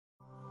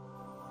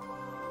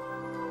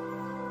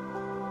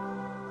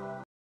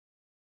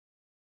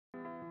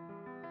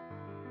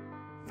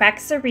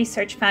FRAXA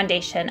Research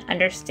Foundation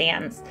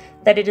understands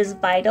that it is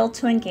vital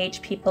to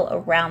engage people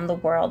around the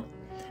world.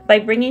 By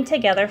bringing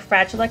together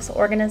Fragile X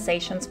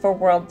organizations for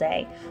World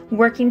Day,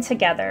 working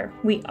together,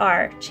 we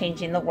are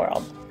changing the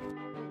world.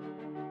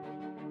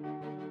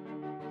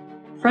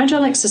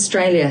 Fragile X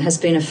Australia has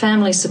been a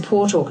family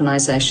support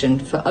organisation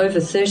for over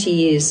 30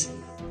 years.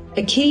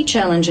 A key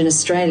challenge in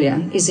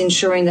Australia is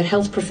ensuring that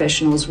health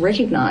professionals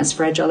recognise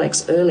Fragile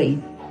X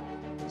early,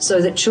 so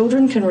that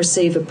children can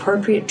receive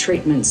appropriate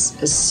treatments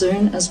as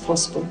soon as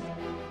possible.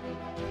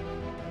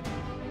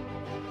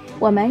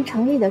 我们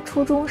成立的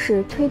初衷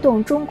是推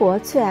动中国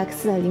WuXi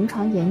X 的临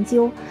床研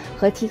究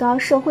和提高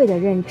社会的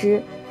认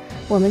知。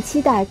我们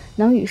期待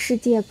能与世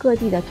界各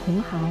地的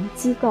同行、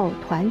机构、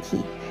团体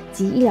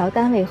及医疗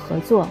单位合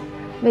作，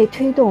为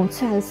推动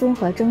WuXi X 综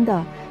合征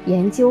的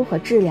研究和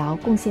治疗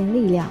贡献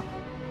力量。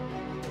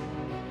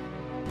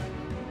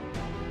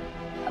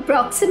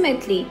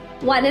Approximately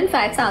 1 in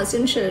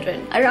 5,000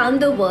 children around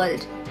the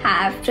world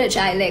have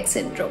Fragile X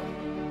syndrome,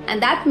 and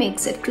that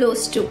makes it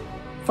close to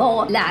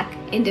 4 lakh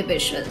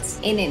individuals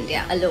in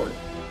India alone.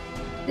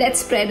 Let's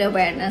spread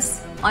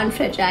awareness on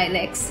Fragile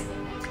X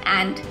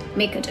and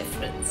make a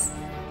difference.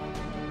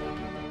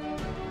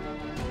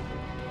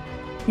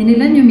 En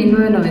el año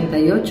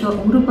 1998,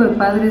 un grupo de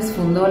padres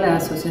fundó la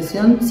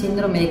Asociación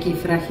Síndrome X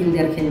Frágil de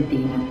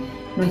Argentina.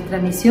 Nuestra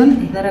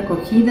misión es dar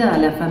acogida a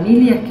las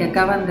familias que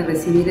acaban de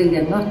recibir el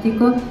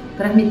diagnóstico,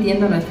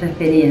 transmitiendo nuestra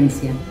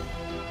experiencia.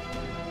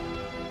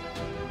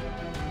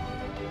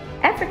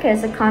 Africa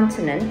as a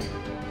continent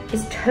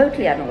is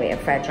totally unaware of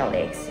Fragile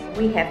X.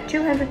 We have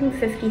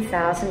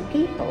 250,000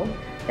 people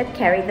that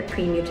carry the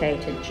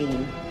pre-mutated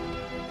gene.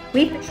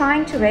 We've been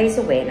trying to raise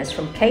awareness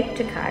from Cape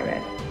to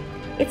Cairo.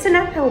 It's an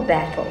uphill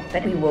battle,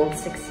 but we will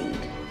succeed.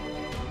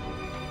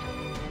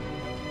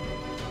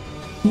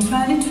 In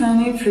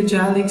 2020,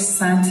 Fragile X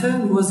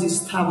Center was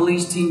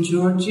established in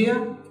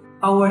Georgia.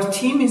 Our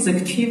team is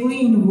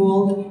actively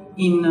involved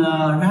in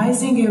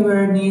raising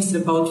awareness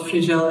about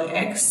Fragile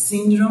X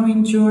syndrome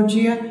in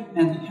Georgia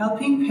and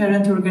helping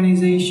parent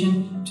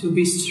organizations to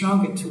be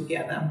stronger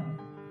together.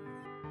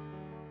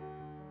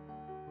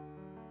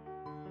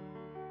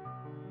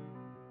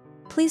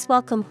 Please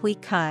welcome Hui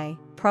Kai,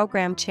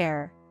 Program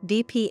Chair,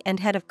 VP and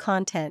Head of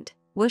Content,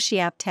 WuXi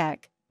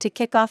AppTec, to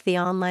kick off the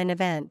online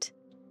event.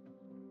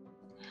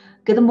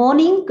 Good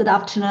morning, good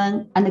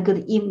afternoon, and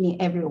good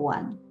evening,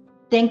 everyone.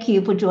 Thank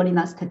you for joining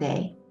us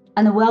today,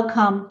 and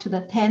welcome to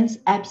the 10th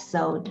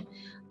episode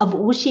of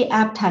WuXi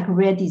AppTec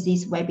Rare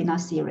Disease Webinar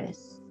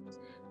Series,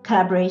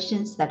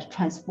 Collaborations that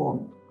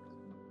Transform.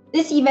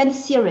 This event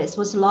series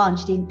was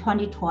launched in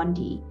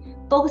 2020,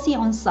 focusing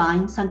on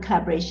science and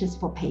collaborations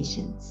for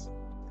patients.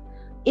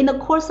 In the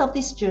course of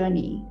this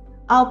journey,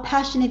 our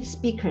passionate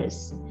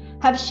speakers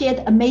have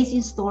shared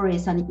amazing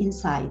stories and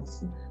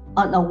insights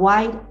on a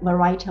wide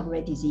variety of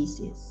rare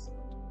diseases.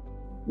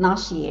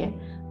 Last year,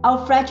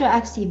 our Fragile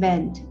X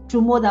event drew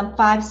more than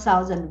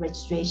 5,000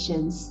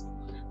 registrations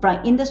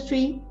from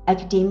industry,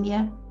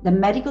 academia, the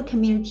medical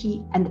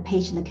community, and the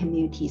patient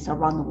communities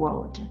around the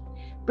world,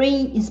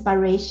 bringing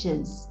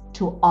inspirations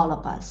to all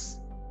of us.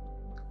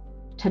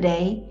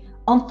 Today,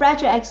 on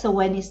Fragile X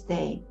Awareness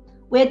Day,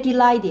 we're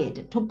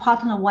delighted to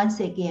partner once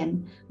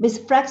again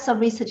with FRAXA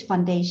Research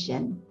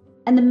Foundation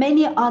and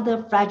many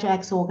other Fragile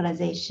X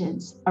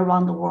organizations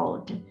around the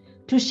world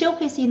to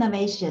showcase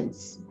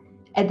innovations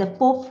at the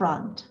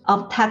forefront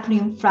of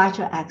tackling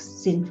Fragile X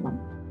syndrome.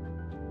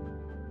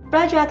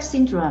 Fragile X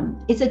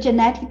syndrome is a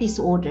genetic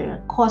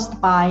disorder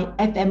caused by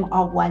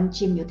FMR1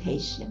 gene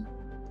mutation.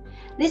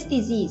 This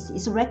disease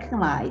is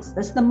recognized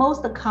as the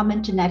most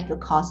common genetic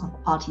cause of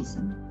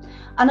autism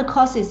and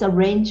causes a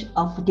range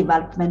of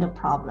developmental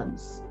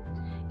problems,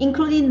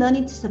 including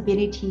learning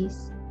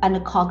disabilities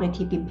and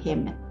cognitive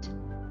impairment.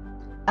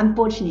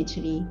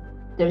 Unfortunately,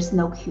 there is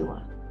no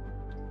cure.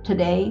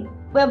 Today,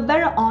 we are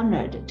very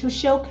honored to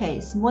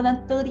showcase more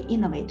than 30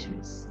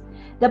 innovators,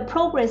 the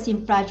progress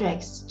in Fragile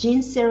X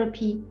gene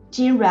therapy,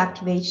 gene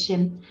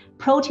reactivation,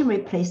 protein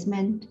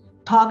replacement,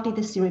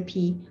 targeted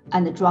therapy,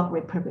 and drug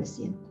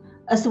repurposing,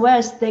 as well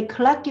as their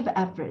collective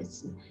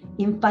efforts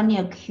in finding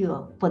a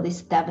cure for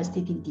this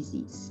devastating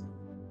disease.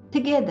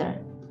 Together,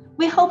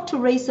 we hope to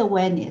raise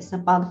awareness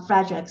about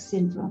Fragile X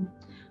syndrome,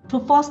 to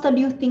foster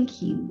new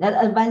thinking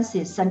that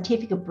advances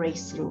scientific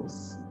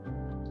breakthroughs,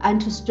 and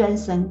to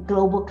strengthen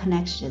global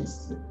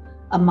connections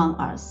among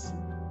us.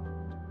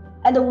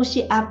 At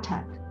WuXi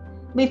AppTec,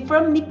 we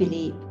firmly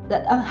believe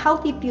that a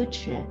healthy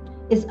future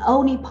is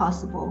only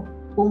possible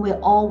when we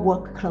all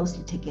work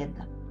closely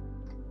together.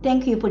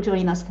 Thank you for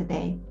joining us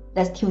today.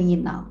 Let's tune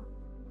in now.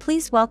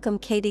 Please welcome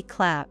Katie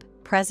Clapp,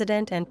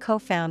 President and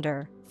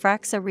Co-Founder,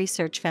 FRAXA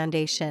Research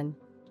Foundation.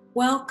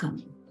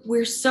 Welcome.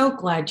 We're so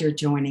glad you're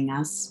joining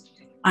us.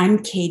 I'm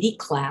Katie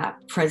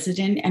Clapp,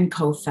 President and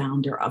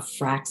Co-Founder of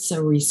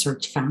FRAXA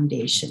Research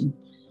Foundation.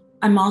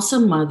 I'm also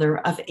mother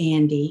of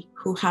Andy,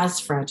 who has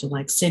Fragile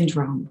X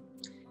syndrome.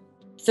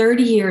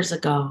 30 years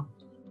ago,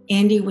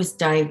 Andy was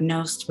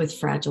diagnosed with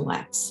Fragile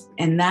X,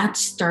 and that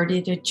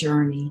started a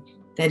journey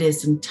that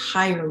has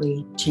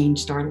entirely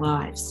changed our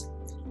lives.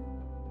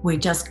 We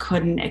just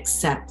couldn't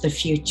accept the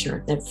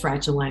future that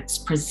Fragile X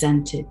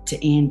presented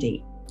to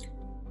Andy.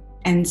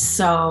 And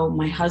so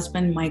my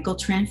husband, Michael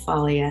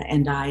Tranfaglia,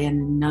 and I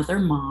and another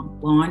mom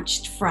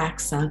launched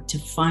FRAXA to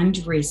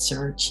fund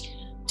research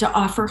to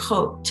offer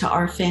hope to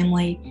our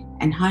family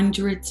and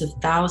hundreds of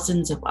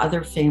thousands of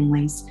other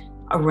families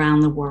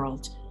around the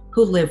world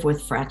who live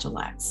with Fragile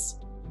X.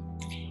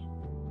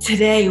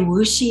 Today,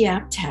 WuXi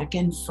AppTec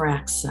and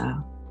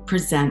FRAXA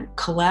present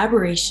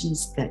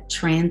collaborations that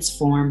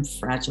transform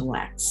Fragile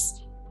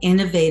X,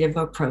 innovative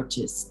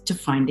approaches to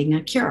finding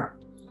a cure.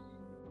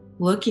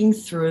 Looking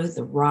through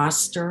the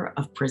roster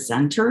of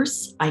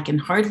presenters, I can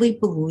hardly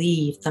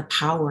believe the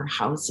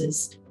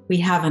powerhouses we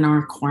have in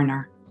our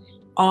corner,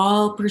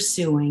 all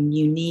pursuing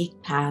unique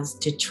paths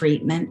to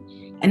treatment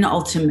and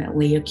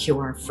ultimately a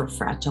cure for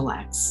Fragile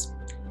X.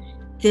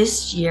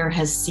 This year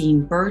has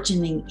seen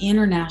burgeoning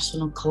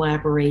international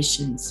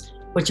collaborations,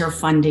 which are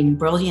funding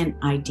brilliant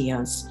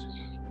ideas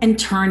and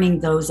turning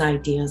those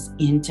ideas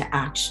into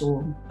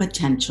actual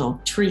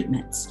potential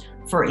treatments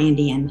for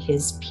Andy and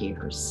his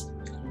peers.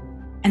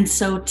 And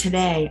so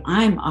today,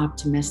 I'm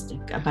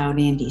optimistic about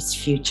Andy's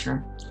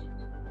future.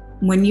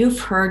 When you've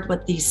heard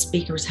what these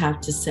speakers have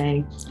to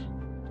say,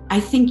 I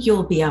think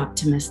you'll be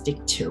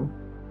optimistic too.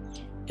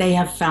 They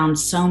have found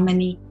so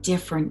many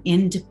different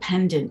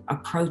independent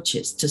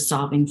approaches to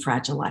solving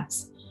Fragile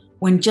X.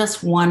 When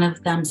just one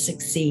of them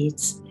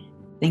succeeds,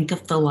 think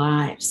of the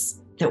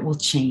lives that will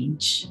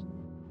change.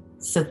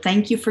 So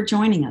thank you for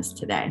joining us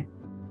today.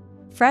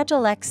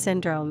 Fragile X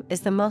syndrome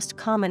is the most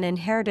common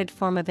inherited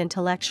form of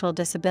intellectual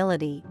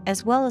disability,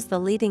 as well as the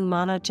leading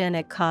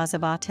monogenic cause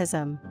of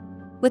autism.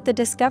 With the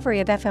discovery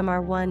of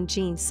FMR1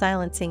 gene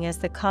silencing as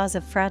the cause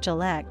of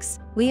Fragile X,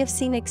 we have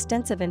seen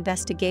extensive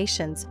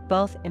investigations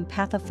both in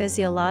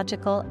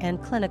pathophysiological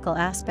and clinical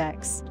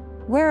aspects.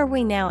 Where are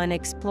we now in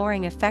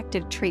exploring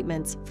effective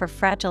treatments for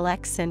Fragile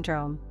X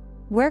syndrome?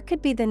 Where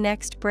could be the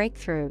next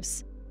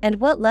breakthroughs? And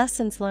what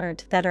lessons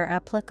learned that are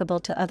applicable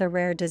to other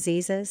rare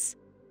diseases?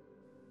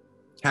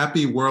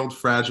 Happy World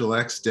Fragile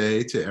X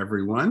Day to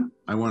everyone.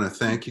 I want to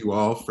thank you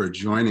all for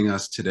joining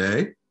us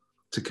today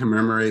to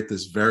commemorate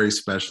this very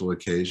special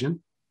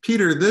occasion.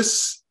 Peter,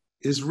 this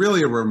is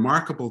really a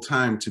remarkable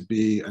time to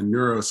be a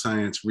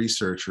neuroscience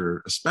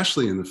researcher,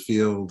 especially in the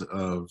field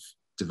of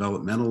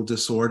developmental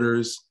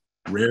disorders,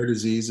 rare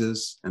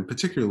diseases, and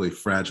particularly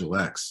Fragile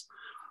X.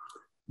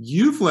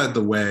 You've led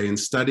the way in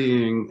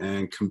studying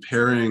and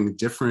comparing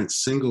different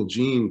single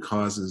gene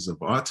causes of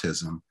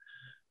autism.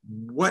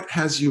 What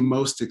has you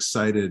most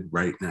excited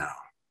right now?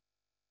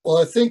 Well,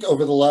 I think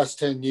over the last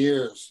 10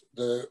 years,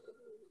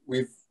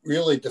 we've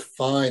really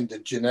defined the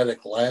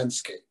genetic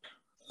landscape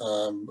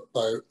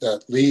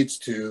that leads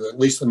to at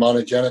least the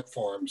monogenic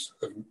forms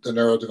of the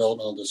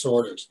neurodevelopmental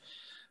disorders.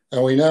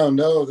 And we now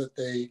know that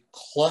they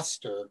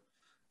cluster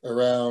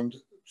around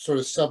sort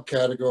of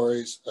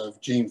subcategories of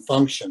gene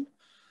function.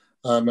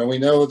 And we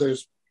know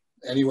there's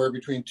anywhere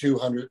between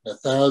 200 and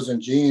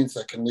 1,000 genes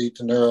that can lead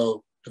to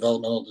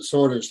neurodevelopmental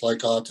disorders like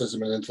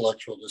autism and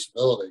intellectual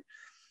disability.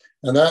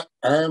 And that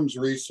arms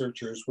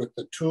researchers with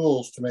the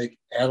tools to make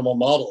animal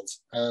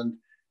models. And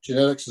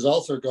genetics has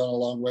also gone a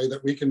long way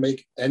that we can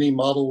make any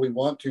model we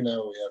want to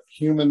now. We have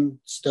human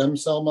stem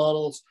cell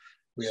models,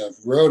 we have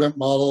rodent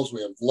models,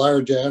 we have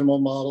large animal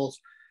models,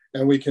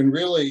 and we can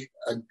really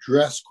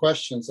address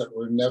questions that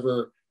were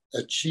never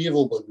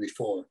achievable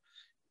before.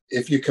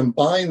 If you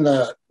combine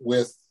that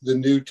with the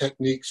new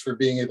techniques for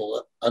being able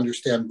to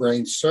understand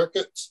brain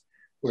circuits,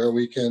 where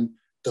we can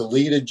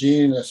delete a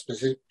gene in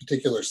a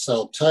particular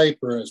cell type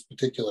or in a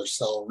particular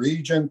cell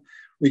region,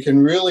 we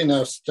can really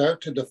now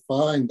start to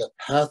define the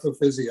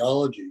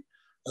pathophysiology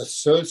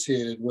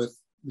associated with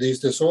these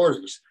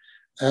disorders.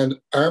 And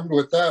armed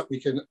with that, we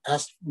can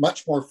ask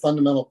much more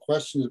fundamental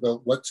questions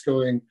about what's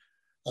going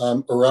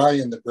awry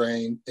in the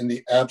brain in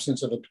the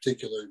absence of a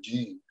particular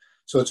gene.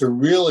 So it's a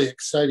really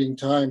exciting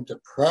time to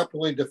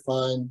properly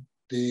define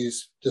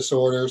these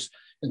disorders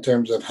in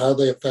terms of how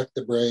they affect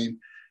the brain,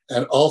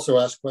 and also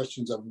ask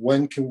questions of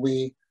when can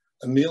we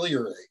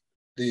ameliorate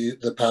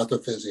the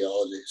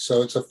pathophysiology.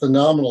 So it's a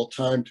phenomenal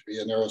time to be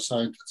a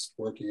neuroscientist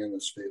working in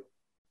this field.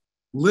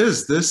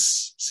 Liz,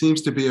 this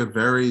seems to be a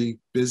very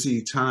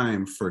busy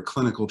time for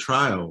clinical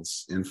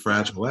trials in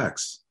Fragile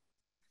X.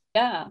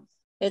 Yeah,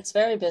 it's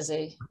very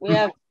busy. We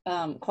have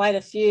quite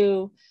a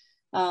few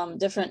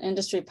different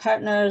industry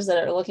partners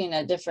that are looking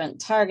at different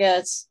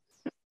targets.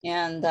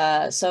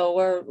 And so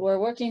we're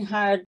working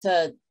hard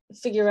to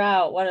figure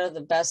out what are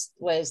the best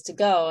ways to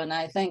go. And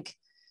I think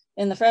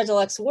in the Fragile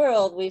X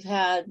world, we've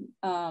had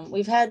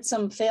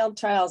some failed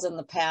trials in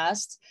the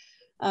past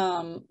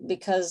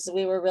because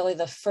we were really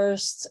the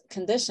first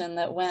condition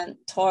that went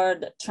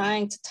toward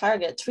trying to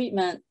target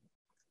treatment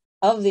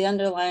of the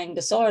underlying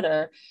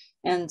disorder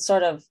and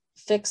sort of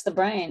fix the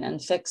brain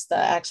and fix the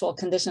actual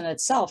condition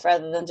itself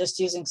rather than just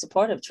using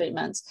supportive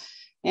treatments.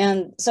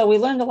 And so we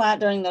learned a lot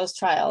during those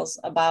trials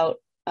about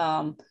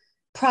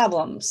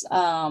problems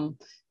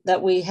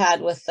that we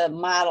had with the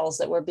models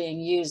that were being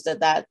used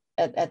at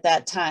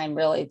that time,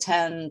 really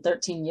 10,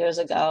 13 years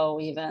ago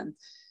even.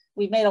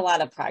 we've made a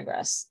lot of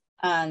progress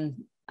on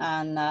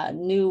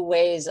new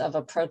ways of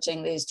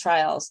approaching these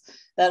trials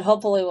that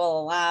hopefully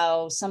will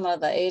allow some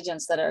of the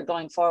agents that are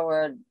going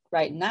forward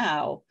right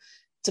now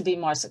to be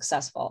more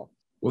successful.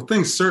 Well,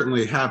 things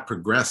certainly have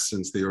progressed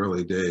since the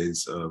early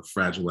days of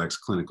Fragile X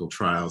clinical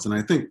trials, and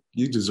I think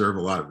you deserve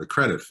a lot of the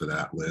credit for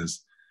that, Liz.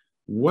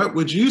 What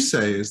would you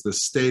say is the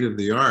state of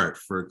the art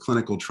for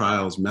clinical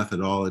trials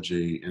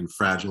methodology in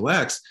Fragile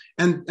X?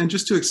 And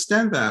just to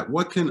extend that,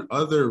 what can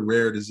other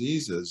rare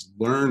diseases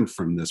learn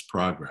from this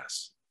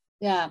progress?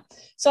 Yeah,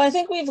 so I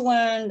think we've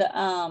learned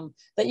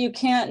that you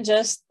can't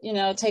just,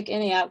 take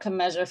any outcome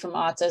measure from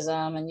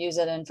autism and use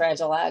it in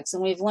Fragile X.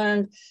 And we've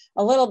learned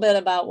a little bit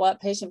about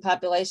what patient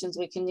populations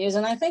we can use.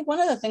 And I think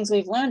one of the things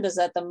we've learned is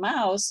that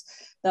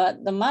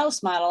the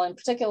mouse model in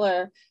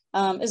particular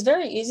is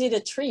very easy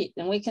to treat,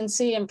 and we can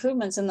see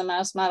improvements in the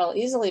mouse model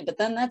easily, but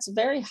then that's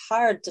very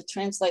hard to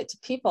translate to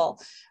people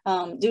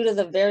due to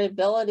the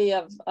variability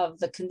of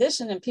the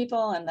condition in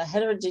people and the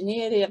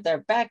heterogeneity of their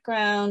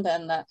background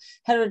and the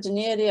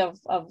heterogeneity of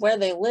where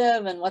they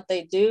live and what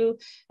they do.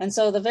 And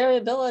so the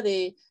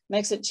variability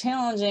makes it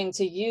challenging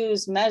to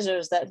use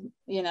measures that,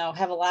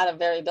 have a lot of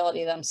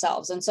variability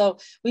themselves. And so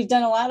we've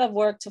done a lot of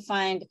work to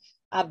find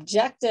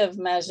objective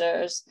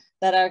measures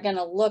that are going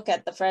to look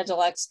at the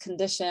Fragile X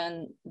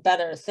condition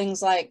better.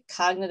 Things like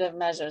cognitive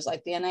measures,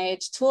 like the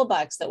NIH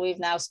toolbox that we've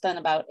now spent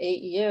about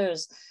 8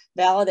 years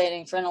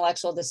validating for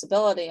intellectual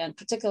disability, and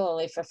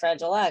particularly for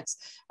Fragile X.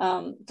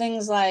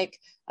 Things like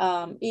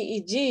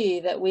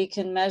EEG that we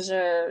can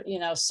measure,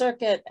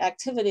 circuit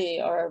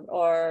activity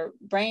or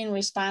brain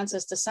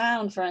responses to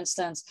sound, for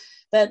instance,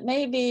 that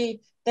maybe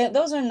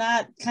those are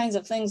not kinds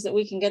of things that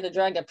we can get a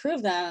drug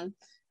approved on.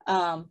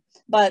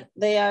 But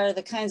they are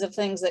the kinds of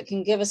things that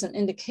can give us an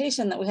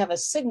indication that we have a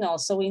signal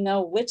so we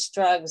know which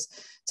drugs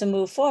to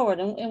move forward.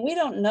 And we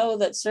don't know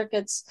that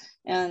circuits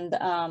and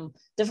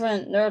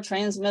different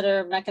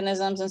neurotransmitter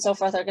mechanisms and so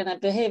forth are going to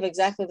behave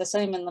exactly the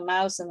same in the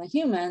mouse and the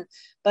human.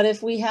 But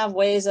if we have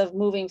ways of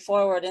moving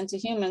forward into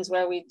humans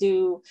where we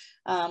do,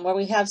 where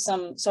we have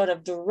some sort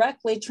of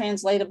directly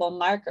translatable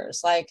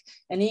markers, like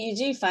an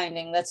EEG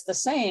finding that's the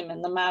same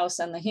in the mouse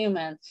and the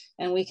human,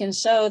 and we can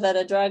show that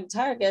a drug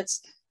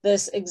targets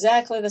this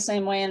exactly the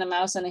same way in a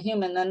mouse and a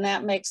human, then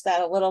that makes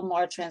that a little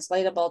more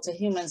translatable to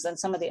humans than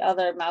some of the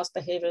other mouse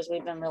behaviors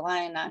we've been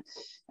relying on.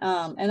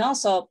 And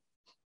also,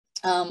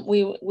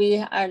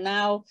 we are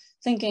now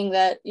thinking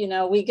that,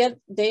 we get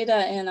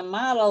data in a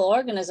model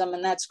organism,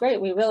 and that's great.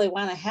 We really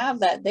want to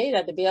have that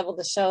data to be able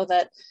to show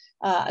that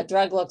a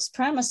drug looks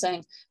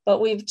promising,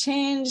 but we've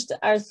changed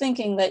our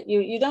thinking that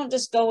you don't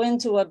just go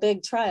into a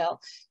big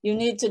trial. You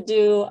need to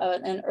do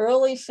an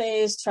early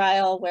phase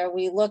trial where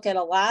we look at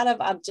a lot of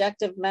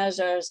objective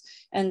measures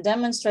and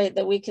demonstrate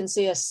that we can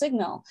see a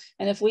signal.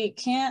 And if we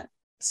can't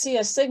see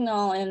a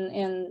signal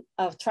in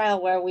a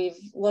trial where we've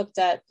looked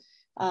at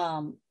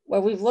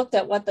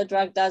what the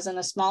drug does in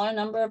a smaller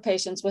number of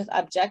patients with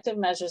objective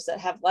measures that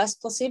have less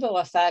placebo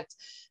effect,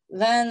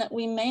 then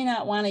we may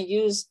not want to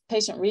use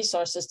patient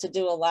resources to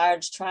do a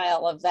large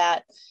trial of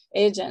that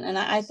agent. And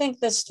I think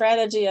this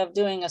strategy of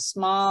doing a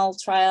small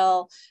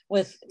trial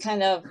with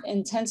kind of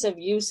intensive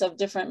use of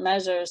different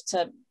measures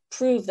to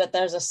prove that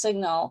there's a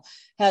signal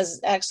has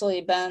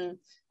actually been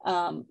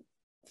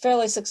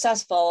fairly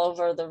successful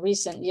over the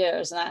recent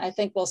years. And I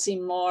think we'll see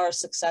more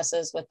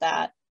successes with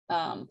that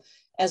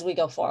as we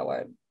go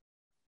forward.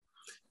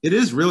 It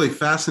is really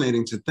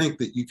fascinating to think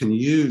that you can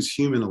use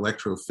human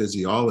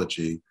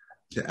electrophysiology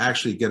to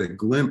actually get a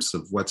glimpse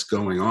of what's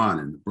going on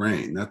in the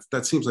brain.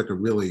 That seems like a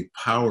really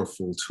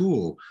powerful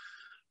tool.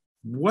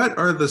 What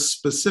are the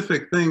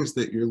specific things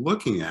that you're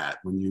looking at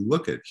when you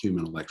look at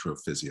human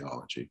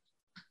electrophysiology?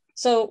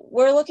 So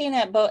we're looking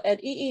at both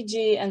at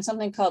EEG and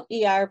something called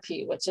ERP,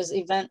 which is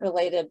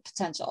event-related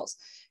potentials.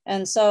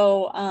 And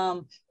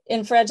so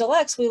in Fragile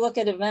X, we look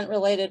at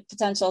event-related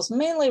potentials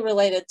mainly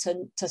related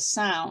to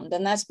sound.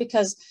 And that's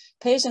because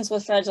patients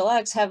with Fragile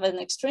X have an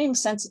extreme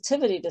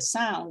sensitivity to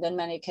sound in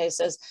many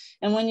cases.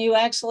 And when you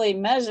actually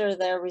measure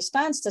their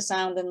response to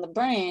sound in the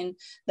brain,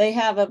 they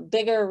have a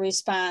bigger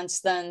response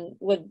than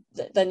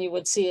you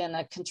would see in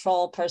a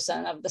control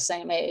person of the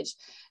same age.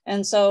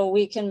 And so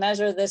we can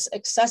measure this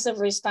excessive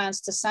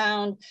response to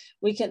sound.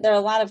 There are a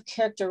lot of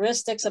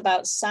characteristics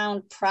about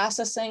sound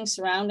processing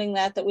surrounding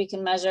that we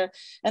can measure.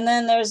 And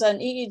then there's an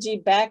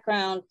EEG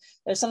background.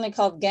 There's something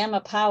called gamma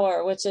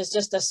power, which is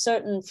just a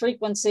certain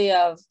frequency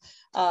of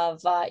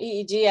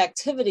EEG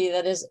activity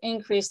that is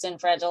increased in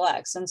Fragile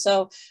X. And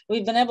so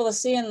we've been able to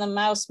see in the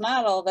mouse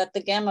model that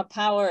the gamma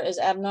power is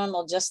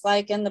abnormal, just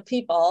like in the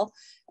people.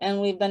 And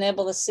we've been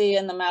able to see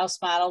in the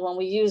mouse model when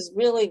we use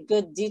really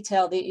good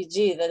detailed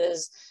EEG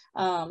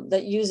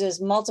that uses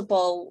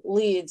multiple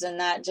leads and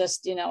not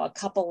just, a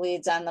couple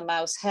leads on the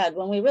mouse head.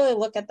 When we really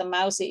look at the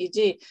mouse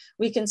EEG,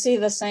 we can see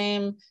the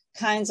same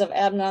kinds of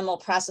abnormal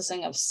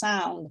processing of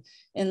sound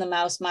in the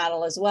mouse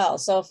model as well.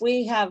 So if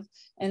we have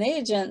an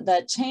agent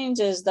that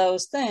changes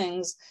those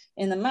things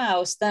in the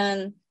mouse,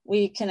 then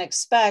we can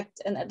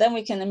expect, and then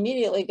we can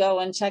immediately go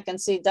and check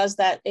and see, does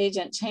that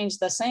agent change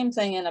the same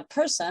thing in a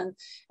person?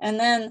 And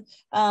then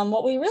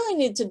what we really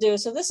need to do,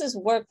 so this is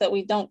work that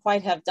we don't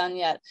quite have done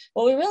yet,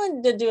 what we really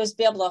need to do is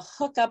be able to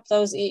hook up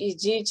those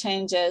EEG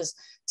changes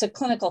to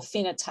clinical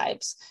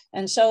phenotypes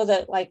and show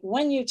that, like,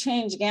 when you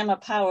change gamma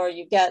power,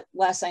 you get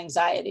less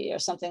anxiety or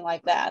something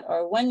like that.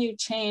 Or when you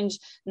change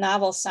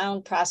novel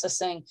sound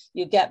processing,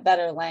 you get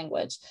better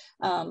language.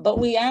 But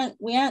we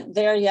aren't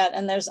there yet,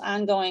 and there's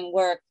ongoing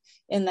work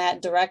in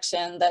that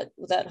direction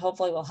that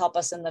hopefully will help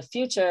us in the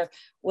future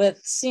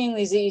with seeing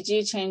these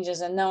EEG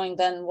changes and knowing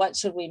then what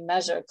should we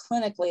measure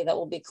clinically that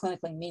will be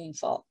clinically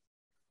meaningful.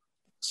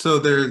 So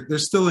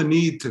there's still a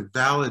need to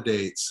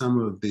validate some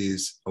of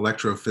these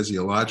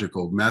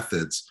electrophysiological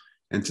methods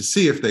and to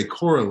see if they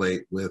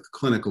correlate with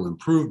clinical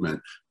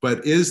improvement.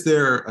 But is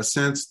there a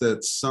sense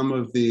that some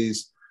of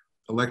these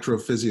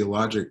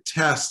electrophysiologic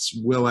tests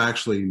will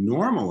actually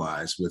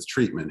normalize with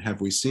treatment?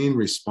 Have we seen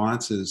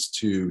responses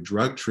to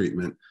drug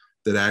treatment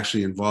that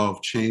actually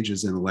involve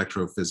changes in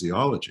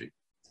electrophysiology?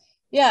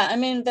 Yeah, I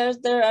mean,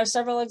 there are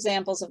several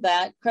examples of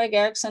that. Craig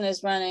Erickson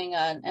is running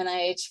an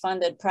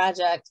NIH-funded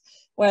project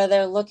where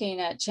they're looking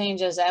at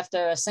changes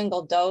after a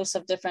single dose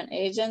of different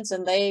agents,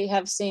 and they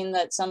have seen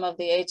that some of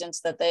the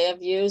agents that they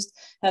have used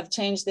have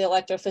changed the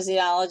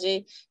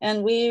electrophysiology.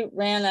 And we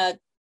ran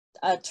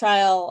a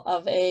trial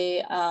of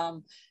a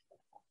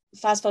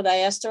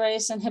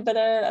phosphodiesterase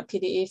inhibitor, a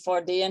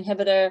PDE4D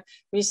inhibitor,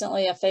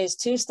 recently a phase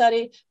 2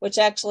 study, which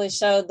actually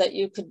showed that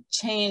you could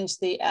change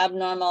the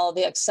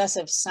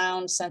excessive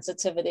sound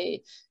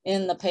sensitivity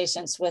in the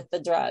patients with the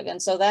drug.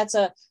 And so that's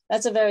a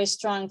very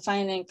strong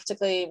finding,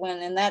 particularly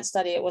when in that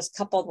study it was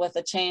coupled with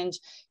a change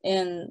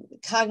in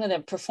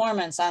cognitive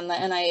performance on the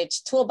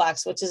NIH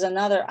toolbox, which is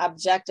another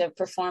objective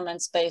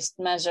performance-based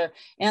measure.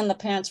 And the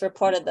parents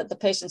reported that the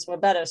patients were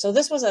better. So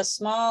this was a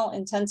small,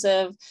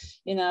 intensive,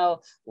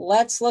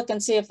 let's look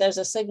and see if there's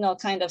a signal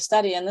kind of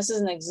study. And this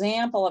is an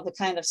example of the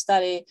kind of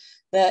study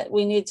that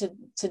we need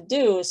to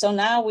do. So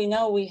now we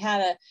know we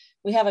have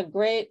a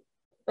great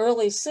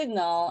early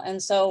signal.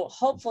 And so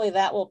hopefully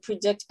that will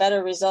predict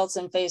better results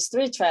in phase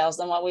 3 trials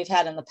than what we've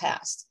had in the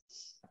past.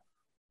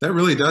 That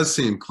really does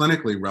seem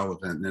clinically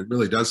relevant, and it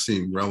really does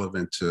seem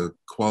relevant to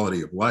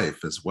quality of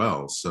life as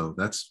well. So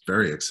that's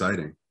very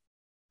exciting.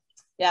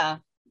 Yeah.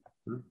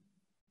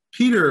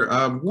 Peter,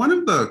 one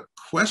of the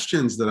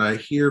questions that I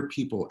hear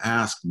people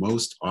ask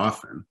most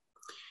often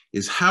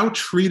is how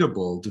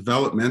treatable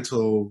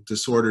developmental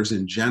disorders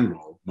in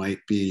general might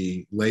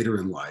be later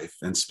in life,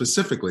 and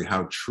specifically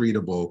how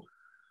treatable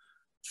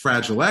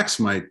Fragile X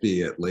might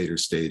be at later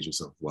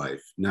stages of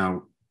life.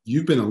 Now,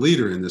 you've been a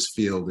leader in this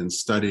field in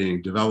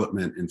studying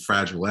development in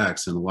Fragile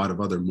X and a lot of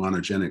other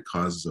monogenic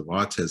causes of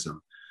autism.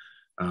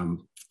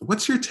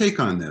 What's your take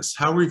on this?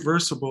 How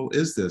reversible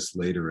is this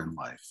later in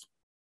life?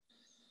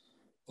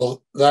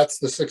 Well, that's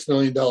the $6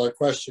 million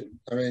question.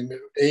 I mean,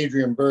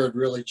 Adrian Bird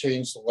really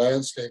changed the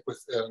landscape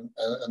and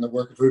the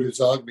work of Huda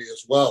Zogby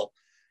as well,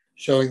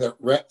 showing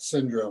that Rett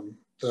syndrome,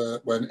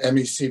 when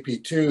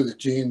MECP2, the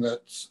gene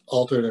that's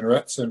altered in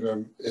Rett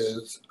syndrome,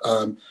 is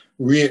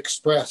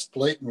re-expressed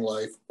late in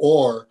life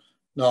or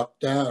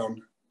knocked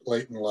down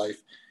late in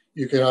life,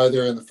 you can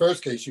either, in the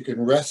first case, you can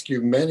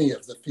rescue many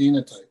of the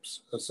phenotypes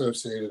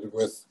associated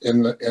with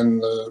in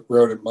the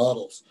rodent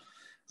models.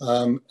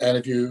 And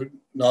if you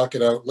knock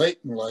it out late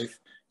in life,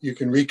 you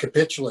can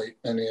recapitulate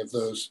many of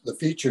the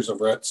features of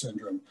Rett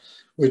syndrome,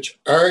 which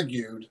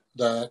argued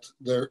that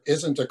there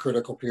isn't a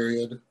critical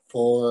period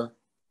for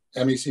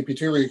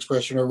MECP2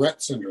 re-expression or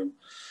Rett syndrome.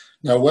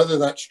 Now, whether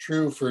that's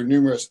true for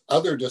numerous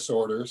other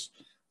disorders,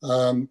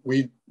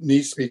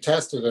 needs to be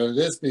tested, and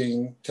it is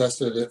being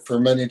tested for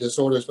many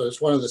disorders, but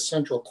it's one of the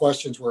central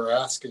questions we're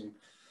asking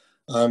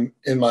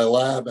in my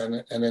lab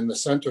and in the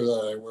center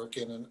that I work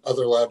in, and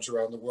other labs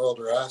around the world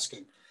are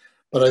asking.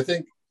 But I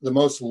think the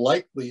most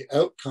likely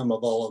outcome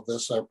of all of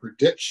this, our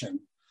prediction,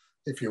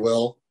 if you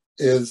will,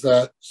 is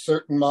that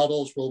certain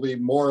models will be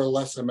more or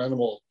less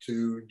amenable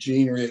to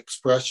gene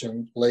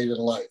re-expression late in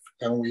life,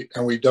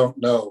 and we don't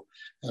know.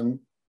 And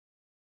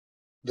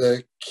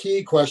the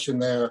key question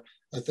there,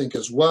 I think,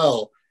 as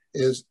well,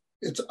 is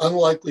it's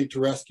unlikely to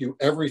rescue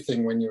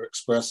everything when you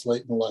express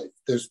late in life.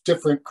 There's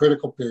different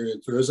critical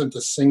periods. There isn't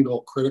a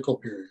single critical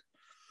period.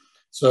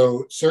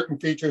 So certain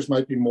features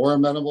might be more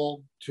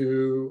amenable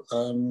to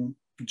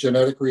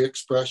genetic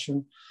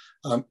re-expression.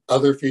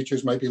 Other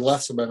features might be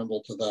less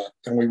amenable to that,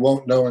 and we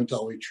won't know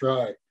until we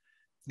try.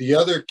 The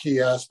other key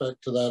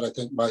aspect to that, I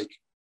think, Mike,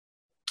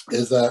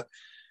 is that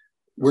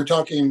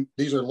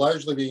these are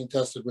largely being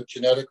tested with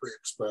genetic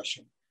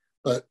re-expression.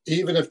 But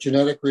even if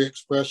genetic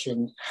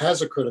re-expression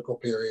has a critical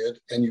period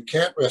and you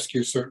can't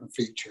rescue certain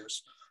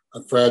features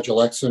of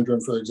Fragile X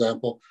syndrome, for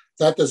example,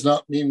 that does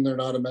not mean they're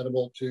not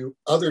amenable to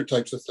other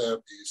types of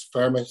therapies.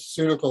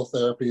 Pharmaceutical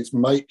therapies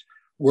might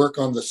work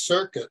on the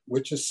circuit,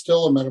 which is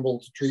still amenable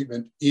to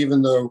treatment,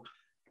 even though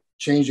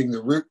changing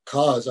the root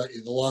cause,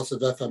 i.e. the loss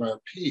of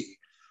FMRP,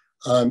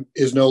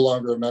 is no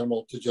longer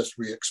amenable to just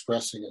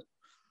re-expressing it.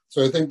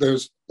 So I think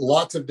there's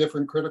lots of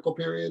different critical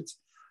periods.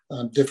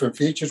 Different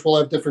features will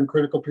have different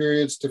critical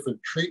periods,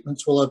 different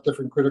treatments will have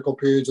different critical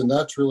periods, and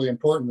that's really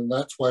important, and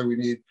that's why we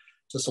need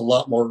just a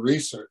lot more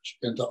research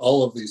into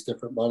all of these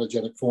different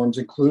monogenic forms,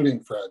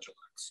 including Fragile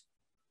X.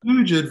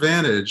 Huge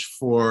advantage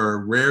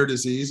for rare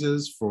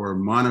diseases, for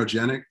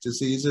monogenic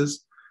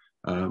diseases,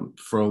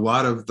 for a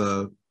lot of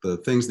the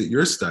things that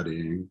you're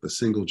studying, the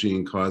single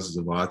gene causes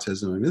of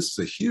autism. And this is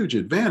a huge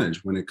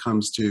advantage when it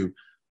comes to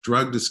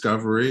drug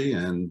discovery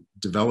and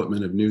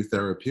development of new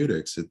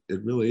therapeutics.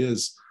 It really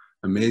is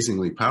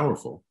amazingly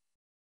powerful.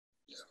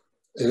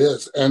 It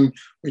is. And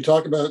we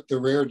talk about the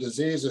rare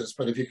diseases,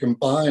 but if you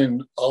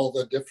combine all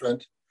the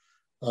different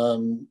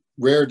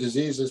rare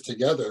diseases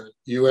together,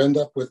 you end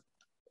up with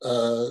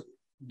a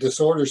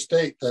disorder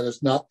state that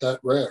is not that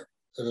rare.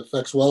 It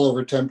affects well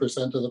over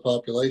 10% of the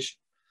population.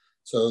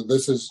 So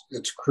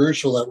it's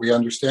crucial that we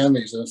understand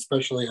these, and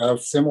especially how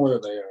similar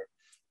they are,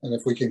 and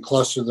if we can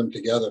cluster them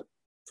together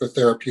for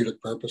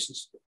therapeutic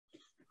purposes.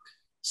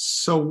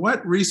 So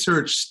what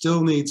research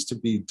still needs to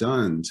be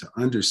done to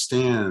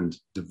understand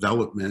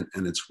development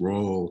and its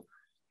role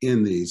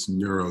in these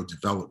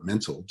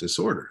neurodevelopmental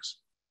disorders?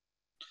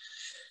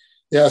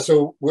 Yeah,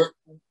 so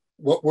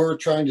what we're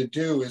trying to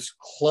do is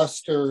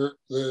cluster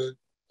the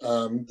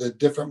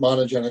different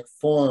monogenic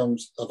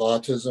forms of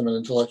autism and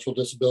intellectual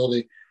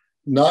disability,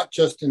 not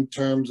just in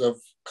terms of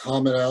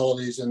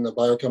commonalities in the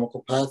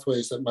biochemical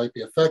pathways that might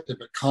be affected,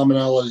 but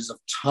commonalities of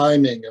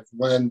timing of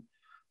when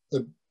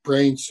the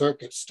brain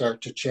circuits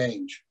start to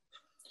change,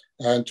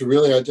 and to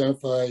really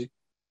identify,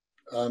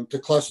 to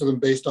cluster them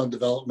based on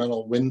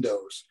developmental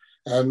windows.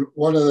 And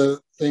one of the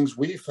things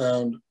we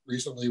found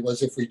recently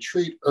was if we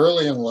treat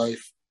early in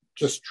life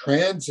just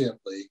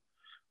transiently,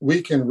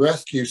 we can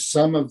rescue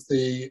some of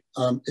the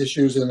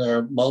issues in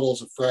our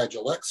models of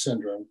Fragile X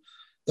syndrome,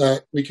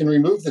 that we can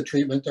remove the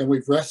treatment and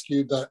we've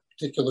rescued that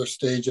particular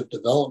stage of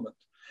development.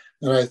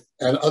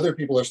 And other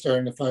people are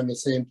starting to find the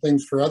same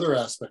things for other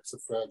aspects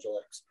of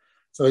Fragile X.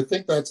 So I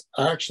think that's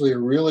actually a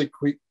really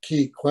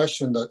key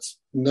question that's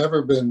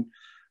never been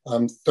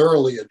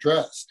thoroughly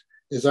addressed,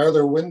 is are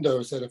there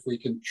windows that if we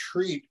can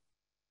treat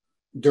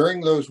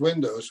during those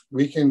windows,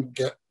 we can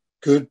get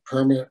good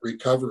permanent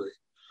recovery?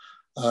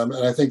 And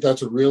I think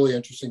that's a really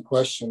interesting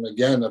question,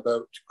 again,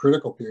 about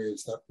critical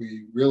periods that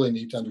we really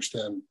need to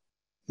understand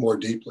more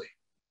deeply.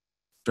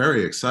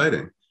 Very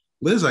exciting.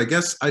 Liz, I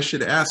guess I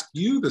should ask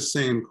you the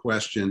same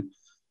question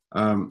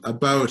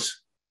about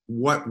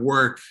what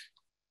work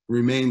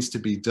remains to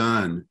be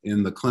done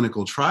in the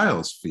clinical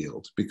trials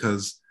field,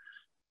 because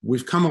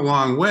we've come a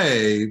long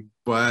way,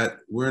 but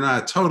we're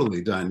not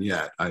totally done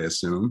yet, I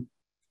assume.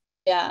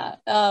 Yeah,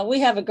 we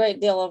have a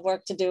great deal of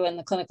work to do in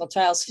the clinical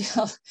trials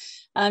field.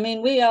 I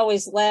mean, we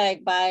always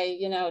lag by,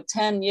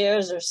 10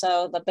 years or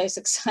so, the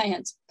basic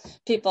science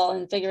people,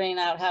 in figuring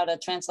out how to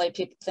translate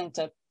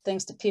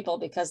things to people,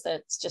 because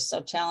it's just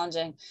so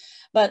challenging.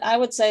 But I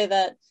would say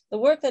that the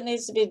work that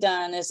needs to be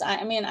done is,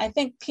 I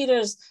think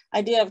Peter's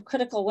idea of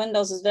critical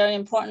windows is very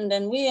important.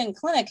 And we in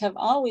clinic have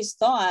always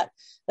thought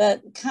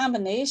that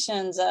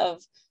combinations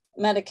of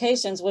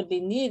medications would be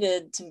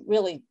needed to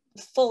really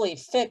fully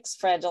fix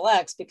Fragile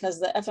X, because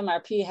the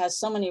FMRP has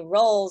so many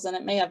roles, and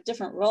it may have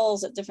different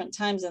roles at different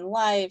times in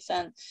life.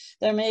 And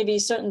there may be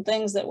certain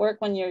things that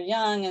work when you're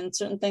young and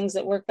certain things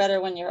that work better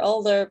when you're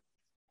older,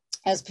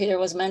 as Peter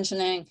was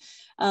mentioning.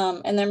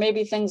 And there may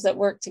be things that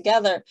work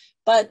together.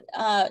 But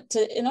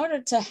in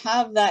order to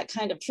have that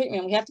kind of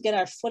treatment, we have to get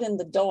our foot in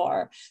the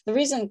door. The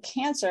reason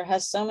cancer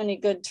has so many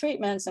good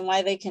treatments and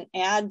why they can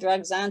add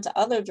drugs onto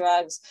other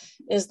drugs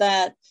is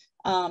that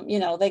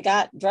they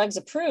got drugs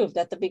approved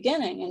at the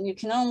beginning, and you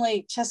can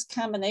only test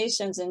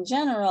combinations in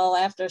general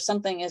after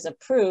something is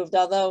approved,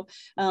 although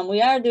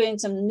we are doing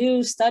some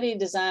new study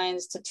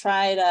designs to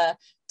try to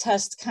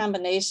test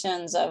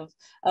combinations of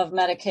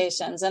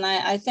medications. And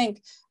I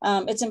think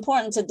it's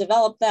important to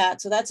develop that.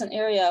 So that's an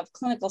area of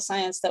clinical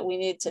science that we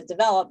need to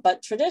develop.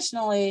 But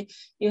traditionally,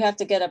 you have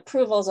to get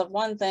approvals of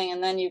one thing,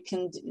 and then you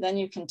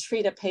can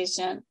treat a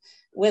patient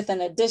with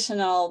an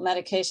additional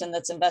medication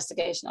that's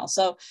investigational.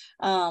 So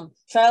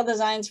trial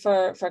designs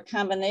for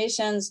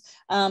combinations,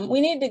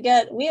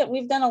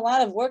 we've done a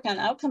lot of work on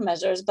outcome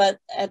measures, but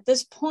at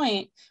this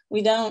point,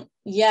 we don't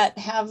yet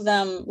have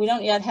the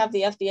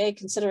FDA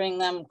considering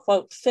them,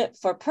 quote, fit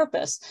for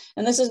purpose.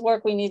 And this is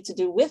work we need to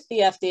do with the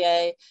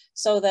FDA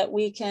so that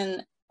we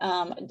can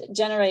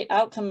generate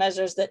outcome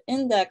measures that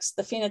index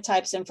the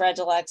phenotypes in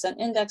Fragile X and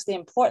index the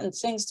important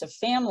things to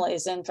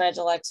families in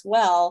Fragile X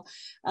well,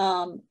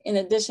 in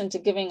addition to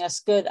giving us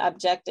good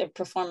objective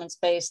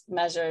performance-based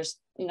measures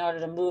in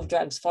order to move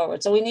drugs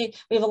forward. So we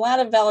have a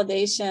lot of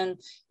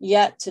validation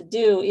yet to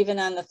do, even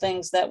on the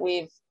things that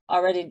we've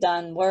already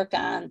done work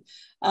on.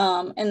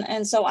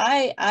 And so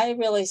I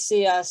really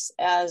see us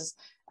as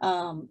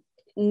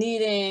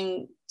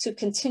needing to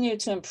continue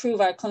to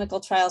improve our clinical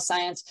trial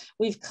science.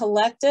 We've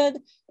collected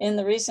in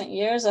the recent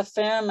years a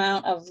fair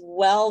amount of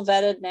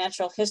well-vetted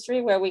natural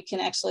history where we can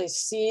actually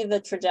see the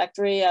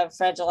trajectory of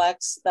Fragile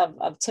X,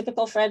 of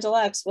typical Fragile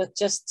X with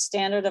just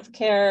standard of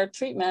care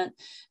treatment.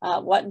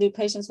 What do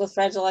patients with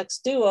Fragile X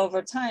do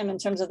over time in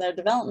terms of their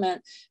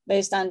development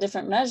based on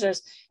different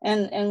measures?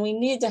 And we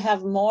need to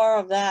have more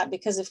of that,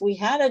 because if we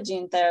had a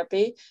gene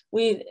therapy,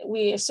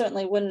 we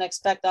certainly wouldn't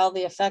expect all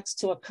the effects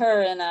to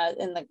occur in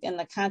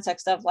the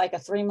context of like a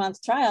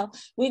 3-month trial.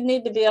 We'd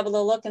need to be able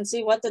to look and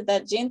see what did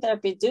that gene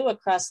therapy do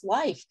across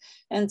life.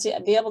 And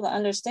to be able to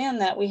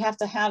understand that, we have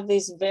to have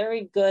these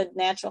very good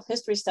natural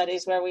history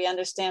studies where we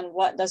understand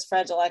what does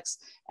Fragile X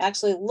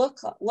actually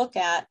look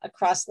at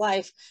across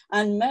life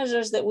on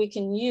measures that we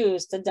can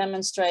use to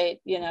demonstrate,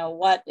 you know,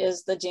 what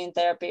is the gene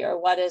therapy or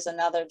what is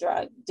another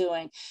drug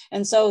doing.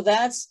 And so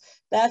that's,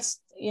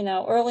 you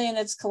know, early in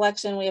its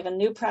collection. We have a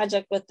new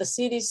project with the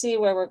CDC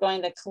where we're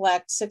going to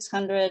collect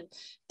 600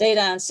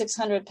 data on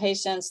 600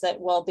 patients that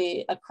will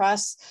be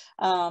across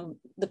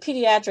the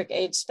pediatric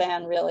age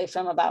span, really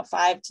from about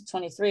 5 to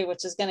 23,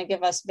 which is going to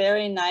give us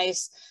very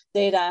nice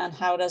data on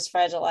how does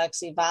Fragile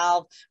X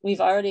evolve. We've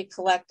already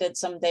collected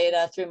some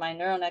data through my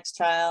NeuroNext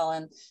trial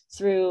and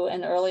through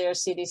an earlier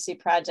CDC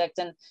project.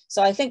 And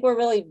so I think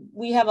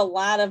we have a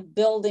lot of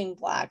building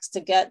blocks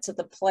to get to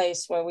the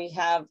place where we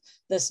have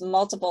this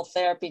multiple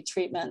therapy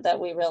treatment that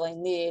we really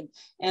need.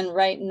 And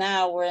right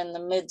now we're in the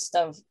midst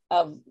of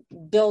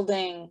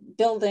building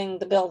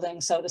the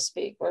building, so to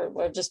speak.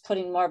 We're just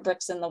putting more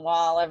bricks in the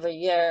wall every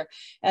year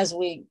as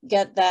we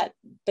get that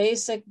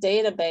basic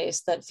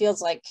database that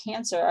feels like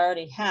cancer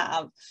already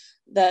have,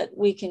 that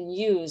we can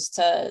use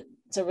to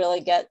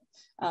really get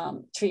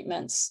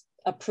treatments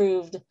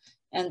approved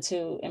and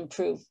to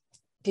improve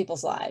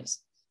people's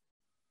lives.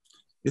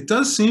 It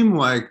does seem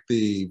like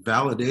the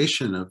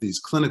validation of these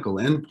clinical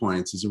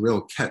endpoints is a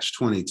real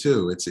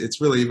catch-22. It's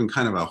really even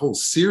kind of a whole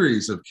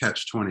series of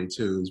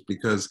catch-22s,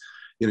 because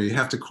you know, you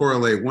have to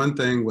correlate one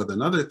thing with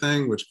another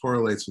thing, which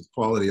correlates with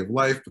quality of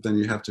life, but then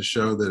you have to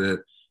show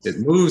that it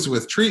moves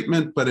with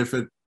treatment. But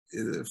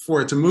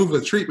for it to move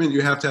with treatment,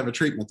 you have to have a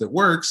treatment that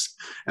works,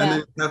 and then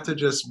you have to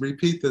just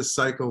repeat this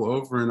cycle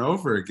over and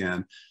over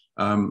again.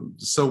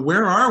 So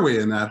where are we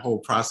in that whole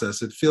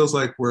process? It feels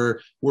like we're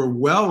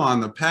well on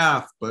the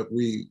path, but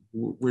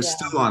we're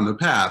still on the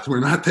path.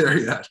 We're not there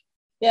yet.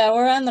 Yeah,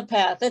 we're on the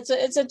path.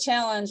 It's a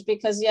challenge,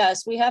 because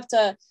yes, we have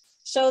to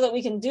show that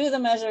we can do the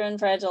measure in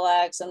Fragile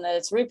X and that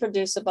it's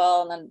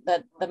reproducible, and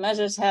that the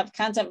measures have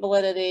content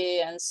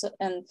validity and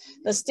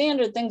the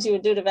standard things you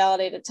would do to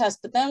validate a test.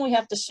 But then we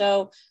have to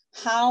show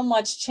how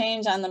much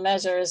change on the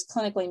measure is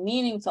clinically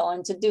meaningful.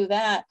 And to do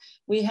that,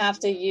 we have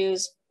to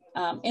use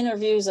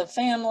interviews of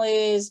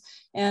families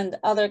and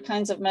other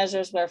kinds of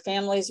measures where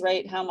families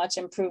rate how much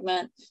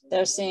improvement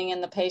they're seeing in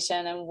the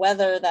patient and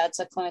whether that's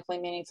a clinically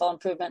meaningful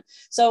improvement.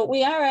 So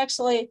we are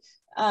actually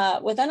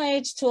with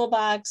NIH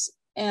Toolbox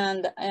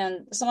and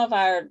some of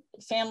our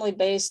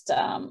family-based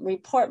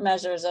report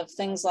measures of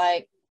things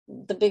like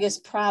the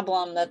biggest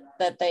problem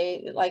that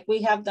they, like,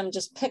 we have them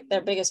just pick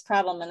their biggest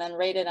problem and then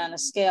rate it on a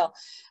scale.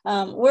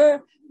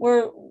 We're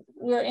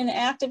in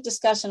active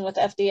discussion with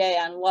FDA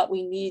on what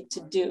we need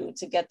to do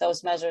to get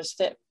those measures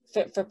fit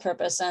for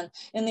purpose. And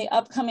in the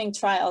upcoming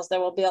trials, there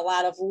will be a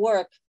lot of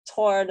work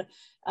toward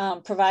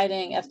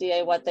providing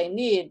FDA what they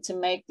need to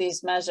make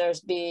these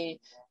measures be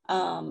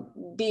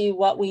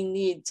what we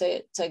need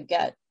to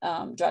get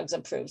drugs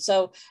approved.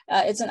 So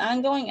it's an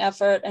ongoing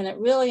effort, and it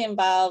really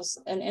involves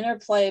an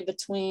interplay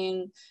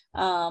between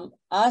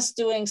us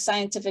doing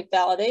scientific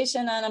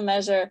validation on a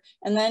measure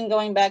and then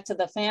going back to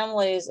the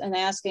families and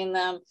asking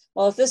them,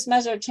 well, if this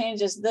measure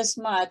changes this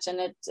much and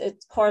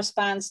it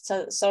corresponds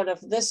to sort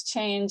of this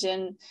change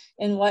in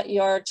what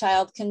your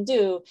child can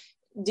do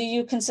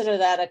you consider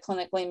that a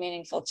clinically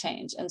meaningful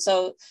change? And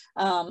so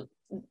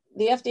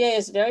the FDA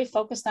is very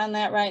focused on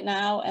that right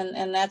now,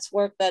 and that's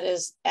work that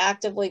is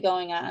actively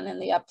going on in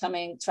the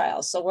upcoming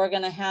trials. So we're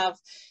going to have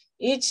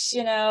each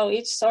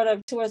sort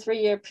of 2 or 3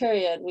 year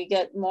period, we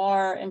get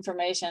more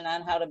information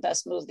on how to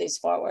best move these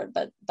forward.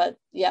 But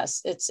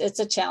yes, it's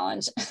a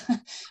challenge,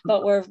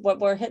 but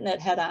we're hitting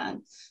it head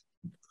on.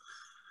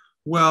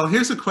 Well,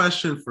 here's a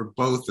question for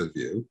both of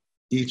you,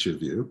 each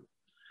of you.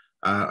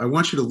 I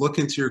want you to look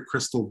into your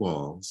crystal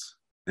balls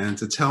and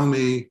to tell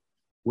me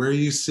where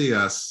you see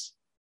us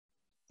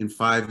in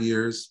 5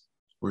 years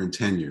or in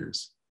 10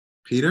 years.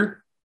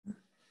 Peter,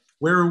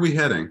 where are we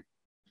heading?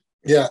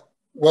 Yeah,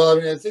 well,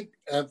 I mean, I think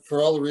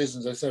for all the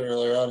reasons I said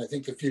earlier on, I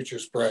think the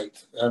future's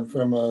bright. And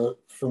from a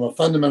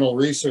fundamental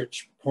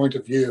research point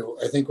of view,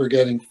 I think we're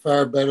getting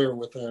far better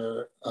with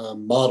our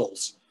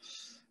models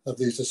of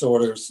these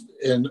disorders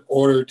in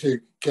order to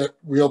get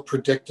real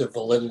predictive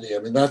validity. I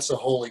mean, that's the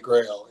holy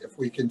grail. If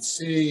we can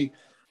see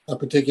a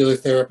particular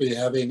therapy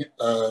having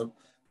a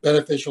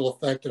beneficial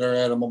effect in our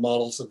animal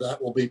models,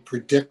 that will be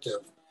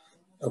predictive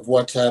of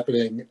what's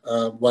happening,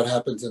 what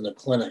happens in the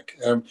clinic.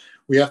 And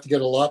we have to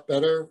get a lot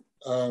better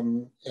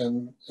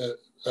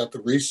at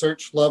the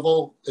research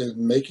level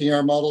in making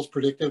our models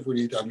predictive. We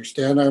need to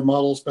understand our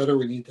models better.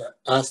 We need to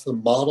ask the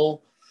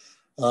model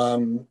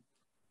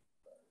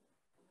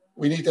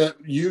we need to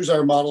use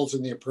our models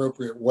in the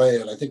appropriate way.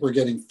 And I think we're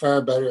getting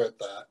far better at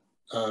that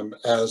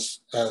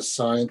as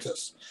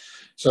scientists.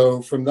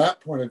 So from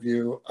that point of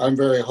view, I'm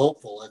very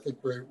hopeful. I think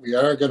we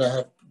are going to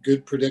have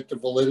good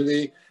predictive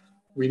validity.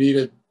 We need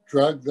a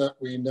drug that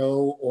we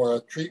know or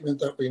a treatment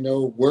that we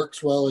know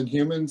works well in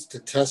humans to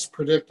test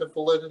predictive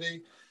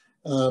validity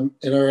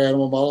in our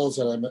animal models.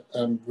 And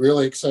I'm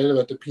really excited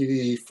about the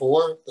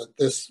PDE4, that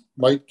this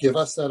might give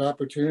us that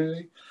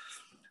opportunity.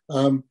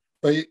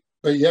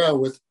 But yeah,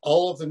 with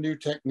all of the new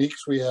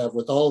techniques we have,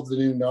 with all of the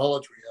new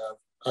knowledge we have,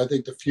 I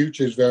think the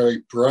future is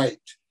very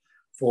bright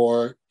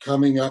for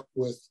coming up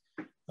with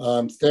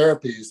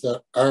therapies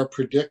that are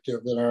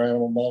predictive in our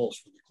animal models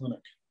for the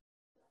clinic.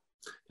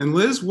 And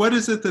Liz, what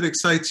is it that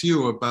excites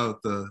you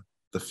about the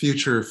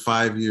future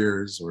 5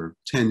 years or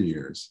 10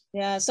 years?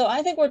 Yeah, so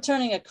I think we're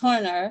turning a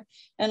corner,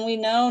 and we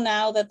know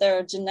now that there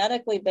are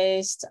genetically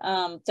based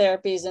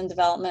therapies in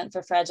development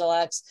for Fragile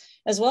X,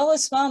 as well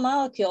as small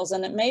molecules.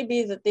 And it may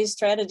be that these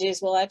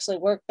strategies will actually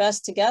work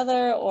best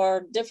together,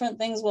 or different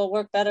things will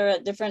work better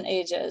at different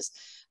ages.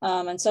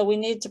 And so we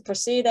need to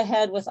proceed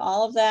ahead with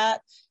all of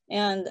that.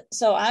 And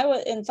so I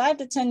would, in 5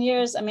 to 10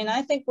 years, I mean,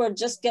 I think we're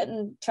just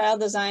getting trial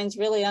designs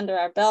really under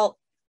our belt.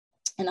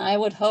 And I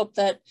would hope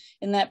that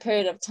in that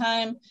period of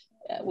time,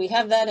 we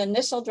have that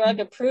initial drug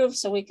approved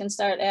so we can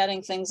start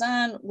adding things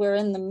on. We're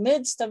in the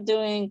midst of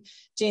doing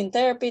gene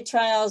therapy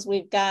trials.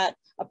 We've got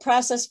a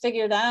process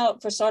figured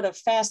out for sort of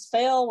fast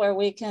fail, where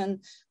we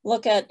can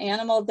look at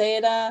animal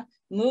data,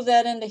 move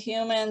that into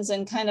humans,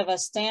 and kind of a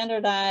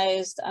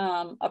standardized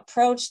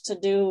approach to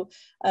do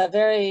a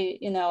very,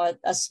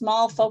 a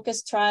small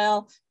focused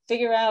trial,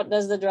 figure out,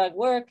 does the drug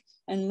work,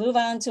 and move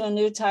on to a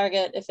new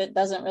target if it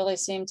doesn't really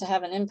seem to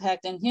have an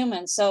impact in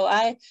humans. So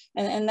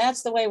and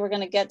that's the way we're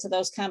going to get to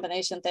those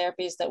combination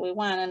therapies that we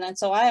want. And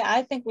so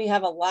I think we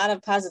have a lot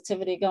of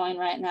positivity going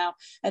right now.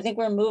 I think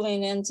we're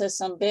moving into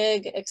some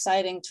big,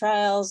 exciting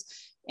trials,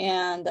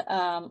 and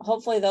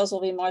hopefully those will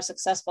be more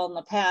successful than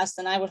the past.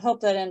 And I would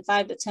hope that in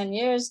 5 to 10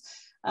 years,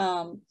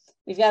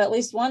 we've got at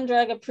least one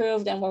drug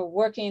approved, and we're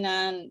working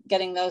on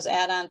getting those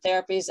add-on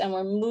therapies, and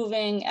we're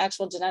moving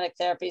actual genetic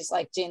therapies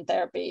like gene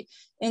therapy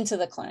into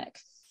the clinic.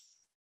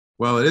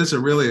 Well, it is a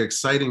really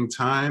exciting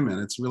time,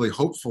 and it's a really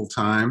hopeful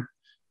time.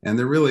 And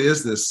there really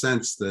is this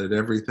sense that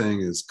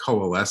everything is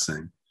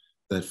coalescing,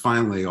 that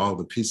finally all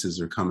the pieces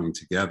are coming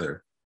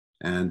together.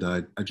 And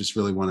I just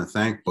really want to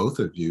thank both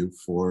of you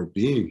for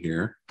being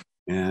here,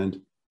 and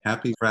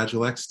happy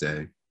Fragile X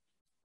Day.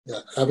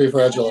 Yeah, happy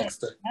Fragile X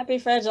Day. Happy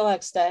Fragile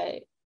X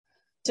Day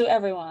to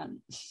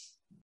everyone.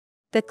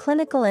 The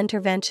clinical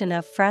intervention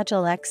of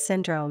Fragile X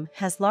syndrome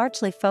has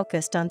largely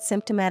focused on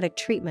symptomatic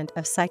treatment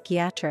of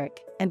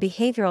psychiatric and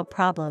behavioral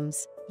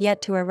problems,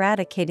 yet to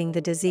eradicating the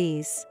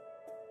disease.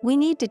 We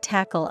need to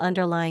tackle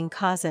underlying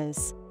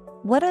causes.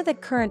 What are the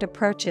current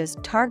approaches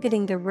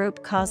targeting the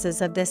root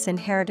causes of this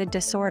inherited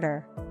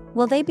disorder?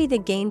 Will they be the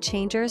game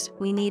changers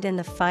we need in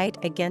the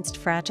fight against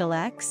Fragile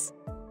X?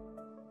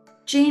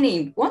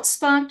 Jeannie, what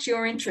sparked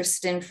your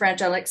interest in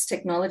Fragile X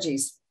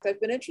technologies? I've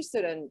been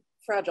interested in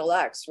Fragile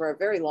X for a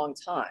very long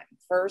time.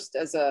 First,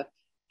 as a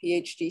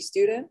PhD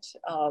student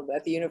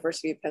at the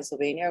University of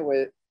Pennsylvania,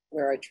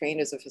 where I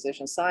trained as a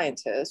physician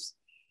scientist.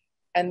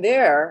 And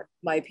there,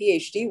 my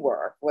PhD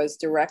work was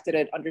directed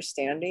at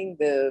understanding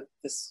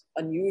this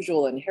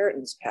unusual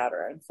inheritance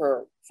pattern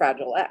for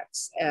Fragile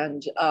X.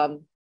 And of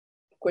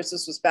course,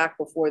 this was back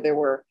before there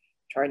were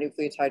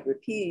trinucleotide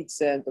repeats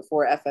and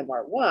before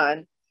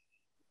FMR1.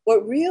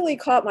 What really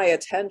caught my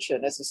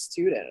attention as a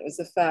student was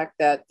the fact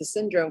that the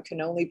syndrome can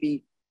only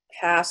be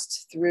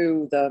passed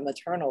through the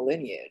maternal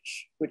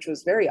lineage, which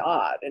was very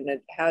odd. And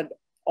it had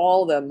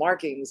all the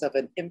markings of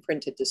an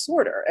imprinted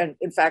disorder. And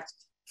in fact,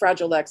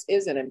 Fragile X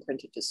is an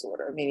imprinted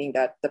disorder, meaning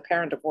that the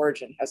parent of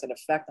origin has an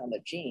effect on the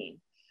gene.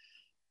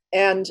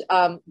 And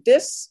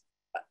this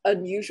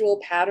unusual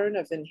pattern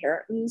of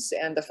inheritance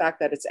and the fact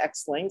that it's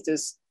X-linked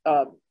is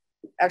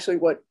actually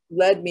what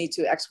led me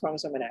to X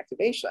chromosome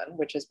inactivation,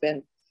 which has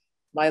been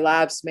my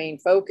lab's main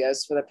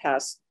focus for the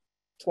past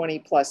 20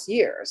 plus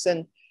years.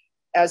 And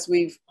as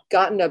we've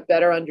gotten a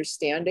better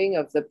understanding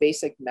of the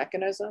basic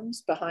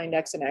mechanisms behind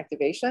X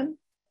inactivation,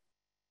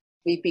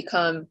 we've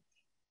become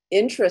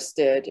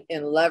interested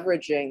in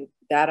leveraging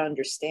that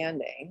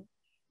understanding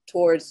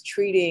towards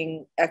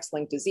treating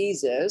X-linked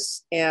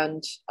diseases.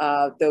 And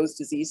those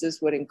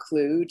diseases would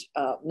include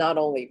not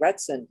only Rett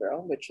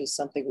syndrome, which is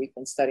something we've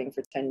been studying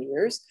for 10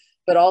 years,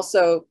 but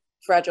also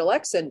Fragile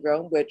X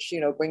syndrome, which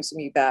brings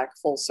me back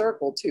full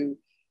circle to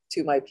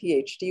my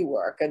PhD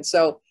work. And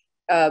so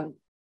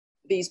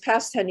these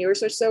past 10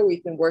 years or so,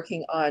 we've been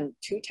working on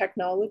 2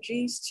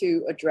 technologies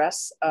to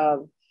address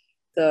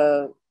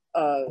the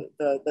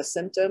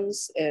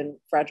symptoms in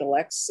Fragile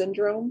X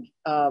syndrome.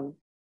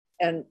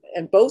 And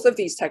both of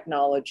these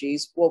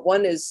technologies, well,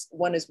 one is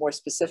more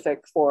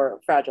specific for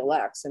Fragile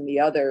X, and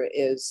the other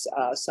is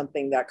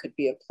something that could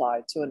be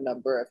applied to a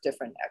number of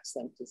different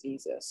X-linked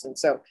diseases. And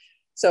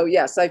so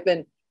yes, I've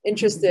been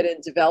interested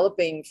in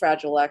developing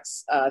Fragile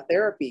X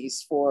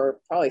therapies for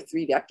probably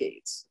 3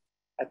 decades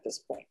at this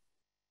point.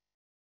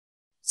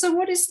 So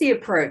what is the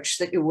approach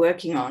that you're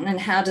working on and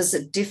how does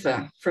it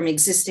differ from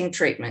existing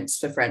treatments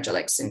for Fragile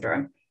X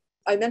syndrome?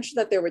 I mentioned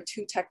that there were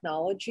two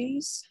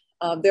technologies.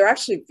 They're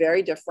actually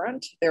very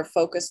different. They're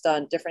focused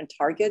on different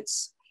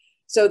targets.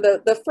 So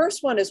the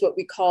first one is what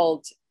we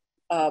called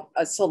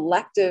a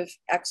selective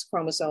X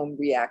chromosome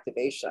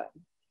reactivation.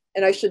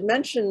 And I should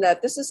mention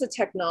that this is a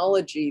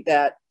technology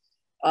that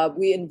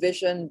we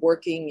envision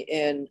working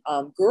in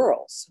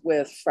girls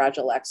with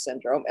Fragile X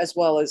syndrome, as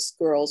well as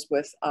girls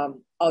with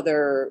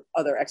other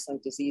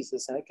X-linked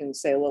diseases. And I can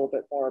say a little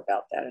bit more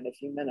about that in a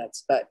few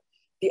minutes. But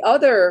the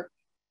other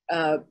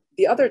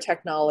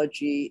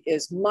technology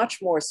is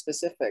much more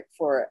specific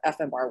for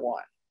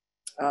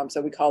FMR1.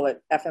 So we call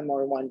it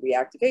FMR1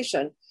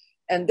 reactivation.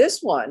 And this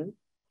one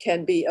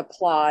can be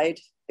applied,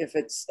 if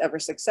it's ever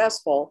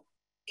successful,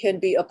 can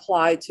be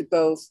applied to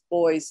both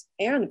boys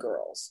and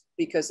girls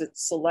because it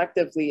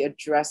selectively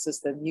addresses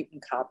the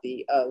mutant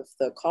copy of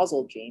the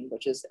causal gene,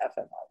 which is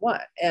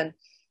FMR1. And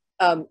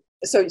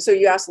so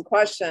you asked the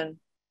question,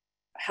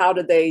 how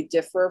do they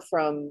differ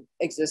from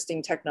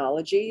existing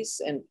technologies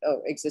and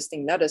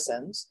existing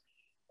medicines?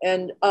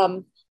 And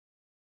well,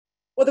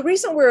 the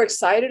reason we're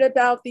excited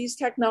about these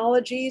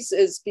technologies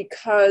is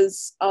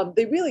because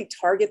they really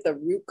target the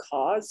root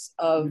cause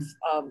of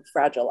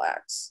Fragile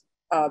X,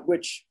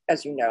 which,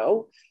 as you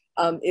know,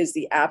 is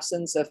the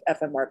absence of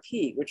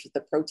FMRP, which is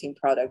the protein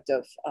product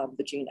of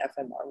the gene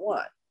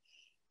FMR1.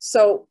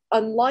 So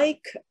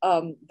unlike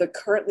the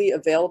currently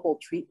available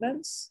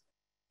treatments,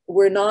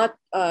 we're not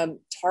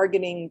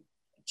targeting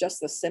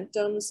just the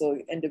symptoms, so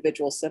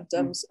individual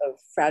symptoms of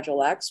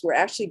Fragile X. We're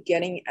actually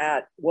getting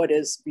at what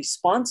is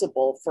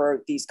responsible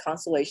for these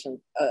constellations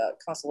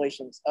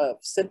of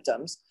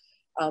symptoms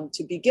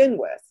to begin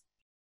with.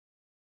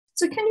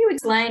 So can you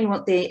explain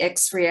what the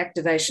X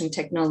reactivation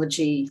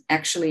technology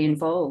actually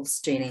involves,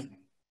 Jeannie?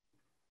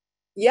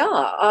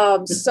 Yeah,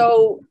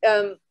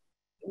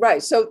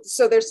 right, so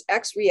there's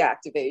X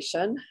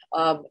reactivation.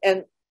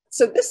 And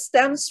so this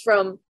stems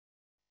from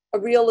a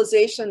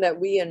realization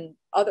that we and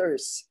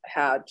others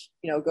had,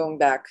 going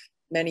back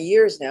many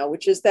years now,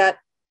 which is that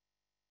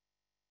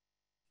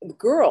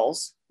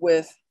girls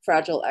with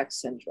Fragile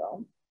X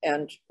syndrome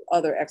and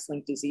other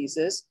X-linked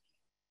diseases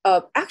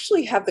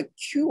actually have the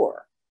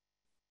cure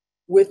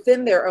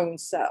within their own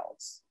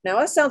cells. Now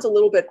that sounds a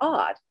little bit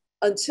odd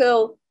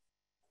until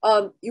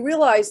you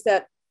realize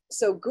that,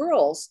 so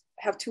girls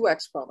have 2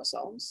 X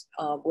chromosomes,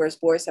 whereas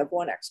boys have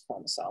 1 X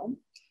chromosome.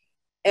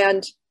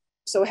 And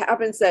so it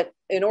happens that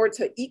in order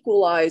to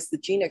equalize the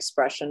gene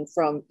expression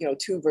from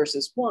 2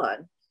 versus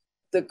 1,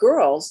 the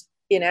girls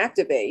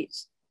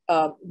inactivate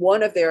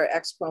one of their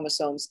X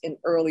chromosomes in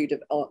early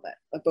development,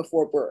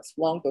 before birth,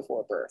 long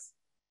before birth.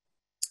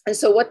 And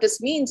so what this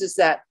means is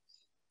that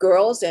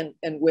girls and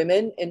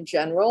women in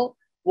general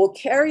will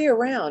carry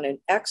around an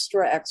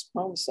extra X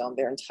chromosome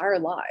their entire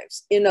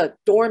lives in a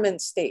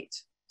dormant state.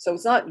 So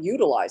it's not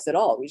utilized at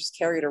all. We just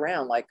carry it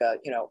around like a,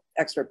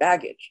 extra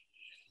baggage.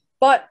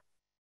 But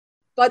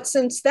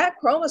since that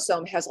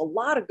chromosome has a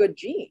lot of good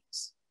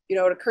genes,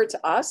 it occurred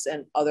to us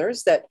and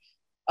others that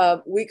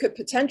we could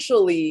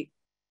potentially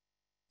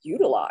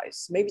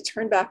utilize, maybe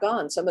turn back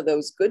on some of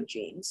those good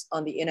genes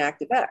on the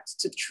inactive X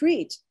to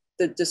treat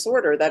the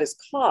disorder that is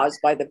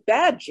caused by the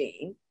bad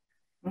gene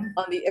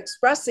on the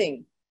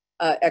expressing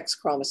X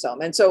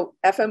chromosome. And so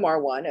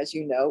FMR1, as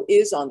you know,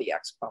 is on the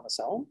X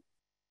chromosome.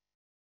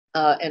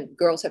 And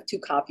girls have 2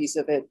 copies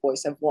of it,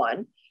 boys have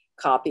 1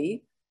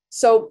 copy.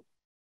 So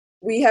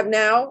we have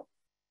now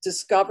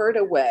discovered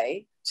a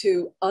way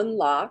to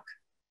unlock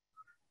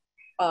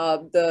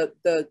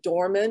the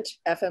dormant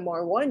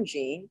FMR1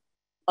 gene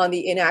on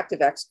the inactive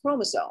X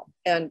chromosome.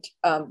 And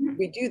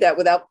we do that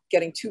without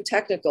getting too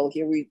technical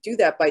here. We do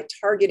that by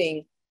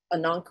targeting a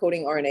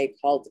non-coding RNA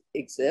called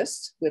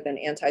EXIST with an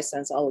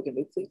antisense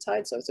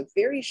oligonucleotide. So it's a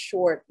very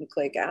short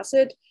nucleic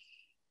acid.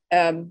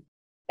 And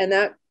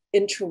that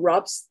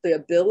interrupts the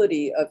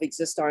ability of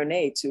EXIST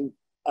RNA to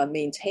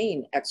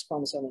maintain X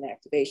chromosome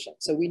inactivation.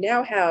 So we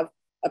now have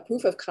a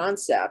proof of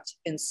concept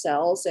in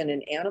cells and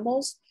in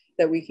animals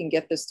that we can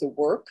get this to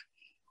work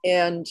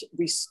and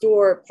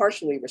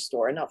partially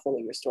restore, not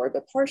fully restore,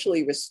 but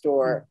partially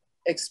restore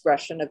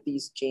expression of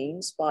these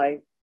genes by a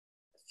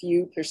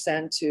few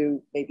percent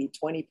to maybe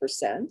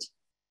 20%,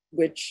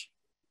 which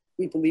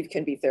we believe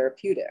can be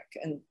therapeutic.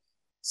 And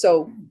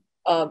so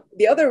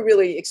the other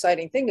really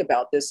exciting thing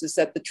about this is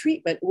that the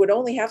treatment would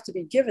only have to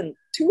be given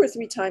 2 or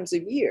 3 times a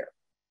year,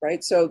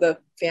 right? So the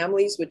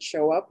families would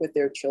show up with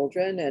their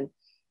children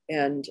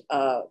and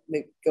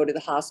go to the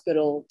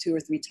hospital 2 or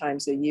 3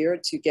 times a year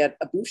to get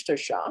a booster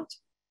shot.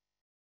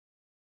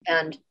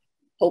 And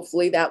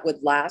hopefully that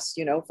would last,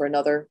 for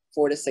another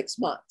 4 to 6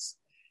 months.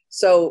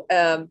 So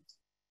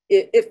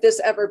if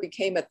this ever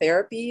became a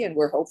therapy, and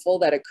we're hopeful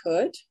that it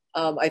could,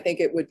 I think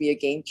it would be a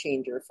game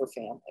changer for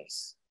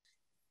families.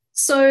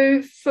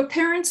 So for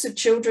parents of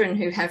children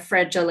who have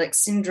Fragile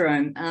X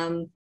syndrome,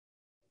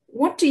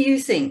 what do you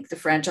think the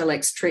Fragile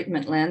X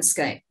treatment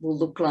landscape will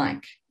look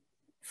like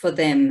for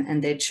them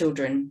and their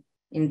children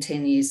in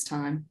 10 years'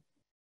 time?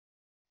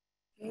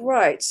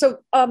 Right. So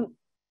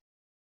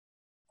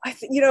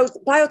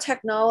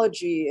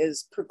biotechnology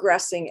is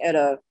progressing at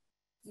a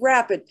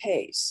rapid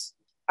pace.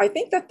 I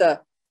think that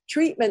the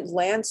treatment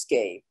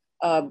landscape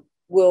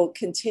will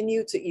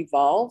continue to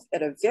evolve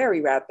at a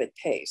very rapid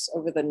pace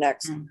over the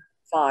next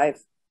 5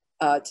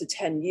 to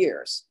 10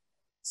 years.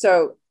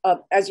 So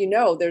as you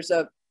know, there's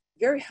a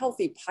very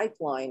healthy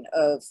pipeline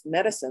of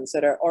medicines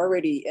that are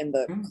already in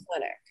the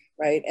clinic,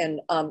 right? And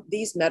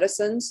these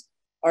medicines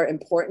are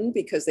important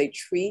because they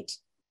treat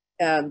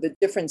the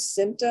different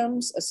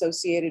symptoms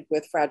associated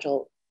with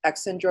Fragile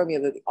X syndrome,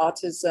 the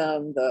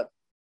autism,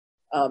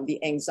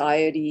 the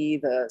anxiety,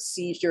 the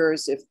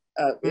seizures, if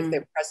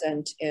they're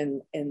present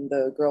in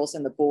the girls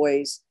and the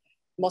boys,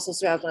 muscle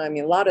spasm,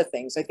 a lot of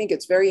things. I think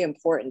it's very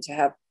important to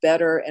have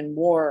better and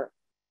more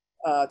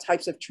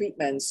types of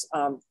treatments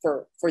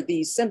for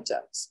these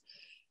symptoms.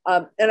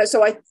 And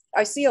so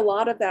I see a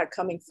lot of that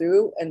coming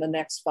through in the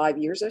next 5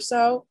 years or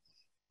so.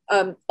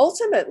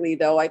 Ultimately,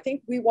 though, I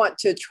think we want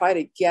to try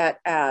to get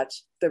at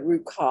the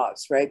root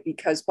cause, right?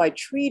 Because by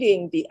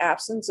treating the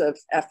absence of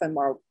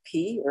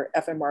FMRP or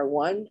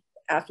FMR1,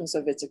 absence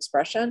of its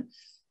expression,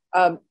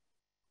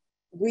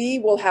 we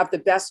will have the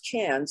best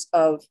chance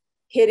of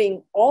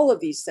hitting all of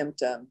these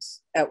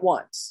symptoms at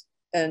once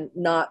and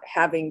not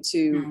having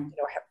to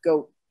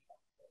go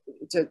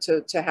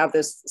to have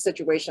this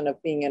situation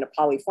of being in a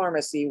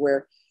polypharmacy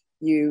where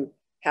you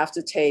have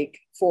to take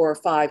 4 or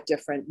 5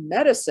 different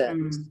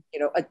medicines,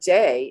 a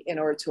day in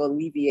order to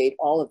alleviate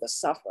all of the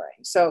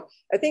suffering. So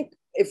I think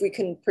if we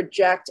can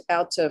project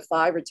out to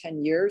 5 or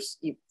 10 years,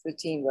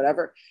 15,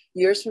 whatever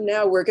years from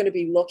now, we're going to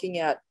be looking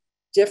at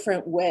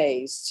different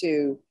ways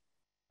to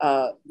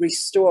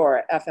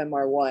restore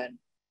FMR1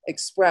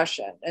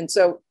 expression. And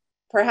so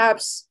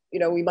perhaps,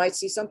 we might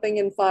see something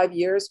in 5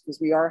 years because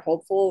we are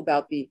hopeful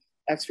about the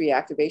X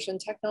reactivation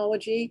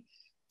technology.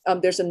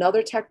 There's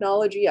another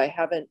technology I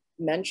haven't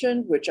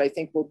mentioned, which I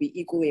think will be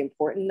equally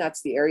important.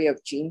 That's the area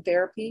of gene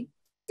therapy.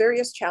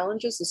 Various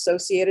challenges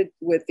associated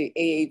with the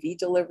AAV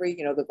delivery,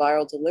 the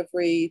viral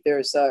delivery.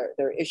 There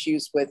are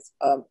issues with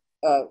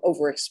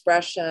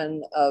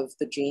overexpression of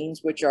the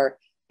genes which are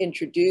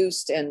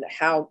introduced and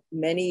how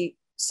many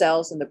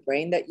cells in the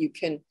brain that you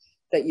can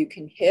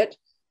hit.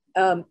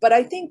 But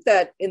I think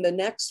that in the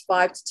next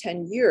 5 to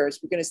 10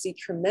 years, we're going to see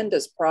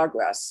tremendous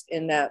progress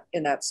in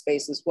that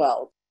space as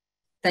well.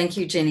 Thank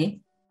you,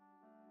 Jenny.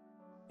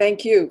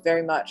 Thank you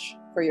very much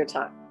for your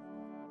time.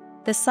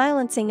 The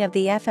silencing of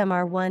the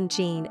FMR1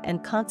 gene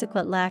and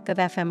consequent lack of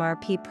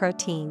FMRP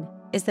protein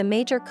is the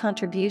major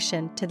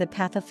contribution to the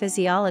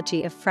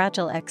pathophysiology of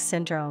Fragile X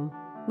syndrome.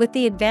 With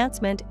the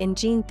advancement in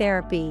gene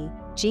therapy,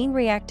 gene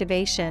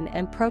reactivation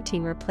and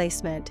protein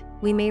replacement,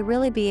 we may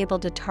really be able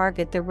to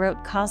target the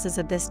root causes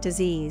of this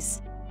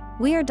disease.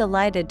 We are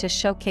delighted to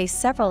showcase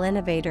several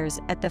innovators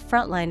at the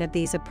frontline of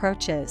these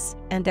approaches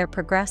and their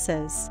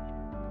progresses.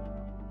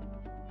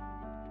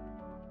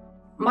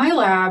 My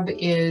lab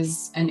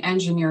is an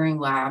engineering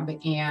lab,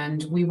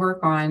 and we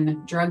work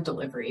on drug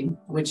delivery,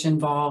 which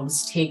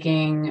involves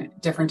taking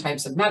different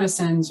types of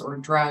medicines or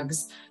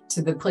drugs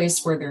to the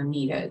place where they're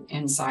needed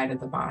inside of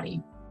the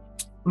body.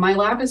 My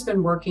lab has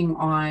been working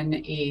on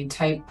a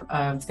type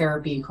of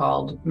therapy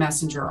called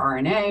messenger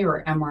RNA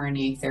or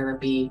mRNA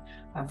therapy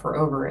for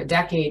over a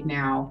decade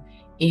now.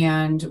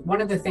 And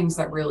one of the things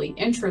that really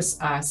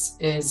interests us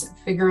is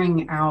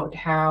figuring out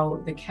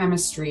how the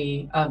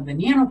chemistry of the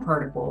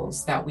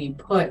nanoparticles that we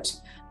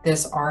put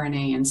this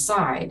RNA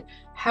inside,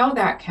 how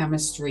that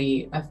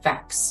chemistry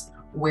affects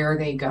where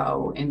they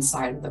go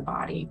inside of the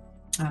body.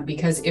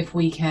 Because if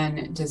we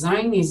can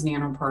design these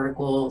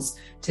nanoparticles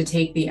to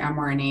take the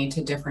mRNA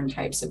to different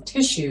types of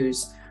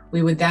tissues,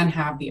 we would then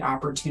have the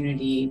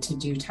opportunity to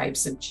do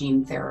types of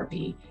gene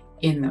therapy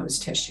in those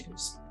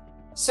tissues.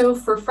 So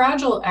for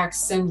Fragile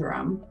X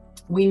syndrome,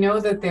 we know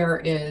that there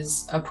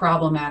is a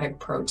problematic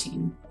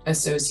protein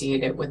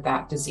associated with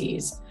that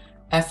disease,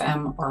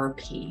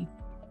 FMRP.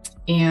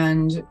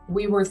 And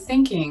we were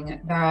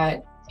thinking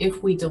that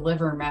if we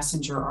deliver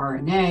messenger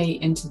RNA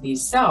into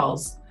these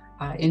cells,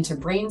 into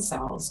brain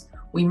cells,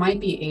 we might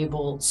be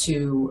able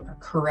to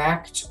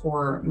correct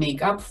or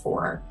make up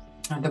for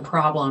the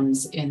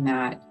problems in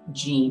that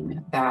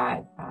gene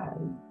that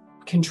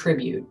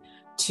contribute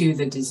to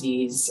the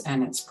disease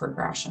and its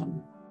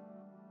progression.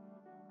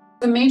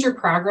 The major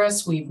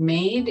progress we've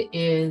made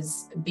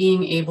is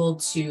being able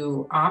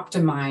to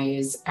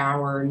optimize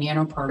our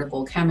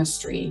nanoparticle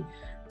chemistry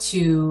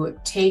to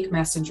take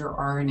messenger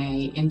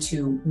RNA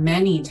into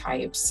many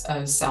types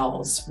of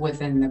cells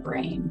within the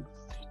brain,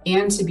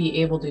 and to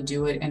be able to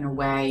do it in a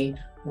way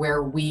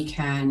where we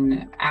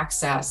can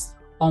access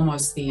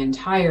almost the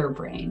entire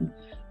brain.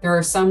 There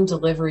are some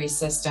delivery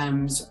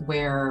systems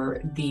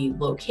where the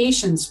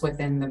locations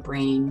within the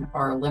brain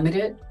are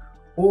limited,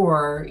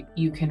 or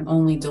you can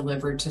only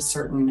deliver to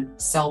certain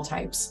cell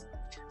types.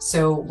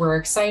 So we're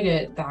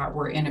excited that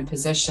we're in a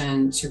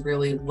position to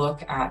really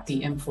look at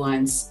the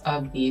influence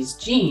of these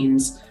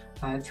genes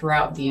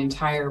throughout the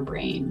entire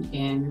brain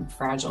in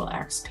Fragile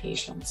X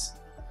patients.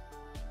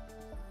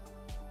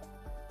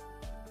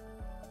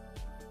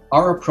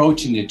 Our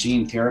approach into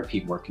gene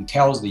therapy work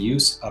entails the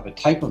use of a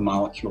type of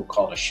molecule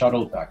called a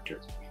shuttle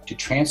vector to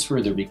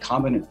transfer the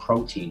recombinant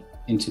protein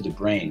into the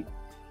brain.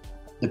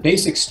 The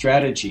basic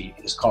strategy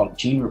is called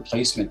gene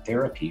replacement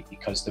therapy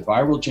because the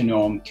viral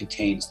genome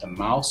contains the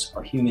mouse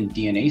or human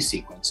DNA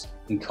sequence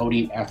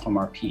encoding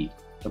FMRP,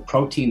 the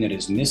protein that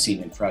is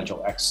missing in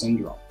Fragile X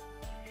syndrome.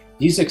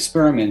 These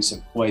experiments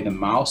employ the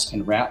mouse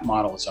and rat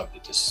models of the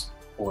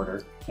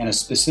disorder and a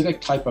specific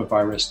type of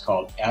virus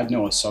called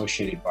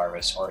adeno-associated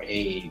virus, or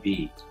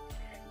AAV.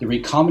 The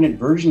recombinant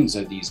versions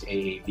of these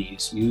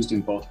AAVs used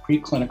in both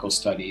preclinical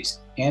studies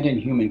and in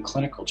human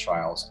clinical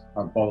trials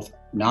are both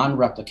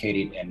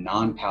non-replicating and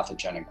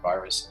non-pathogenic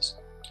viruses.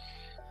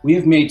 We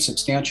have made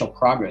substantial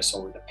progress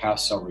over the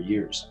past several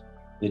years.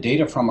 The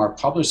data from our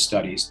published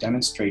studies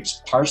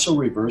demonstrates partial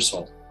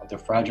reversal of the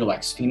Fragile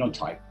X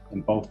phenotype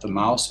in both the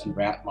mouse and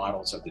rat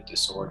models of the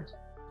disorder.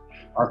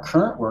 Our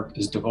current work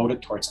is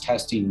devoted towards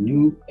testing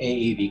new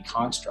AAV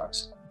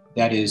constructs,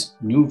 that is,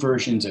 new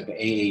versions of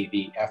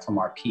AAV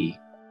FMRP,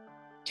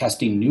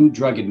 testing new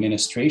drug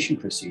administration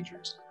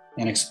procedures,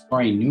 and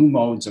exploring new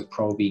modes of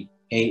probing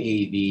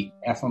AAV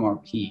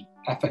FMRP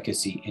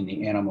efficacy in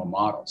the animal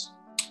models.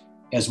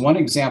 As one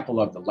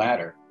example of the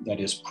latter, that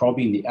is,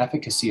 probing the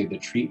efficacy of the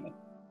treatment,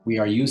 we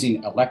are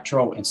using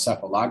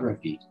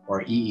electroencephalography,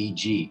 or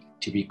EEG,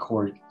 to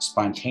record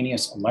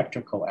spontaneous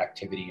electrical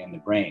activity in the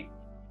brain.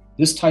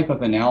 This type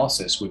of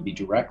analysis would be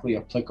directly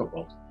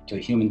applicable to a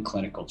human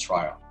clinical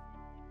trial.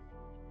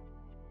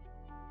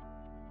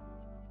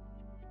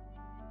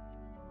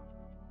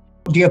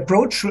 The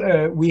approach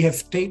we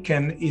have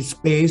taken is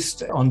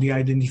based on the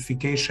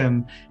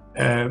identification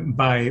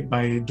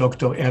by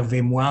Dr.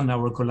 Hervé Moine,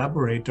 our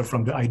collaborator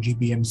from the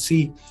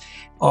IGBMC,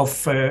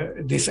 of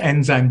this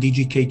enzyme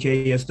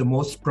DGKK as the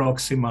most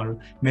proximal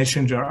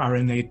messenger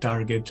RNA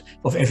target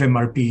of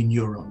FMRP in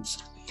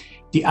neurons.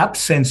 The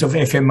absence of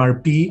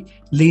FMRP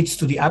leads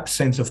to the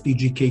absence of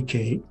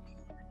DGKK,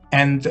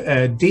 and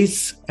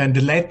this and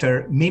the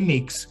latter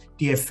mimics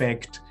the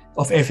effect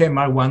of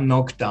FMR1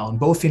 knockdown,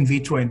 both in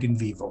vitro and in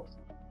vivo.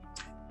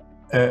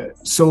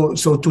 So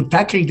to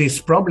tackle this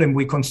problem,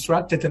 we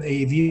constructed an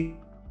AAV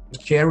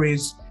that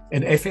carries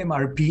an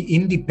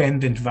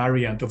FMRP-independent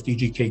variant of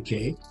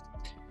DGKK,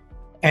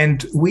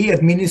 and we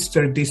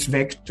administered this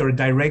vector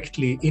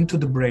directly into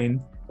the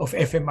brain of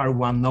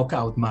FMR1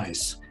 knockout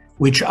mice,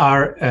 which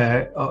are,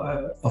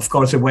 of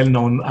course, a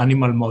well-known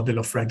animal model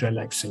of Fragile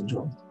X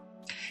syndrome.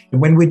 And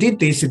when we did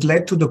this, it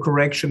led to the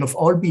correction of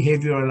all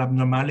behavioral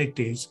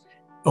abnormalities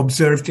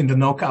observed in the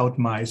knockout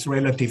mice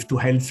relative to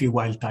healthy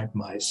wild-type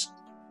mice.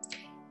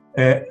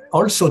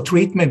 Also,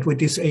 treatment with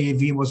this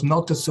AAV was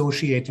not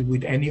associated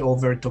with any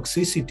overt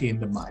toxicity in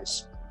the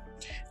mice.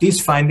 These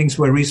findings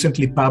were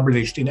recently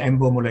published in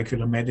EMBO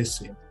Molecular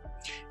Medicine.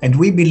 And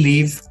we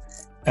believe,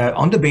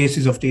 on the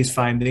basis of these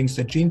findings,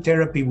 that gene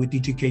therapy with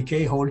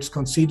DGKK holds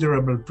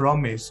considerable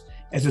promise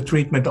as a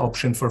treatment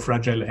option for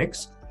Fragile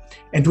X.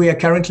 And we are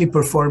currently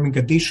performing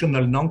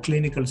additional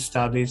non-clinical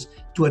studies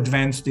to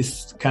advance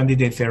this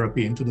candidate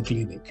therapy into the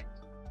clinic.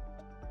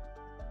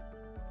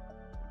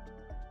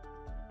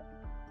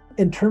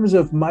 In terms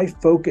of my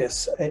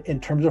focus, in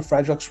terms of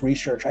Fragile X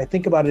research, I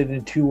think about it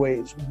in two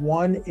ways.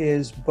 One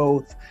is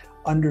both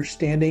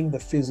understanding the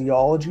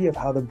physiology of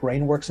how the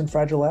brain works in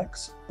Fragile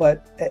X,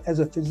 but as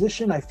a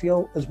physician, I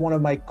feel as one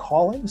of my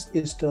callings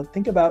is to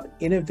think about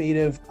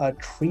innovative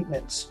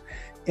treatments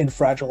in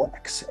Fragile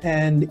X.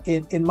 And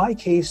in my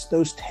case,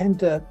 those tend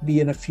to be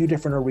in a few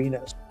different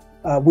arenas.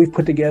 We've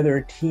put together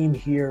a team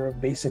here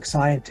of basic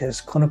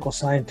scientists, clinical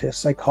scientists,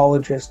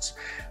 psychologists,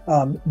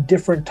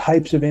 different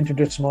types of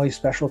interdisciplinary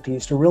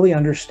specialties to really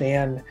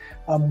understand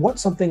what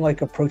something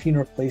like a protein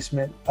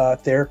replacement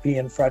therapy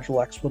in Fragile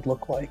X would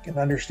look like, and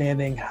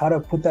understanding how to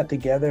put that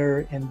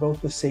together in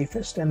both the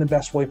safest and the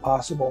best way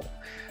possible.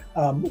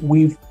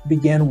 We've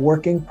began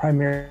working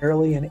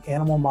primarily in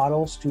animal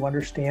models to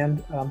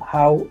understand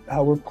how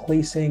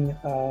replacing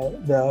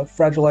the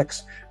Fragile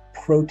X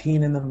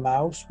protein in the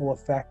mouse will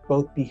affect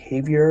both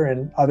behavior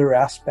and other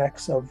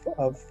aspects of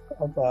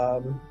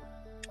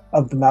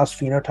the mouse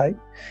phenotype.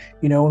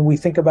 You know, when we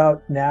think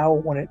about now,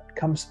 when it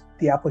comes to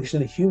the application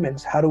to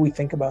humans, how do we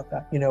think about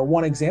that? You know,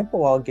 one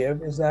example I'll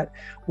give is that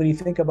when you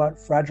think about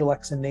Fragile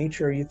X in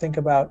nature, you think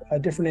about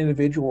different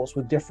individuals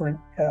with different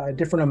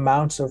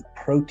amounts of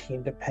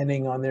protein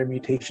depending on their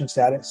mutation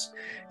status.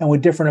 And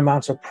with different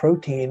amounts of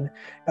protein,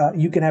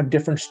 you can have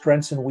different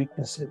strengths and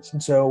weaknesses.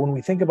 And so when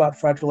we think about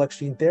Fragile X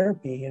gene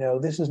therapy, you know,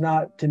 this is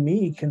not, to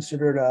me,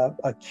 considered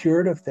a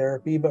curative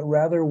therapy, but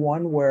rather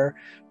one where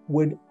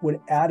would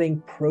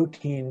adding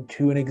protein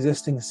to an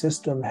existing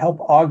system help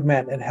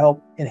augment and help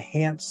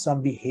enhance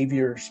some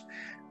behaviors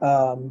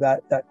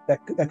that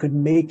could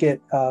make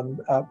it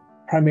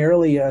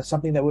primarily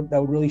something that would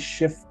really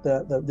shift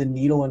the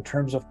needle in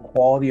terms of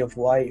quality of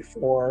life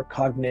or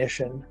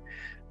cognition,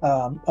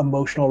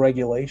 emotional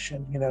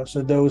regulation. You know,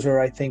 so those are,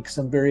 I think,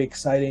 some very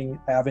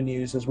exciting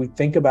avenues as we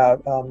think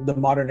about the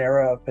modern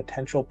era of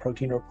potential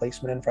protein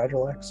replacement in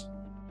Fragile X.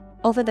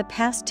 Over the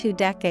past 2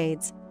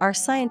 decades, our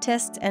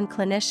scientists and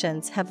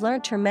clinicians have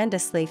learned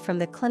tremendously from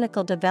the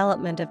clinical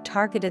development of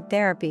targeted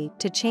therapy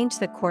to change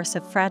the course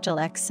of Fragile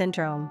X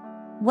syndrome.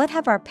 What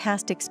have our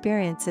past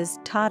experiences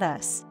taught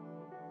us?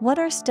 What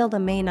are still the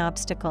main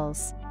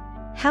obstacles?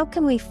 How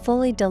can we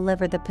fully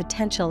deliver the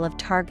potential of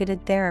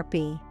targeted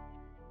therapy?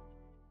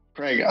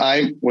 Craig,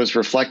 I was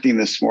reflecting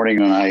this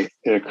morning and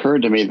it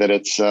occurred to me that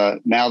it's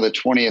now the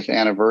 20th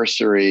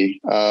anniversary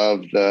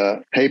of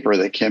the paper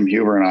that Kim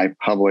Huber and I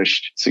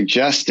published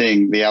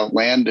suggesting the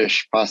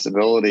outlandish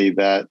possibility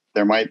that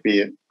there might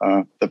be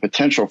the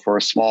potential for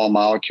a small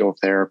molecule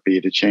therapy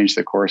to change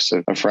the course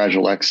of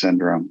Fragile X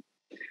syndrome.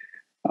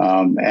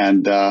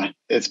 And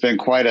it's been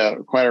quite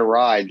a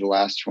ride the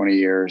last 20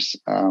 years.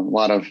 A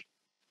lot of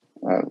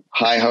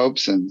high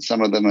hopes, and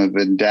some of them have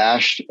been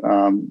dashed,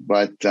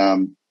 but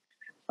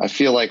I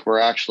feel like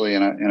we're actually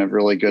in a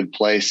really good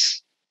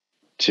place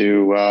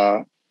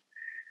to,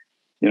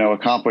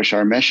 accomplish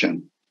our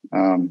mission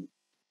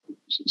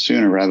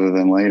sooner rather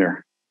than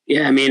later.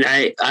 Yeah, I mean,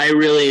 I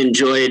really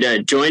enjoyed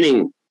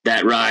joining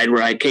that ride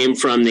where I came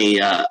from the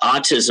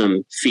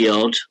autism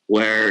field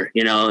where,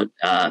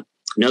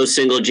 no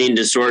single gene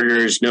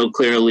disorders, no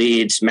clear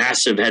leads,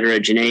 massive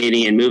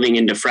heterogeneity, and moving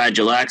into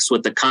Fragile X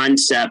with the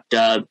concept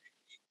of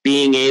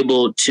being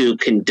able to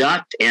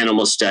conduct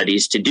animal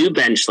studies, to do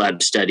bench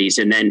lab studies,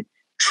 and then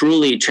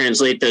truly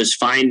translate those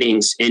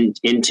findings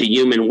into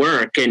human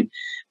work. And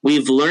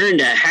we've learned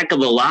a heck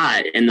of a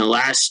lot in the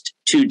last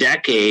 2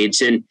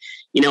 decades. And,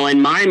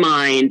 in my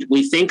mind,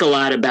 we think a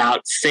lot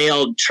about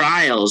failed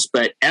trials,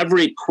 but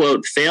every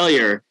quote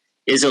failure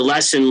is a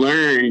lesson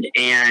learned.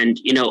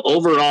 And,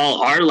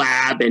 overall, our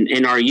lab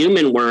and our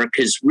human work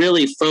is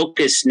really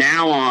focused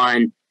now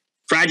on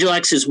Fragile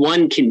X is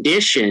one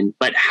condition,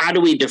 but how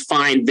do we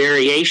define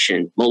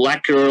variation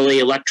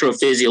molecularly,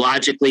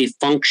 electrophysiologically,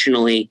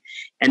 functionally,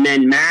 and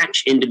then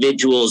match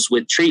individuals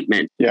with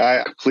treatment? Yeah,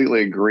 I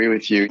completely agree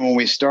with you. When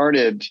we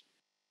started,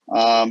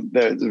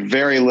 there's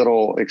very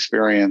little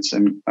experience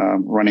in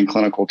running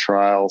clinical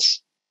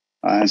trials,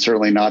 and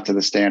certainly not to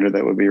the standard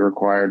that would be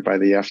required by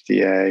the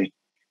FDA.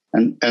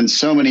 And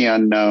so many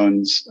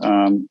unknowns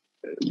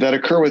that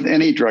occur with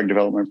any drug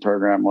development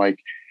program, like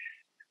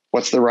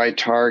what's the right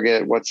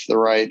target? What's the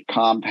right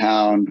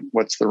compound?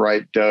 What's the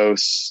right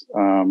dose?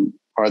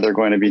 Are there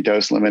going to be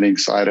dose-limiting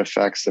side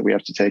effects that we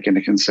have to take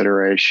into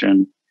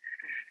consideration?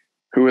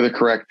 Who are the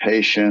correct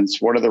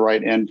patients? What are the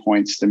right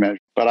endpoints to measure?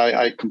 But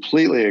I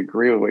completely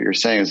agree with what you're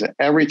saying, is that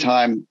every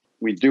time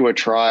we do a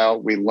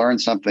trial, we learn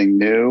something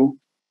new,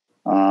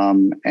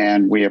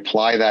 and we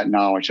apply that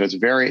knowledge. So it's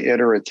very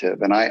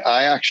iterative. And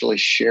I actually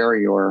share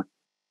your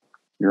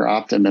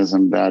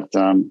optimism that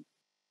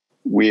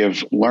we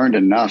have learned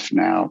enough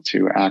now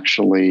to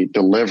actually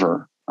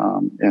deliver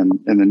in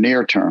the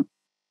near term.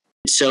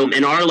 So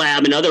in our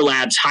lab and other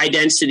labs, high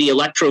density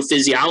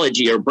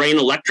electrophysiology or brain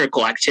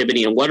electrical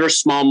activity, and what are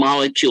small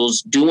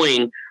molecules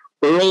doing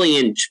early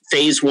in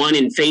phase 1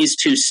 and phase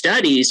 2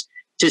 studies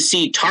to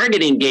see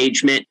target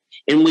engagement.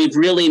 And we've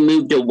really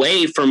moved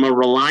away from a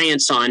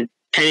reliance on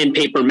pen and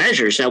paper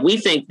measures. Now, we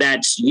think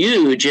that's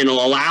huge and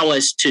will allow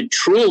us to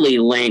truly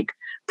link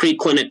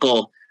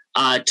preclinical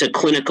to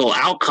clinical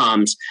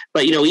outcomes.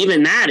 But,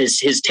 even that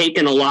has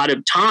taken a lot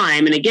of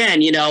time. And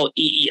again,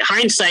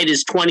 hindsight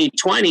is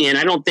 20/20, and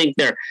I don't think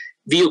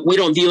we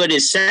don't view it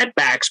as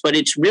setbacks, but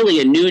it's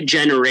really a new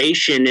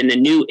generation and a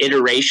new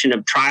iteration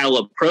of trial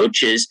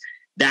approaches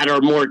that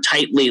are more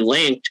tightly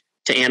linked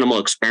to animal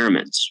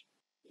experiments.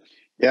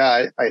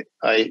 Yeah,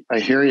 I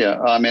hear you.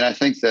 I mean, I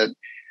think that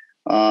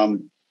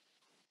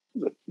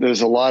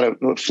there's a lot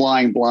of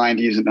flying blind,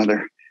 to use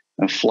another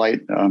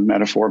flight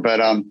metaphor, but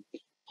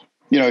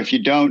if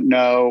you don't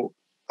know,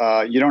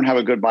 you don't have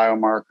a good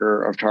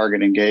biomarker of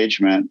target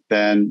engagement,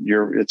 then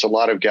it's a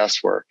lot of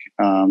guesswork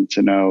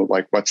to know,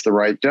 like, what's the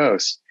right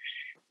dose?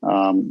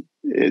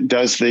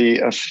 Does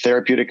the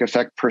therapeutic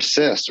effect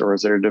persist, or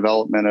is there a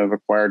development of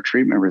acquired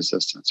treatment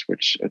resistance,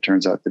 which it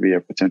turns out to be a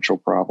potential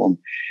problem?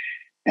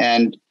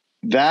 And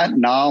that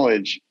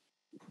knowledge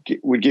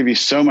would give you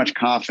so much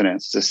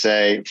confidence to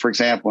say, for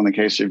example, in the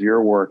case of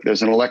your work,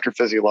 there's an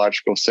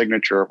electrophysiological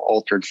signature of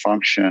altered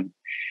function.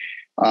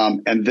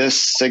 And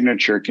this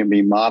signature can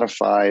be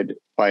modified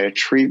by a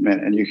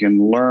treatment, and you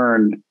can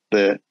learn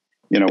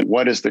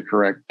what is the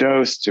correct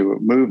dose to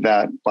move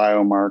that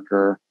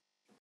biomarker.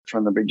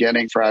 From the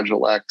beginning,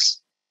 Fragile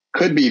X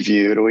could be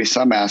viewed, at least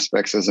some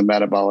aspects, as a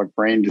metabolic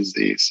brain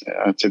disease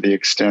to the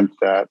extent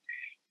that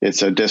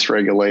it's a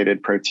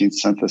dysregulated protein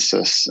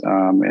synthesis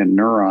in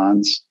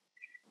neurons.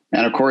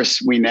 And of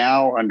course, we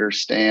now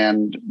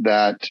understand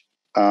that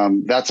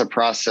that's a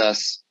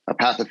process, a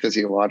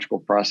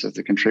pathophysiological process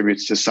that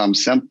contributes to some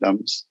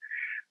symptoms.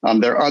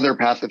 There are other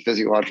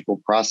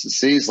pathophysiological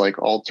processes like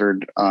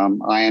altered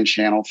ion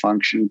channel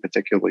function,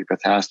 particularly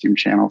potassium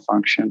channel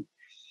function,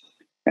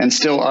 and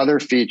still other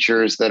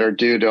features that are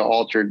due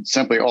to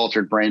simply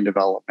altered brain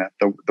development.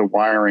 The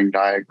wiring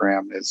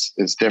diagram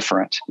is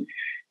different.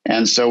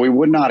 And so we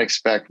would not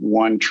expect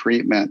one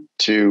treatment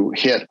to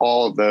hit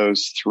all of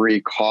those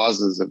 3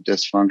 causes of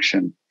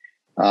dysfunction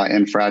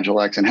in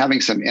Fragile X, and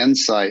having some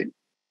insight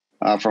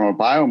from a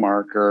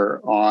biomarker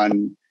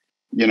on,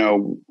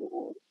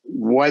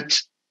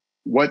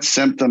 what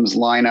symptoms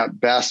line up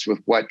best with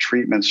what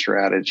treatment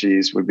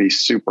strategies would be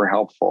super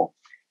helpful.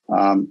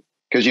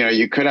 Because,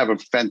 you could have a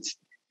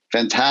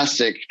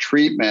fantastic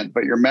treatment,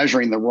 but you're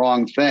measuring the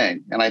wrong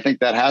thing. And I think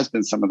that has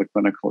been some of the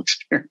clinical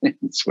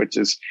experience, which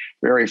is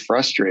very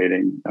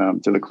frustrating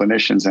to the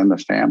clinicians and the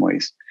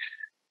families.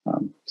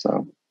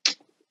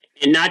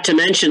 And not to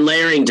mention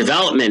layering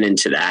development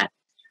into that,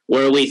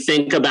 where we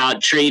think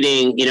about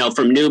treating,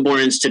 from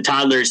newborns to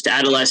toddlers to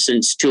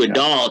adolescents to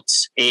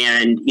adults,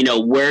 and,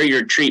 where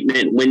your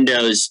treatment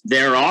windows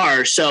there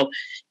are. So,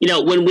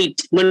 when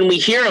we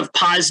hear of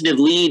positive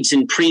leads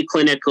in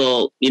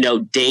preclinical,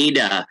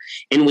 data,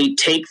 and we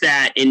take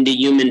that into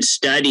human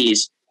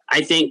studies,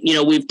 I think,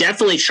 we've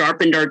definitely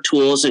sharpened our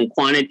tools in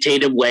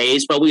quantitative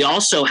ways, but we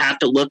also have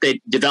to look at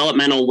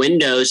developmental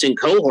windows and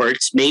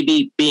cohorts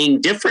maybe being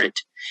different.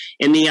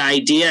 And the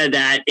idea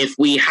that if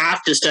we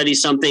have to study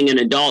something in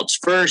adults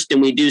first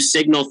and we do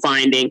signal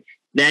finding,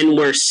 then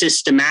we're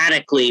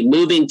systematically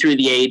moving through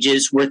the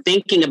ages. We're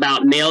thinking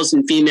about males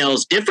and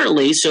females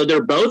differently, so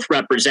they're both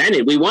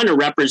represented. We want to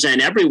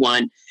represent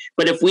everyone,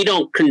 but if we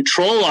don't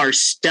control our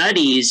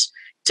studies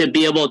to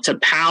be able to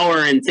power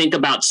and think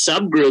about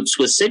subgroups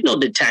with signal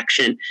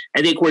detection,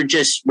 I think we're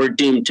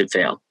doomed to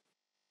fail.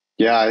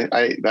 Yeah,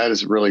 that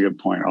is a really good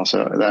point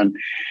also. Then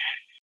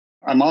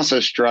I'm also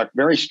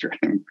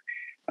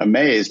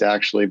amazed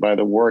actually by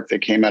the work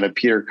that came out of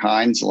Peter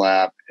Kine's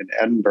lab in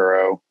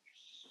Edinburgh,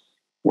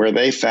 where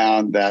they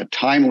found that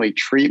timely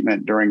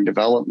treatment during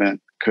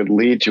development could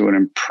lead to an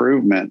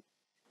improvement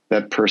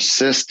that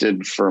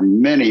persisted for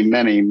many,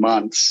 many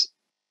months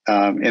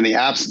in the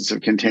absence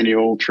of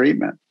continual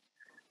treatment.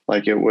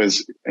 Like, it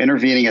was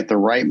intervening at the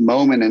right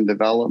moment in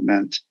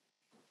development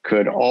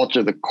could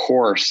alter the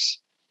course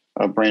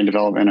of brain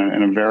development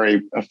in a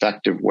very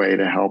effective way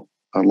to help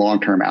a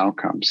long-term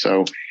outcome.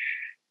 So,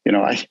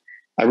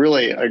 I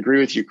really agree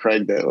with you,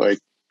 Craig, that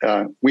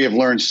we have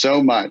learned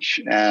so much,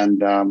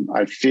 and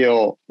I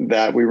feel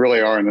that we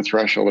really are on the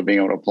threshold of being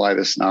able to apply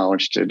this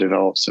knowledge to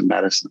develop some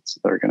medicines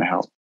that are going to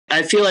help.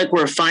 I feel like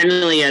we're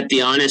finally at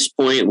the honest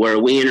point where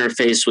we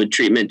interface with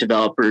treatment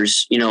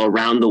developers,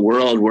 around the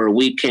world, where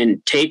we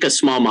can take a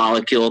small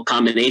molecule,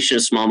 combination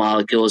of small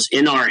molecules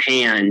in our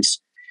hands,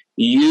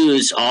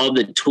 use all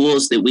the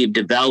tools that we've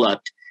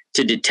developed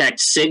to detect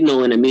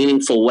signal in a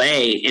meaningful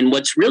way. And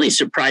what's really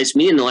surprised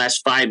me in the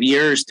last 5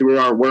 years through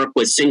our work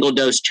with single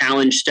dose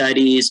challenge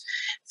studies,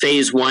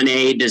 phase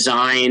 1A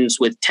designs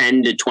with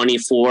 10 to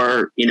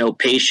 24,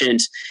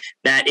 patients,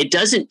 that it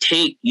doesn't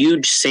take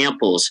huge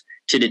samples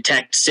to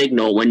detect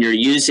signal when you're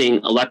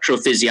using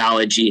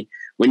electrophysiology,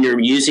 when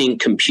you're using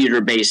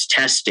computer-based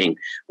testing,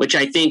 which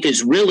I think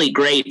is really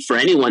great for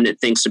anyone that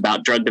thinks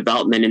about drug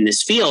development in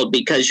this field,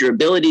 because your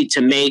ability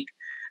to make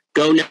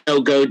go,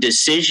 no-go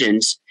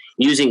decisions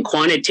using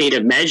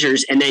quantitative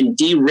measures and then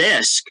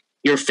de-risk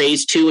your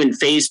phase 2 and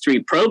phase 3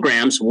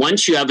 programs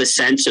once you have a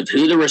sense of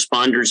who the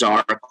responders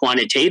are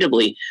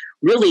quantitatively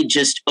really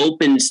just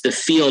opens the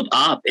field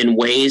up in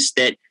ways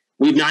that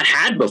we've not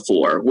had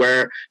before,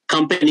 where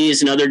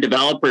companies and other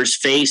developers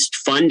faced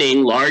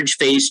funding large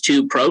phase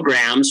 2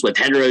 programs with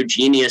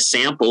heterogeneous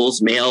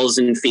samples, males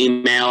and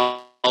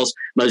females,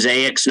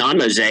 mosaics,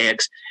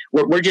 non-mosaics.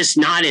 We're just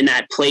not in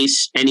that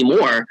place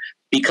anymore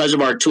because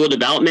of our tool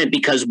development,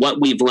 because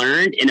what we've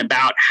learned and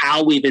about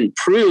how we've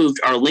improved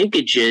our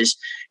linkages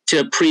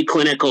to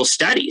preclinical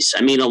studies.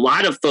 I mean, a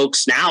lot of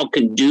folks now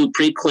can do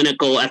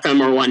preclinical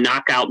FMR1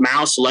 knockout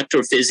mouse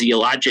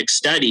electrophysiologic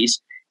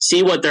studies,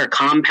 see what their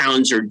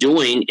compounds are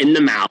doing in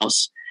the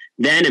mouse,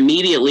 then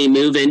immediately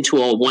move into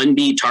a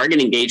 1B target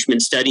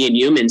engagement study in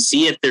humans,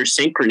 see if there's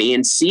synchrony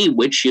and see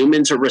which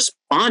humans are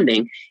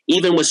responding,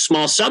 even with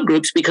small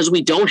subgroups, because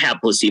we don't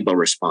have placebo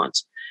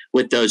response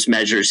with those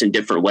measures in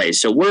different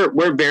ways. So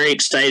we're very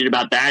excited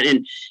about that.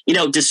 And,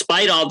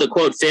 despite all the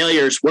quote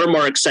failures, we're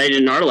more excited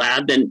in our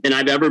lab than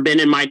I've ever been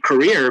in my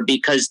career,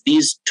 because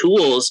these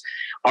tools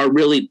are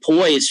really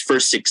poised for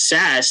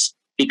success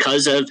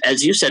because of,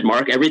 as you said,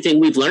 Mark,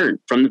 everything we've learned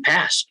from the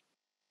past.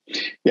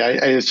 Yeah,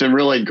 it's been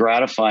really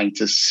gratifying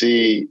to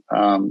see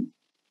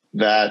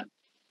that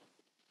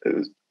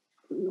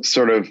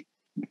sort of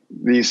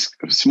these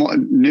small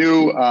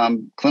new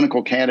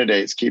clinical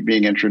candidates keep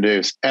being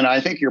introduced. And I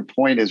think your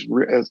point is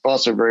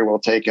also very well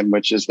taken,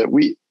 which is that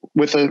we,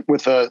 with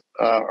a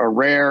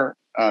rare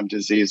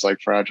disease like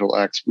Fragile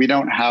X, we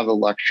don't have the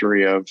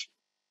luxury of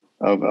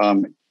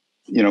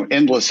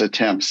endless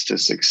attempts to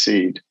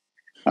succeed,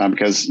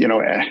 because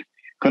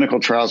clinical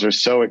trials are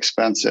so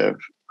expensive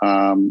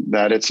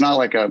that it's not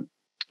like a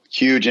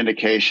huge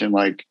indication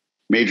like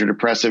major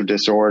depressive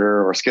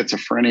disorder or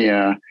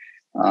schizophrenia,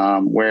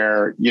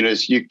 where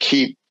you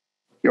keep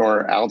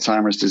your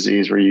Alzheimer's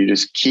disease, where you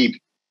just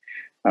keep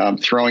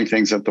throwing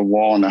things at the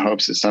wall in the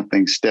hopes that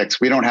something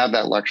sticks. We don't have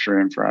that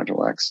luxury in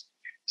Fragile X.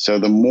 So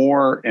the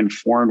more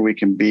informed we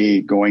can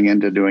be going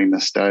into doing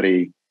the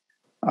study,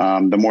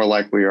 the more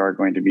likely we are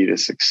going to be to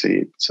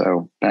succeed.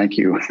 So thank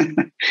you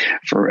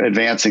for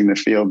advancing the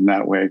field in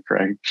that way,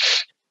 Craig.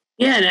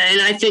 Yeah,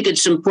 and I think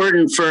it's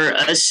important for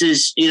us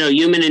as,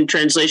 human and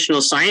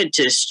translational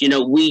scientists,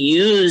 we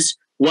use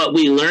what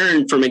we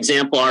learn from,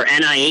 example, our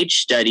NIH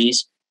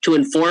studies to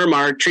inform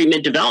our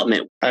treatment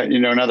development.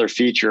 Another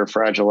feature of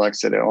Fragile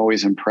X that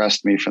always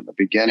impressed me from the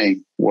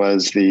beginning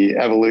was the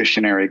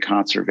evolutionary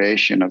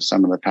conservation of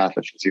some of the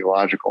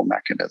pathophysiological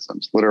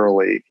mechanisms,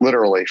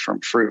 literally from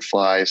fruit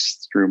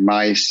flies through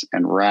mice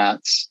and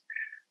rats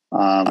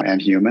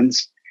and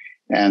humans.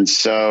 And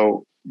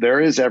so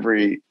there is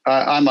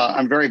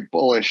I'm very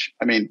bullish.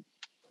 I mean,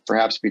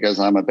 perhaps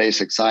because I'm a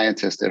basic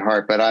scientist at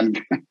heart, but I'm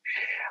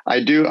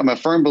a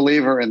firm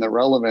believer in the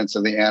relevance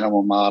of the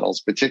animal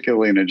models,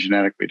 particularly in a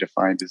genetically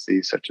defined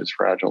disease such as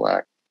Fragile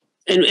X.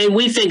 And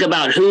we think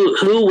about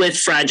who with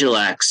Fragile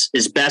X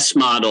is best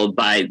modeled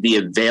by the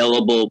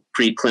available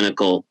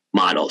preclinical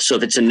model. So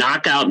if it's a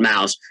knockout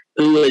mouse,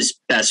 who is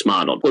best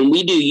modeled? When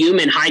we do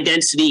human high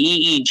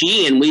density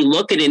EEG and we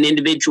look at an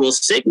individual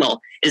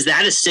signal, is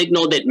that a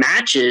signal that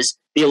matches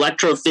the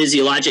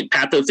electrophysiologic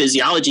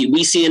pathophysiology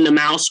we see in the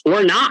mouse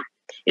or not?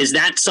 Is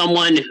that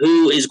someone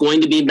who is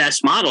going to be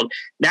best modeled?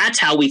 That's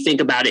how we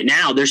think about it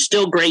now. There's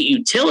still great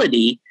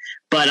utility,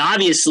 but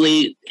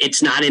obviously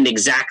it's not an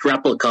exact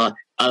replica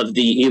of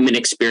the human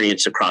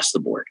experience across the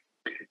board.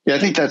 Yeah, I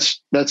think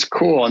that's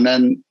cool. And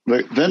then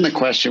the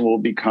question will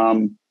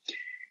become,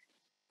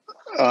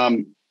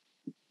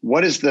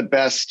 what is the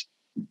best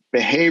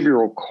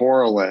behavioral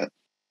correlate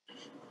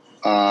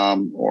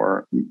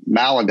or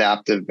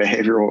maladaptive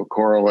behavioral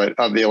correlate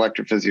of the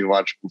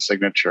electrophysiological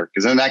signature?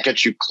 Because then that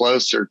gets you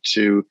closer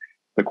to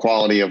the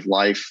quality of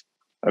life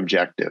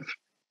objective.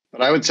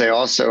 But I would say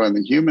also on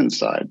the human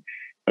side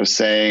of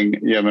saying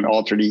you have an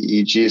altered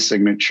EEG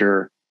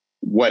signature,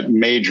 what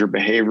major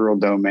behavioral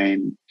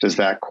domain does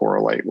that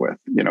correlate with?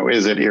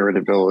 Is it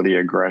irritability,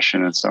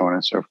 aggression, and so on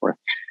and so forth?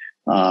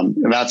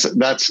 And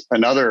that's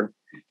another,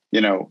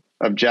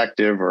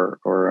 objective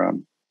or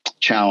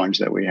challenge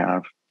that we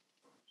have.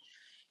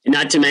 And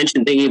not to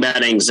mention thinking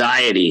about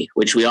anxiety,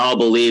 which we all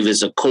believe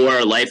is a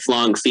core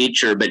lifelong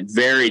feature, but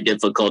very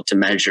difficult to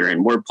measure.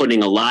 And we're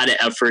putting a lot of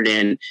effort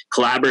in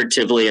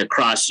collaboratively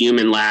across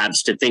human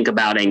labs to think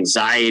about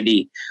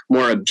anxiety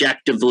more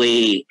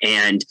objectively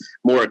and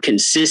more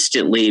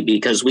consistently,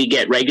 because we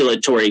get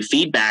regulatory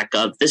feedback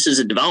of this is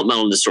a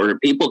developmental disorder.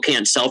 People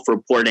can't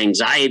self-report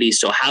anxiety.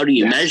 So how do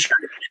you measure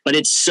it? But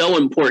it's so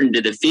important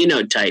to the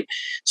phenotype.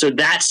 So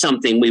that's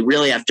something we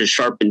really have to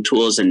sharpen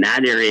tools in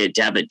that area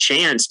to have a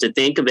chance to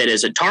think of it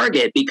as a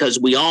target, because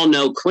we all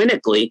know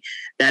clinically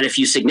that if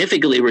you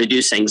significantly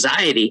reduce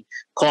anxiety,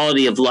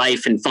 quality of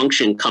life and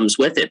function comes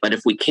with it. But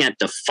if we can't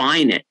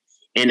define it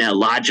in a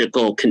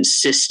logical,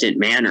 consistent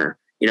manner,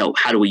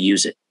 how do we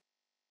use it?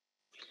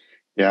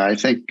 Yeah, I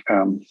think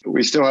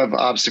we still have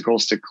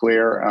obstacles to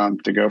clear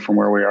to go from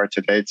where we are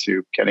today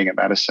to getting a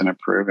medicine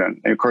approved. And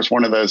of course,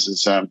 one of those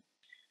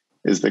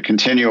is the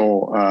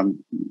continual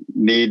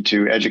need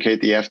to educate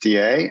the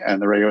FDA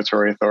and the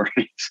regulatory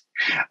authorities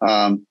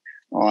on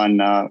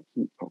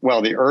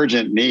the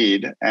urgent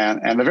need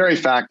and the very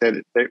fact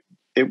that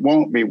it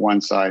won't be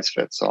one size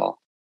fits all.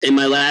 In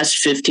my last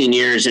 15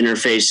 years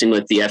interfacing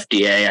with the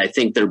FDA, I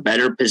think they're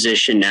better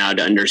positioned now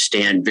to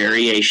understand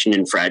variation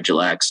in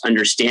Fragile X,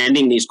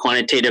 understanding these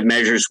quantitative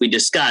measures we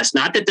discussed.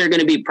 Not that they're going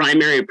to be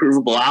primary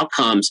approvable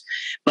outcomes,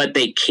 but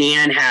they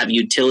can have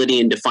utility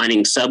in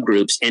defining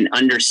subgroups and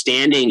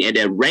understanding at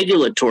a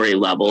regulatory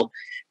level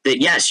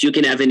that, yes, you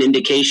can have an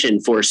indication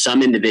for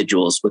some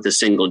individuals with a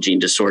single gene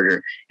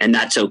disorder, and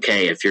that's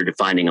okay if you're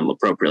defining them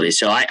appropriately.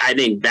 So I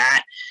think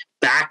that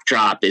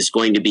backdrop is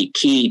going to be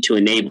key to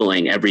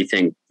enabling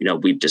everything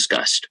we've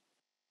discussed.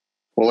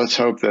 Well, let's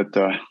hope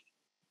that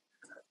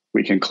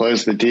we can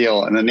close the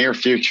deal in the near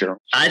future.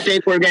 I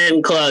think we're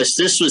getting close.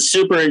 This was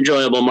super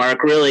enjoyable,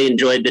 Mark. Really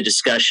enjoyed the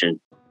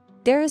discussion.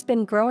 There has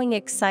been growing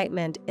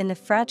excitement in the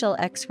Fragile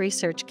X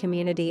research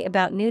community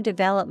about new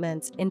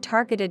developments in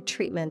targeted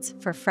treatments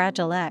for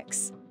Fragile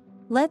X.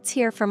 Let's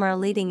hear from our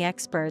leading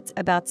experts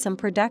about some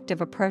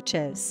productive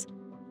approaches.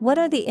 What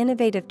are the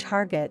innovative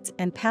targets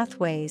and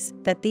pathways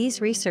that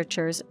these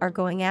researchers are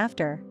going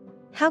after?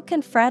 How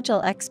can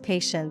Fragile X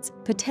patients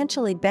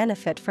potentially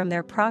benefit from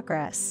their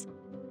progress?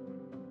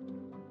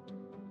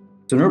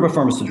 So Nerva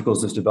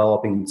Pharmaceuticals is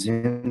developing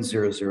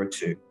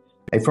ZN-002,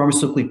 a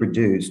pharmaceutically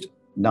produced,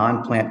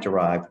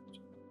 non-plant-derived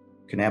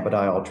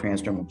cannabidiol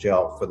transdermal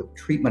gel for the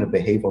treatment of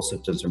behavioral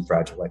symptoms in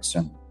Fragile X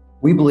syndrome.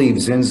 We believe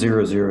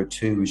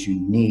ZN-002 is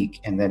unique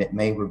in that it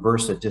may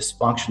reverse a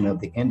dysfunction of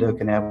the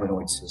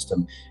endocannabinoid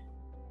system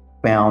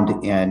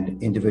found in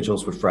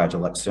individuals with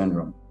Fragile X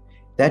syndrome.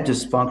 That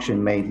dysfunction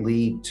may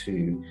lead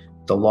to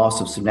the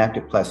loss of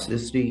synaptic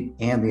plasticity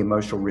and the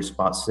emotional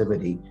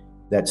responsivity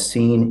that's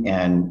seen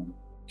in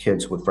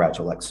kids with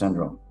Fragile X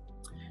syndrome.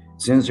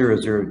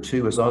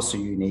 ZN-002 is also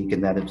unique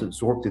in that it's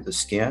absorbed through the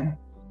skin,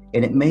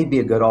 and it may be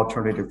a good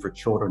alternative for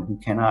children who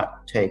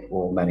cannot take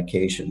oral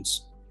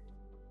medications.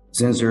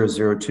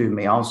 ZN-002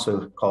 may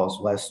also cause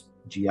less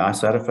GI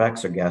side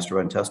effects or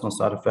gastrointestinal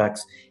side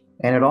effects,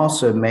 And it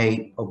also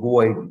may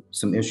avoid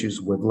some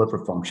issues with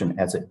liver function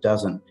as it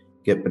doesn't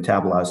get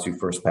metabolized through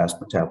first pass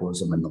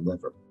metabolism in the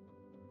liver.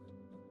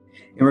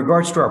 In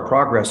regards to our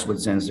progress with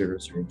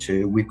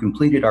ZN-002, we've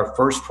completed our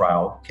first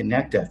trial,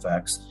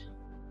 ConnectFX,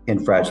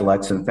 in Fragile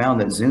X, and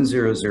found that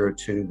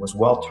ZN-002 was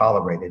well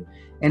tolerated,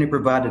 and it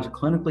provided a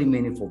clinically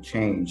meaningful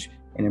change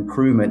and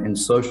improvement in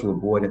social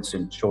avoidance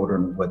in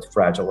children with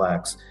Fragile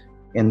X,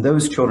 and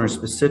those children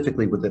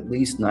specifically with at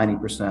least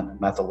 90%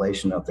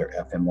 methylation of their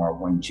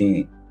FMR1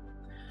 gene.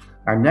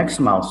 Our next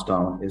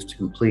milestone is to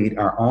complete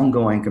our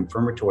ongoing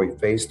confirmatory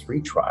phase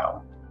 3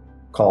 trial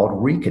called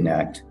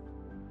Reconnect,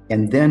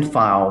 and then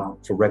file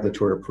for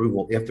regulatory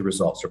approval if the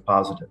results are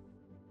positive.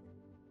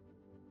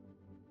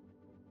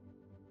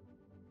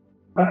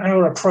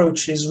 Our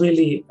approach is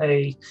really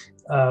a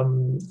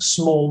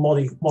small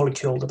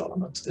molecule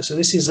development. So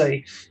this is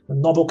a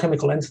novel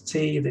chemical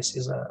entity. This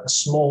is a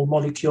small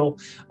molecule.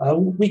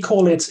 We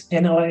call it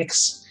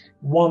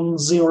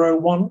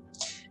NLX-101.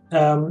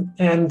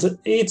 And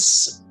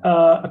it's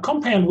a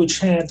compound which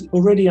had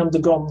already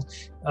undergone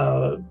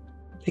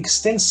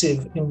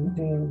extensive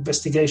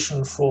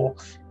investigation for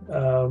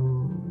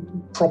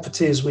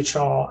properties which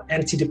are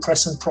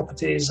antidepressant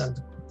properties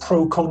and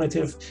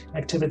pro-cognitive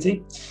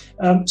activity.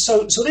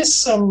 So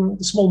this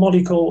small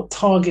molecule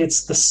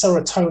targets the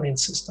serotonin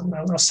system.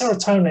 Now,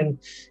 serotonin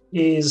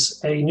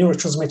is a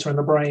neurotransmitter in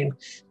the brain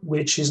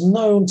which is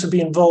known to be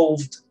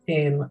involved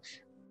in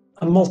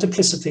a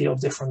multiplicity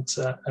of different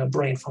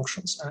brain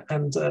functions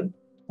and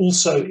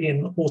also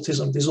in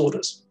autism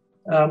disorders.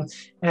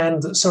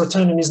 And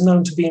serotonin is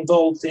known to be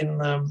involved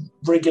in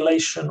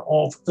regulation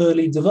of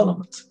early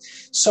development.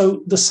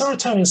 So the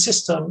serotonin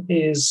system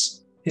is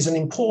an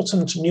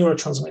important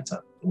neurotransmitter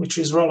which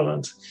is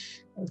relevant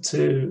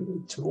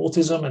to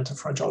autism and to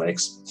Fragile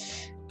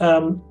X.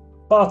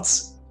 But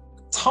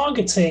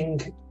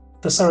targeting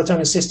the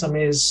serotonin system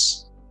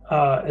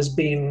has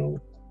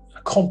been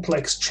a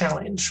complex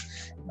challenge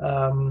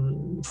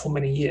for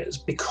many years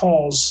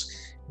because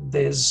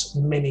there's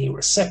many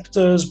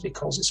receptors,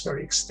 because it's a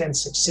very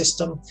extensive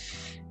system.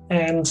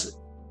 And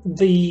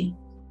the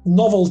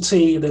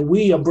novelty that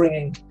we are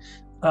bringing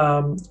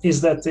is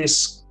that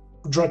this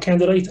drug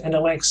candidate,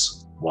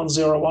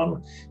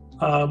 NLX-101,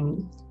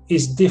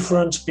 is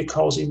different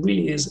because it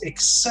really is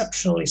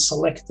exceptionally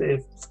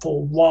selective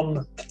for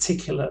one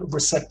particular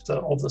receptor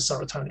of the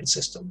serotonin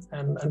system.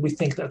 And we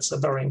think that's a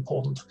very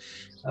important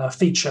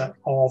feature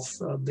of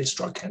this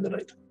drug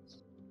candidate.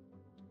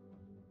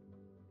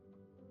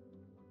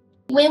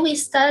 When we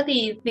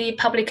study the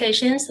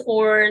publications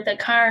or the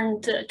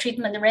current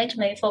treatment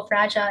regimen for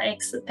Fragile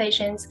X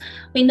patients,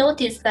 we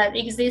notice that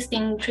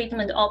existing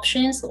treatment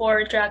options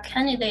or drug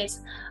candidates,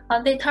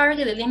 they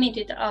target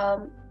limited,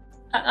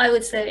 I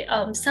would say,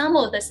 some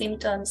of the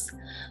symptoms.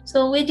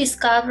 So we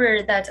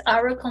discovered that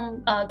our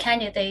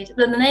candidate,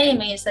 the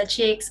name is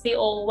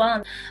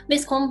GXB01.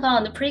 This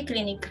compound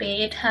preclinically,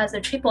 it has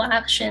triple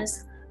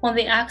actions on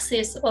the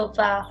axis of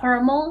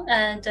hormone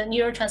and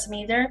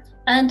neurotransmitter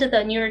and the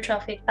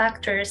neurotrophic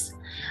factors.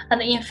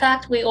 And in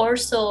fact, we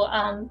also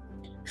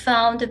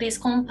found this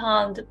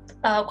compound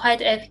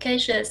quite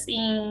efficacious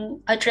in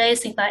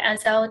addressing by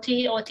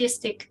anxiety,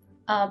 autistic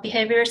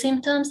behavior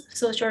symptoms,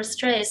 social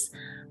stress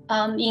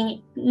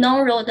in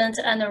non-rodent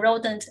and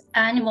rodent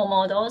animal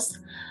models.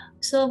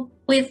 So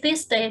with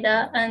this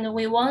data, and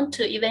we want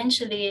to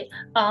eventually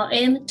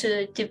aim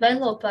to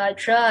develop a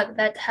drug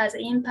that has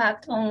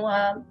impact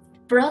on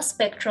broad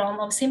spectrum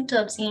of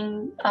symptoms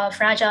in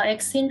Fragile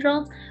X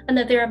syndrome, and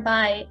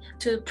thereby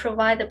to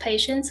provide the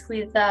patients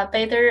with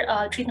better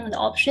treatment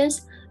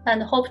options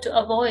and hope to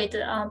avoid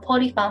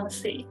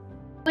polypharmacy.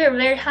 We are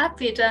very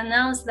happy to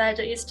announce that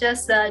it's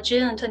just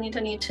June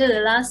 2022,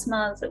 last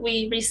month,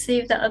 we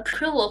received the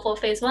approval for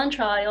phase 1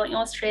 trial in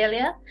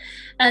Australia,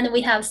 and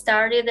we have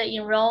started the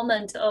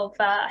enrollment of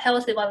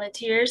healthy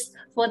volunteers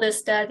for the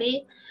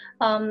study.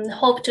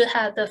 Hope to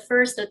have the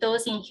first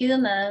dose in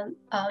human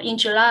in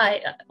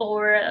July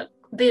or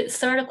the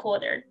third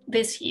quarter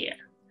this year.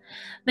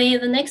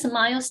 Then the next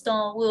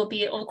milestone will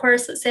be, of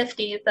course,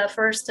 safety, the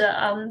first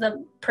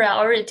the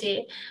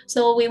priority.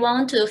 So we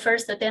want to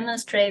first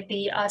demonstrate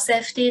the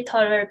safety,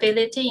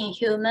 tolerability in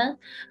human,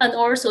 and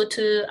also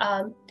to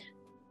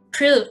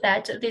prove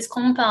that this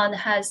compound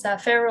has a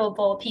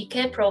favorable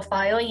PK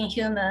profile in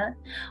human.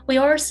 We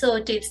also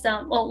did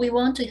some, we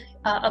want to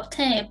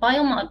obtain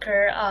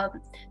biomarker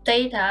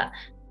data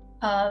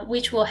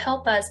which will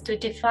help us to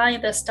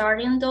define the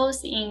starting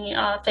dose in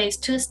phase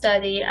 2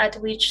 study at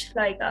which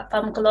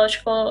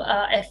pharmacological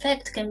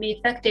effect can be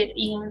affected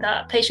in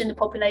the patient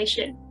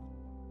population.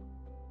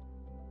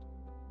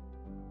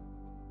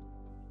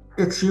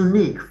 It's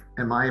unique,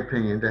 in my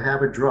opinion, to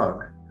have a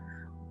drug,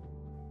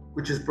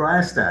 which is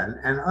briastatin,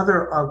 and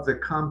other of the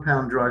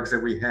compound drugs that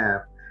we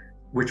have,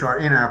 which are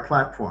in our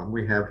platform.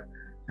 We have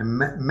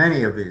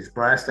many of these,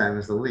 briastatin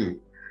is the lead.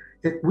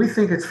 We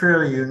think it's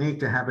fairly unique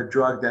to have a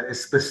drug that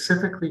is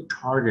specifically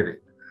targeting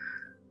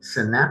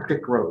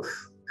synaptic growth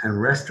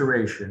and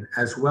restoration,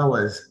 as well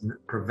as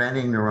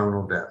preventing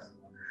neuronal death.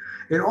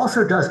 It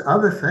also does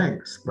other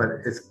things, but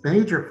its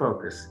major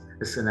focus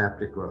is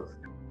synaptic growth.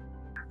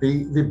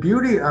 The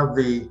beauty of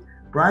the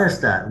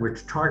bryastatin,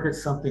 which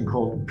targets something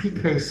called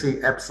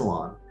PKC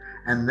epsilon,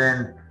 and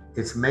then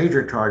its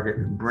major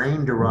target,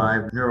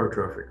 brain-derived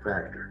neurotrophic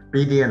factor,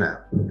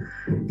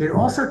 BDNF. It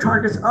also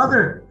targets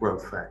other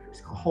growth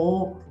factors, a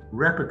whole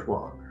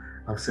repertoire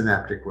of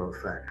synaptic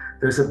growth factors.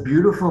 There's a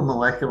beautiful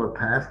molecular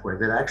pathway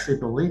that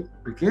actually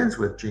begins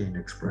with gene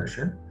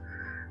expression,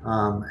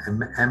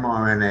 and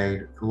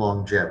mRNA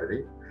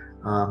longevity,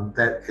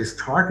 that is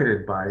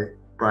targeted by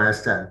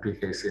bryastatin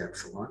PKC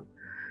epsilon.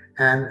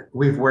 And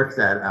we've worked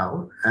that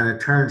out, and it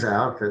turns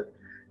out that,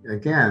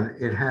 again,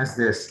 it has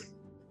this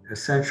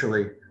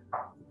essentially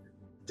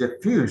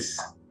diffuse,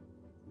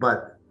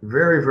 but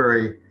very,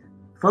 very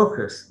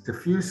focused,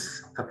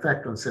 diffuse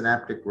effect on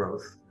synaptic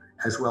growth,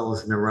 as well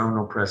as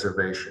neuronal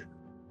preservation.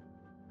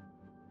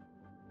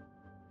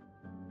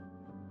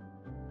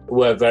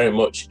 We're very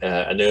much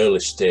an early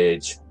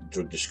stage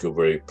drug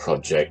discovery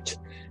project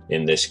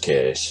in this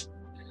case.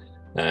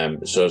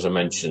 So as I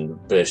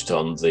mentioned, based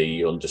on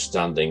the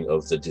understanding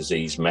of the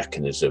disease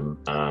mechanism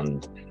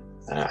and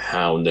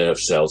how nerve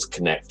cells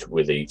connect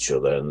with each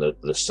other, and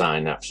the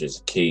synapse is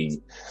a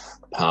key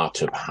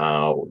part of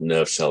how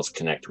nerve cells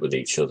connect with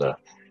each other.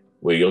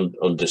 We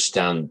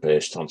understand,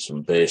 based on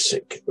some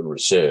basic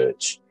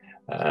research,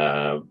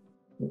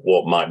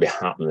 what might be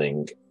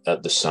happening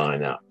at the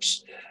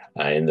synapse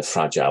in the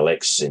Fragile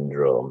X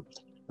syndrome,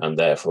 and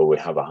therefore we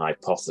have a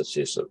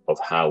hypothesis of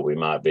how we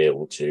might be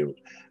able to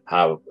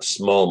have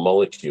small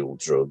molecule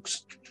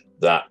drugs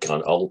that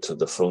can alter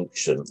the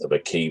function of a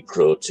key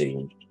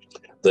protein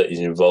that is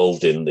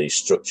involved in the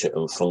structure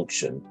and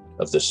function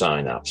of the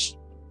synapse.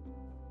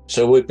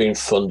 So we've been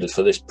funded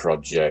for this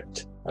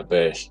project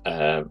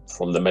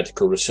from the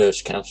Medical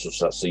Research Council,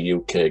 so that's the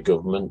UK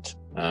government.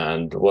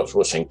 And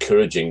what's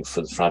encouraging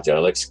for the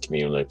Fragile X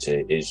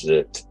community is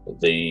that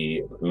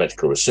the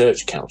Medical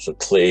Research Council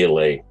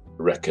clearly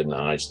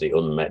recognised the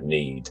unmet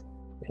need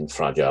in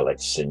Fragile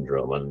X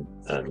syndrome,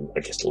 and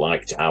I guess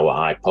liked our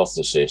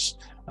hypothesis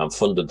and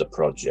funded the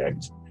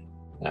project.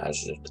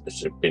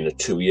 It's been a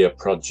 2-year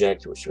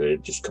project, which we're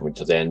just coming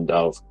to the end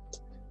of.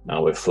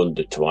 Now we're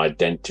funded to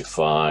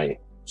identify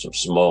some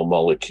small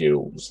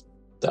molecules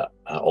that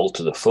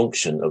alter the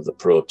function of the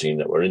protein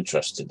that we're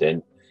interested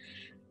in.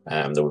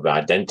 That we've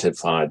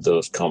identified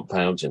those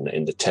compounds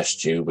in the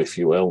test tube, if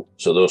you will.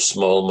 So those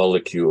small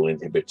molecule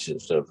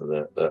inhibitors of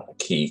the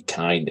key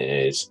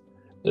kinase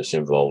that's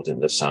involved in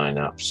the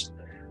synapse,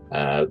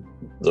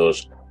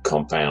 those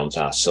compounds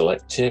are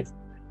selective,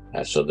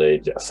 so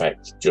they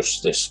affect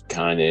just this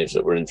kinase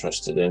that we're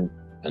interested in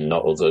and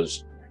not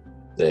others.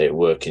 They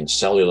work in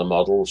cellular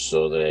models,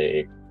 so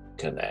they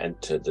can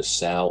enter the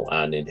cell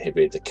and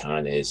inhibit the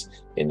kinase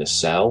in the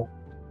cell.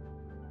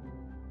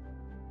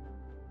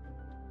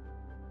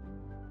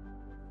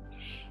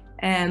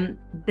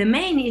 The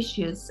main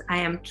issues I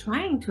am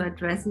trying to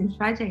address in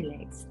Fragile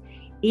X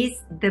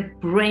is the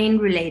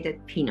brain-related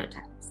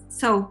phenotypes.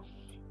 So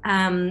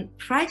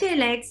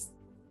Fragile X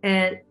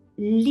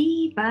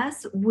leave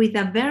us with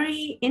a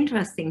very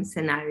interesting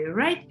scenario,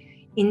 right?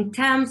 In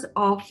terms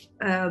of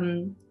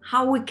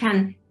how we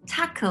can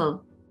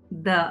tackle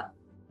the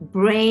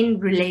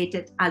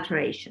brain-related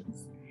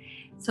alterations.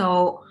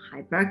 So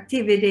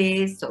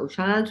hyperactivity,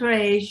 social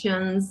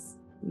alterations,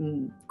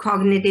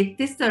 cognitive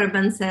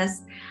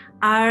disturbances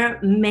are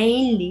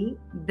mainly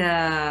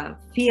the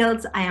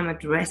fields I am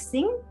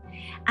addressing.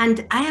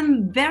 And I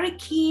am very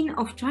keen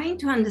of trying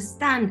to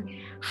understand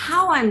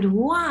how and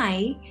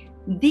why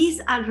these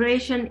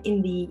alterations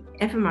in the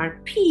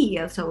FMRP,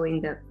 also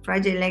in the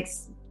Fragile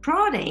X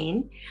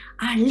protein,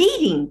 are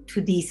leading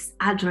to these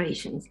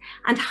alterations,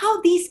 and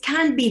how these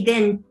can be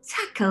then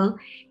tackled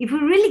if we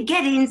really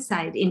get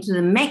insight into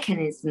the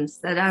mechanisms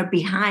that are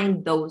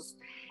behind those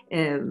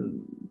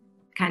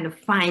kind of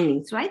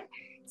findings, right?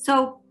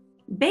 So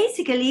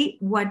basically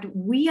what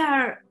we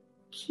are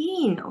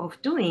keen of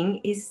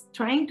doing is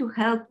trying to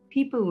help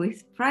people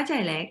with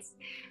Fragile X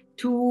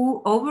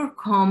to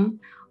overcome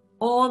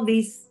all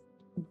these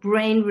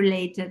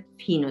brain-related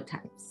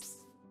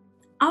phenotypes.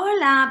 Our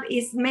lab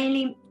is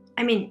mainly,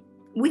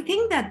 we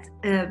think that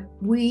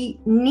we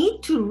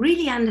need to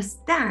really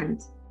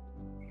understand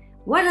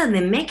what are the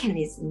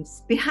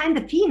mechanisms behind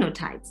the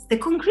phenotypes, the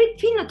concrete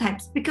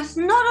phenotypes, because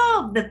not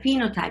all of the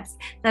phenotypes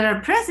that are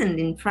present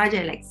in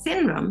Fragile X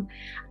syndrome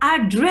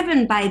are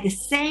driven by the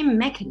same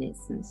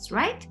mechanisms,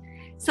 right?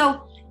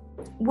 So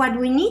what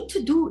we need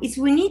to do is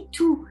we need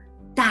to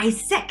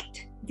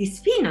dissect these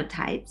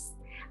phenotypes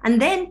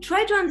and then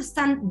try to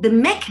understand the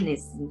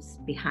mechanisms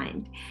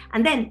behind.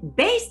 And then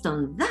based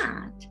on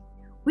that,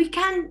 we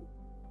can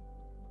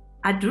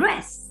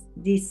address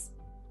these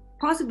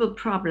possible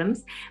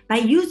problems by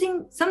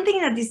using something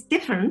that is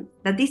different,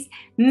 that is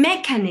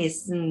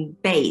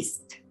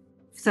mechanism-based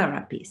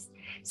therapies.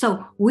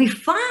 So we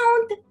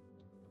found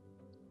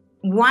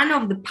one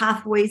of the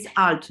pathways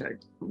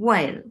altered.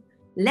 Well,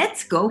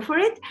 let's go for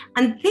it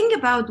and think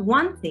about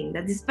one thing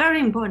that is very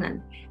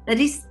important, that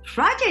is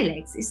Fragile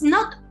X is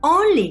not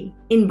only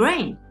in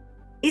brain,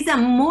 is a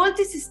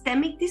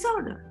multisystemic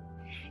disorder.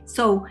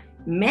 So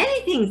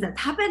many things that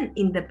happen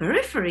in the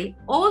periphery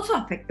also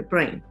affect the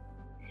brain.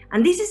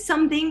 And this is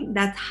something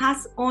that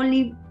has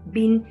only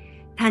been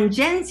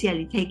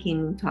tangentially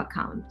taken into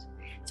account.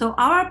 So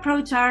our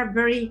approach are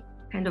very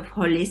kind of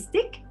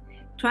holistic,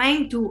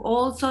 trying to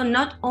also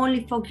not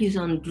only focus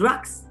on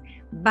drugs,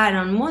 but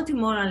on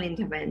multimodal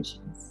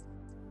interventions.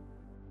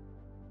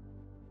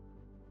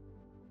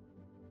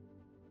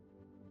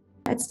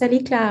 At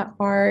Study Clapp,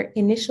 our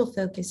initial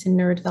focus in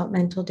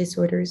neurodevelopmental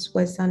disorders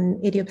was on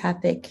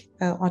idiopathic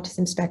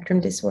autism spectrum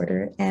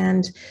disorder.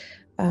 And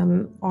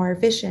our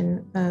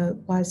vision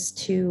was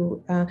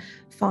to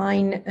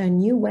find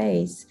new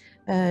ways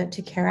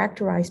to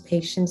characterize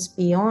patients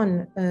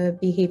beyond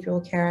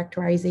behavioral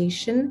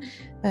characterization,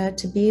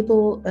 to be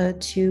able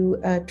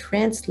to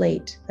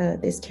translate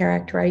this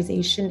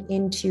characterization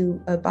into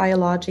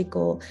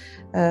biological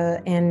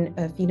and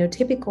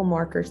phenotypical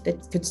markers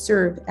that could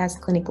serve as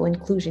clinical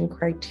inclusion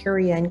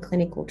criteria in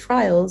clinical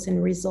trials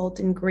and result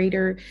in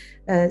greater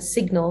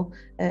signal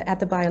at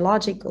the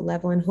biological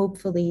level, and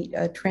hopefully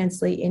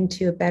translate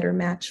into a better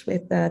match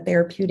with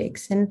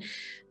therapeutics. And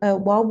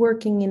while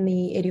working in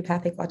the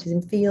idiopathic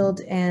autism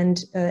field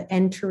and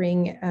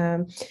entering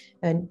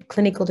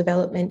clinical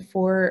development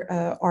for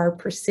our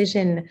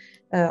precision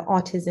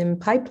autism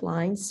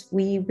pipelines,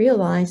 we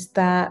realized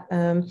that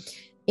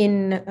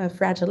in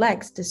Fragile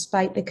X,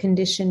 despite the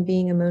condition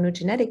being a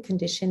monogenetic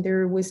condition,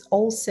 there was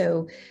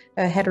also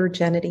a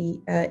heterogeneity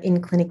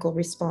in clinical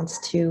response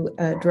to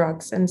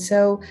drugs. And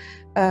so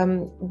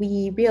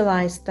we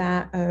realized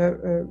that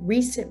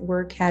recent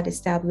work had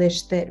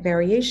established that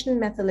variation in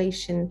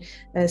methylation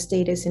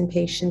status in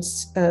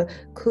patients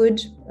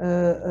could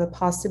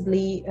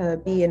possibly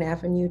be an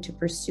avenue to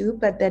pursue,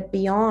 but that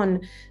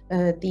beyond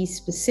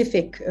these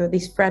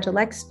Fragile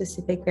X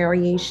specific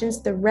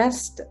variations, the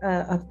rest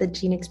of the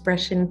gene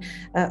expression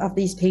of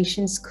these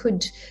patients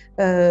could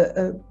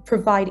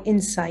provide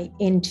insight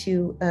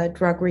into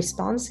drug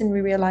response. And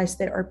we realized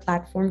that our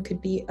platform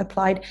could be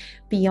applied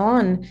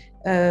beyond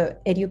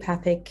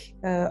idiopathic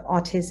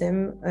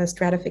autism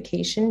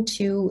stratification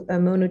to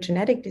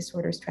monogenetic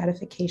disorder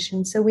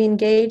stratification. So we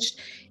engaged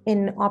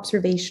in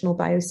observational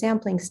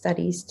biosampling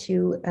studies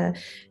to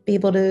be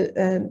able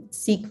to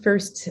seek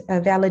first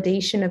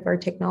validation of our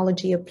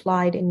technology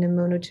applied in the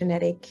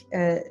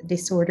monogenetic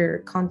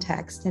disorder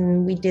context.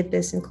 And we did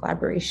this in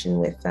collaboration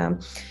with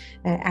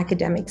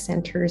academic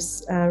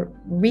centers,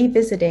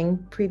 revisiting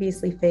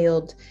previously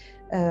failed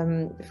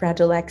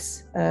Fragile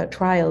X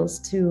trials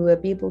to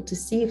be able to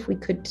see if we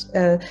could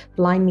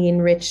blindly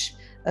enrich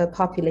a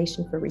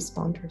population for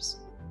responders.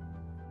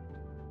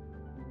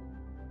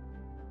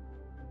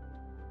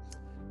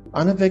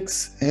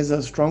 Anavex has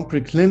a strong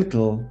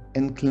preclinical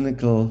and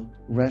clinical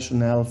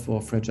rationale for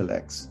Fragile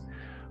X.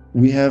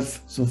 We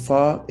have so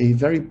far a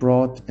very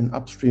broad and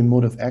upstream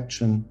mode of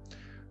action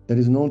that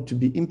is known to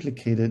be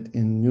implicated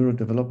in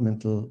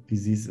neurodevelopmental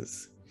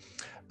diseases.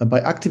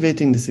 By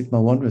activating the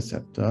sigma-1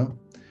 receptor,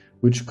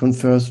 which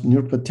confers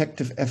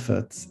neuroprotective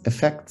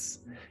effects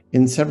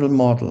in several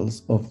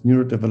models of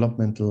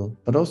neurodevelopmental,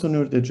 but also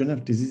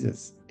neurodegenerative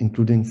diseases,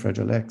 including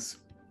Fragile X.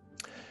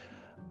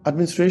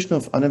 Administration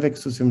of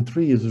Anavex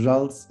 2-73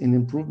 results in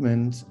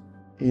improvement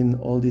in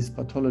all these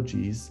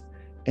pathologies,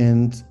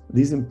 and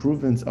these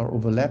improvements are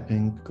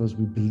overlapping because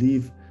we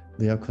believe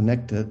they are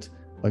connected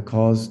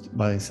caused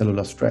by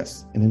cellular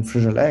stress. And in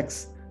Fragile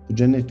X, the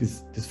genetic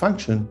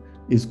dysfunction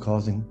is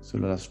causing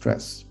cellular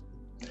stress.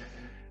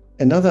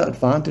 Another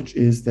advantage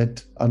is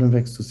that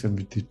Anavex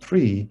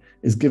 2-73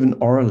 is given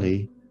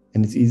orally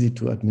and it's easy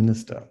to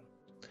administer.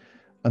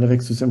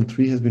 Anavex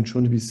 2-73 has been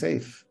shown to be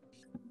safe.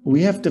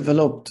 We have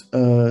developed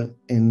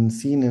and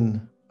seen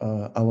in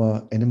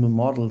our animal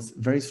models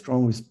very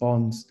strong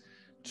response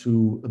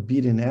to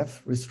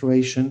BDNF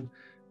restoration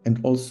and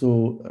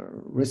also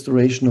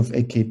restoration of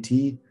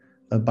AKT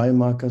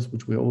biomarkers,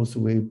 which we're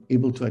also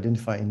able to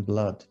identify in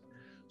blood.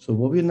 So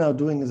what we're now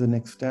doing as a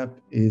next step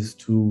is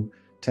to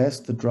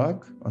test the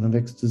drug,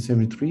 Anavex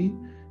 2-73,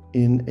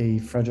 in a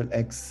Fragile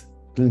X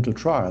clinical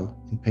trial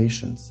in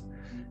patients.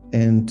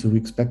 And we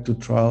expect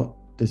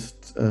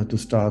to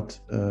start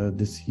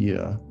this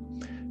year.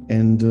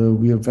 And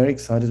we are very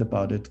excited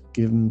about it,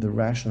 given the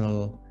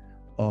rationale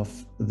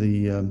of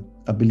the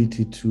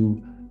ability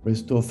to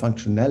restore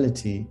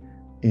functionality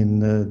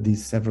in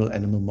these several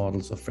animal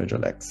models of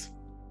Fragile X.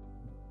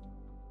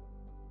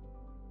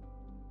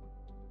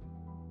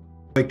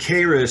 At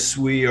KRIS,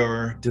 we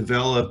are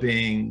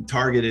developing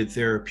targeted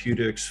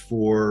therapeutics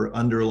for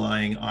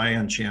underlying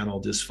ion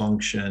channel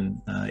dysfunction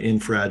in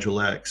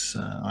Fragile X,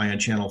 ion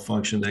channel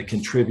function that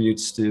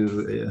contributes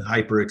to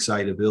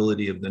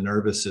hyperexcitability of the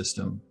nervous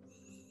system.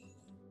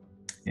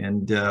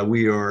 And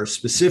we are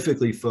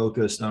specifically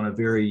focused on a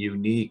very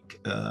unique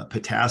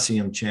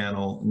potassium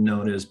channel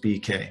known as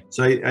BK.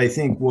 So I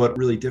think what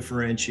really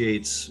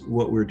differentiates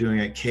what we're doing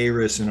at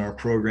KRIS in our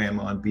program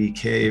on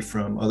BK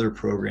from other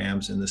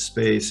programs in the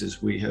space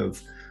is we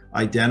have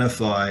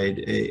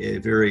identified a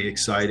very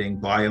exciting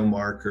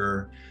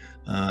biomarker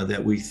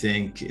that we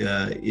think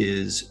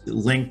is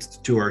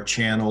linked to our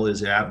channel,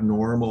 is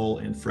abnormal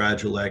in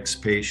Fragile X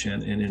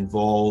patient, and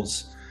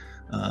involves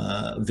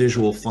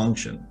visual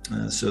function.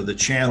 So the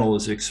channel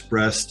is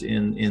expressed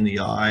in the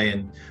eye,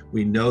 and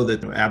we know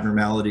that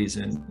abnormalities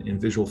in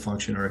visual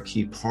function are a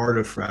key part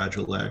of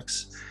Fragile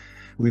X.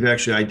 We've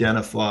actually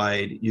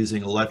identified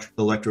using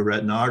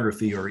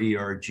electroretinography, or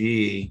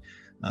ERG,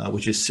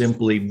 which is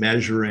simply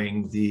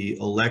measuring the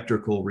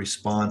electrical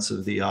response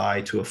of the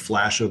eye to a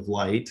flash of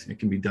light. It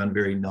can be done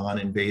very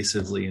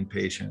non-invasively in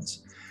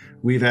patients.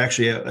 We've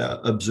actually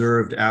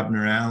observed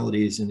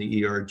abnormalities in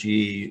the ERG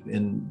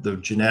in the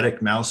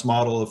genetic mouse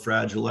model of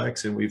Fragile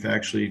X, and we've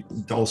actually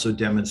also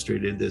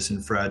demonstrated this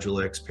in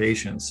Fragile X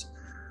patients,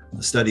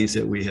 studies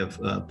that we have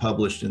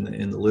published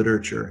in the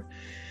literature.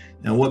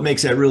 And what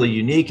makes that really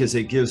unique is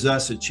it gives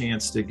us a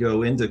chance to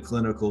go into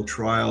clinical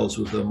trials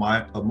with a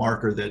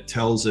marker that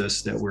tells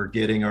us that we're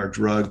getting our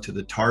drug to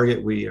the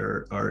target we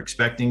are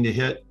expecting to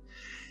hit.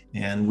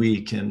 And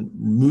we can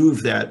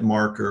move that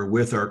marker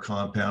with our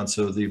compound.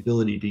 So the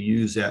ability to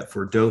use that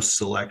for dose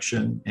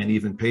selection and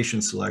even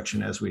patient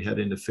selection as we head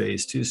into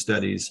phase 2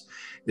 studies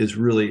is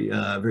really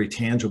very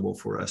tangible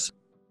for us.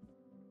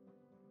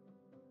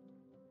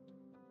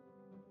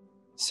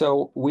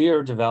 So we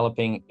are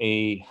developing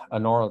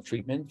an oral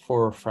treatment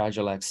for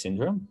Fragile X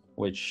syndrome,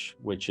 which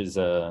is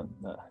an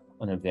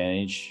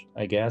advantage,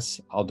 I guess,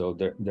 although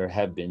there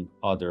have been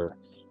other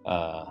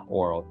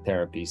oral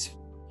therapies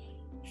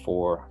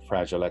for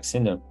Fragile X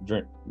syndrome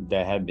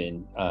that have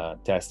been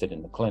tested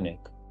in the clinic.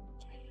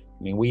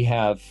 I mean, we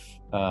have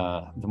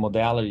the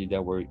modality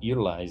that we're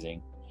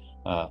utilizing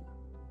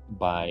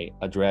by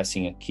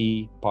addressing a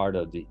key part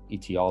of the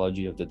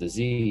etiology of the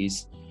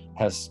disease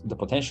has the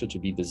potential to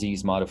be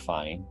disease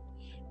modifying,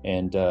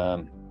 and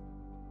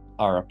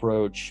our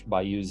approach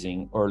by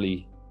using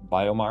early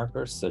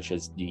biomarkers such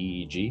as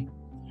DEEG,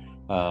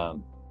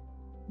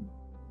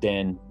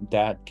 then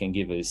that can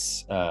give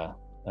us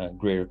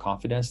greater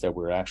confidence that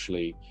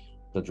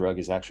the drug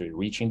is actually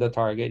reaching the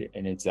target,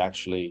 and it's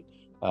actually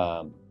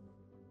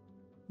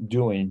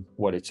doing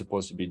what it's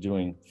supposed to be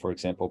doing, for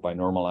example, by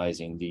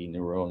normalizing the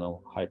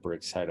neuronal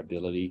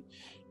hyperexcitability,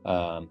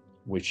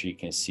 which you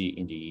can see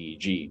in the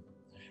EEG.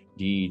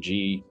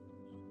 DEG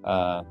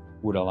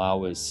would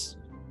allow us,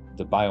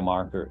 the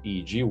biomarker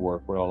EEG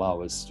work will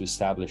allow us to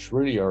establish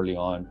really early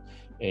on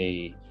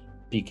a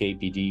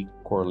PK/PD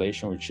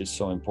correlation, which is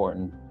so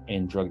important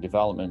in drug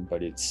development,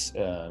 but it's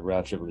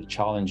relatively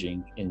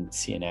challenging in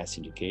CNS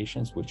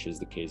indications, which is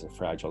the case of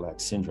Fragile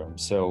X syndrome.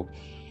 So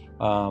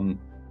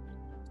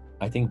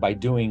I think by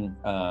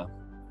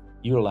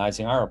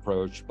utilizing our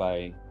approach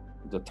by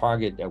the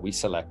target that we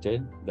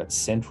selected that's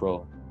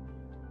central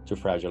to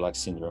Fragile X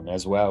syndrome,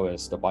 as well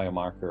as the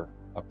biomarker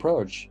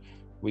approach,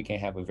 we can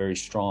have a very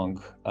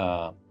strong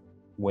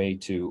way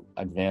to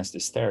advance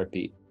this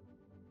therapy.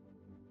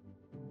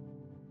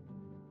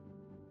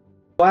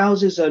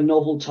 Ours is a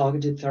novel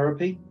targeted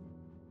therapy,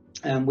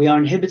 and we are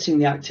inhibiting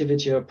the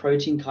activity of a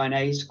protein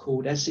kinase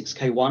called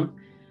S6K1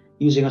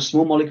 using a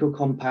small molecule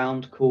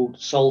compound called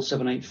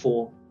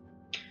Sol784.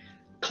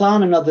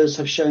 Clown and others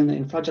have shown that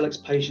in Fragile X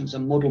patients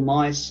and model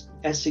mice,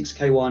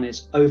 S6K1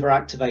 is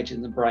overactivated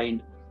in the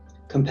brain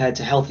compared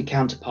to healthy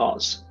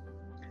counterparts,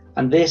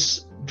 and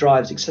this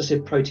drives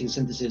excessive protein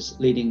synthesis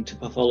leading to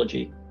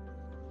pathology.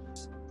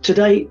 To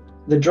date,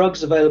 the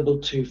drugs available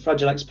to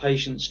Fragile X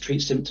patients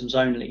treat symptoms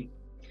only.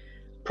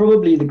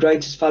 Probably the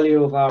greatest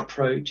value of our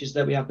approach is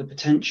that we have the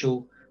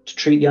potential to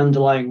treat the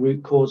underlying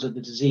root cause of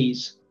the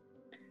disease.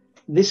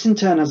 This in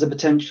turn has the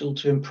potential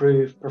to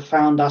improve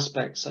profound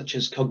aspects such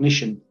as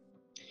cognition.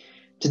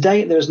 To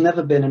date, there has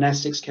never been an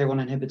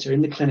S6K1 inhibitor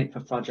in the clinic for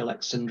Fragile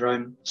X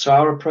syndrome, so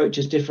our approach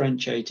is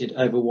differentiated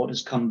over what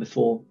has come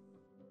before.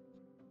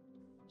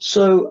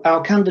 So our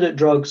candidate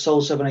drug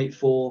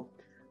Sol784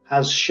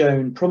 has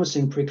shown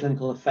promising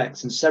preclinical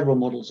effects in several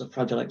models of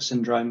Fragile X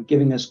syndrome,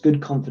 giving us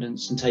good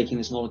confidence in taking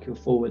this molecule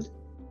forward.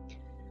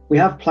 We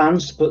have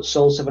plans to put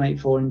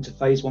Sol784 into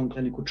phase 1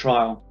 clinical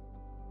trial.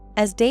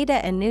 As data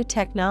and new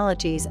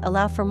technologies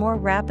allow for more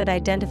rapid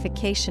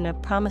identification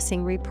of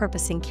promising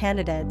repurposing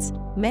candidates,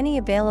 many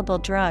available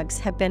drugs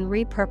have been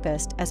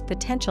repurposed as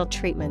potential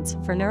treatments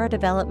for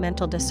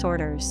neurodevelopmental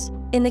disorders.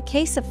 In the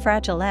case of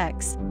Fragile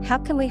X, how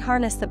can we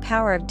harness the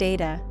power of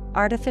data,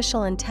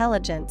 artificial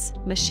intelligence,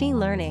 machine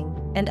learning,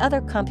 and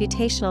other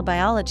computational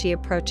biology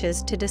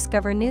approaches to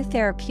discover new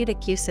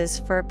therapeutic uses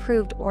for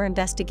approved or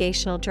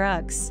investigational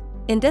drugs?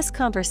 In this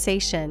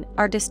conversation,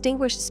 our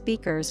distinguished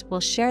speakers will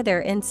share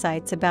their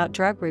insights about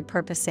drug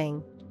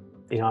repurposing.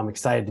 I'm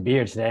excited to be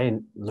here today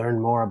and learn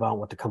more about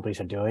what the companies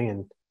are doing.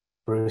 And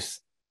Bruce,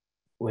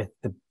 with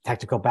the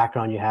technical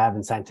background you have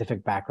and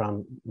scientific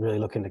background, really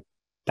looking to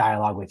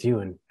dialogue with you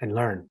and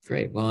learn.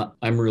 Great. Well,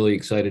 I'm really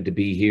excited to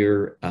be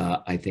here.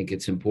 I think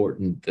it's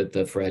important that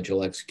the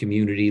Fragile X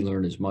community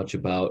learn as much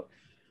about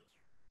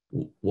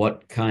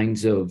what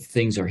kinds of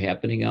things are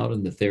happening out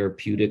in the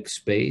therapeutic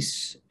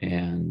space.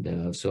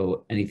 And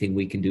so anything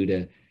we can do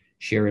to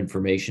share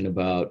information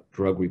about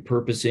drug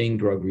repurposing,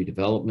 drug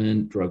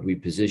redevelopment, drug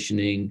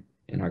repositioning,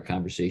 in our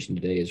conversation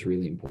today is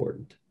really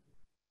important.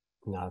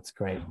 No, that's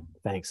great.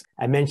 Thanks.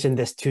 I mentioned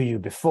this to you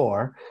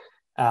before.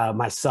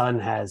 My son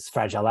has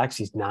Fragile X,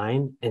 he's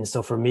 9. And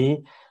so for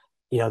me,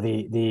 you know,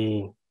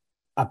 the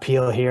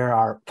appeal here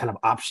are kind of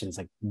options,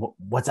 like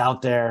what's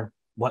out there,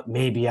 what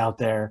may be out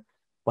there,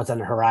 what's on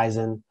the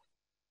horizon.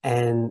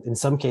 And in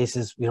some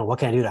cases, you know, what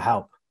can I do to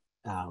help?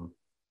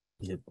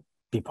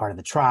 Be part of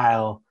the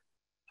trial,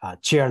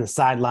 cheer on the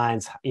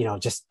sidelines, you know,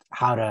 just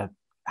how to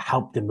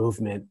help the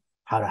movement,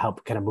 how to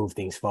help kind of move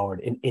things forward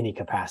in any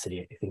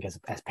capacity. I think as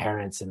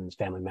parents and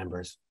family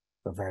members,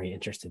 we're very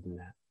interested in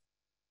that.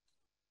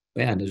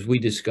 And as we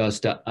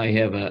discussed, I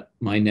have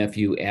my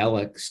nephew,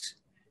 Alex,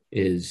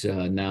 is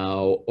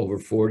now over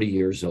 40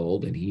 years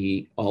old, and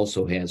he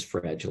also has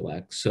Fragile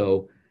X.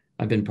 So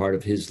I've been part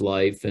of his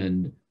life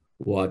and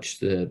watched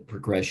the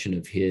progression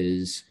of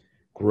his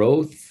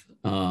growth.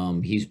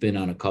 He's been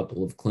on a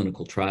couple of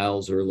clinical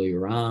trials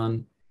earlier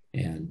on.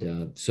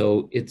 And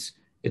so it's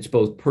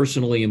both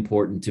personally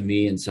important to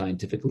me and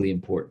scientifically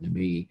important to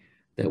me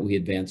that we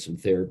advance some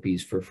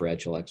therapies for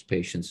Fragile X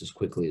patients as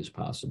quickly as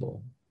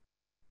possible.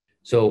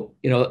 So,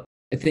 you know,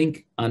 I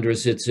think,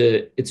 Andres,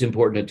 it's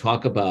important to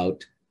talk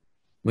about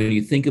when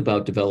you think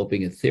about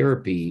developing a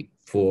therapy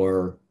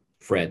for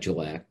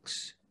Fragile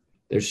X.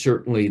 There's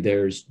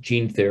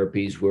gene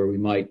therapies where we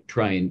might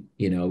try and,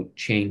 you know,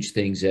 change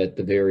things at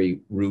the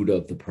very root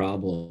of the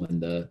problem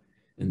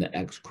in the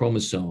X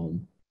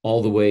chromosome,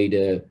 all the way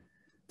to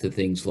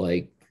things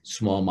like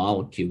small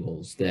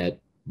molecules that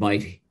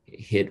might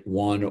hit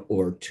one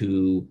or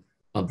two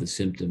of the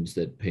symptoms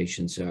that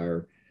patients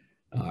are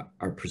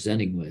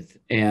presenting with.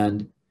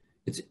 And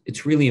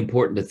it's really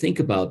important to think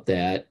about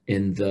that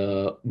in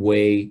the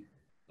way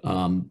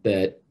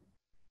that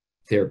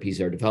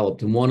therapies are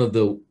developed. And one of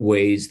the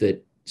ways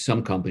that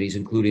some companies,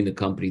 including the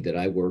company that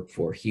I work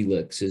for,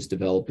 Helix, is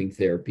developing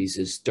therapies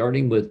is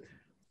starting with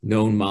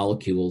known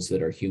molecules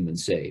that are human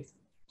safe.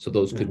 So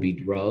those could be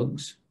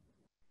drugs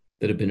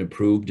that have been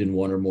approved in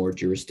one or more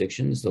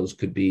jurisdictions. Those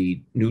could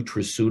be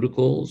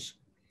nutraceuticals,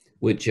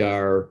 which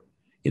are,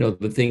 you know,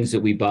 the things that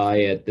we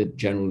buy at the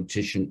General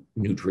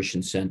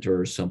Nutrition Center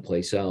or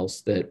someplace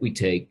else that we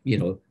take, you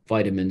know,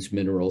 vitamins,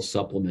 minerals,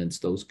 supplements,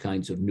 those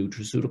kinds of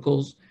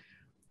nutraceuticals,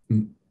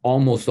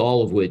 almost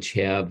all of which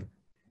have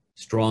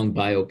strong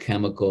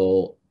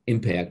biochemical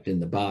impact in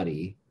the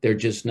body. They're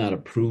just not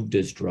approved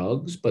as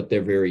drugs, but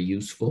they're very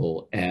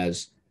useful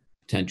as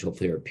potential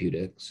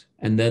therapeutics.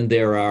 And then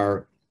there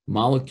are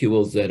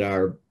molecules that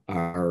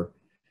are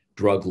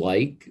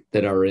drug-like,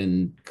 that are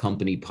in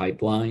company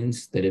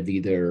pipelines, that have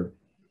either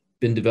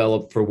been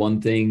developed for one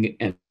thing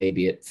and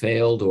maybe it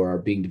failed, or are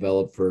being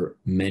developed for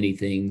many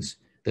things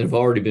that have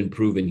already been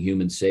proven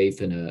human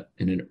safe in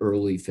an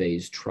early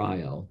phase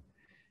trial.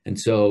 And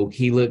so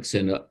Helix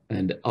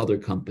and other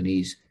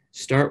companies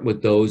start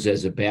with those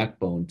as a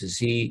backbone to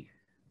see,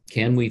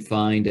 can we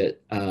find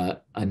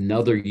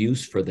another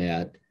use for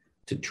that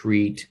to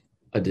treat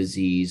a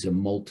disease, a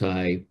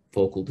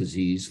multifocal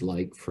disease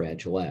like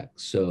Fragile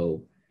X.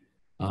 So,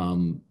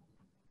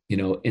 you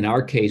know, in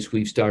our case,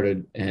 we've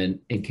started and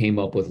came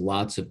up with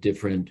lots of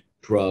different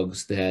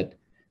drugs that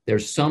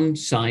there's some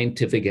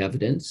scientific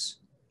evidence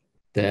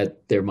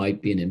that there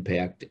might be an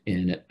impact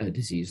in a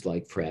disease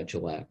like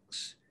Fragile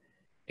X.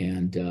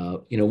 And,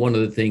 you know, one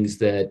of the things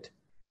that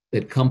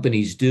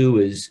companies do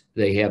is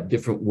they have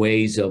different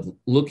ways of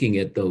looking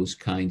at those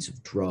kinds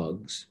of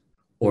drugs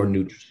or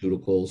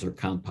nutraceuticals or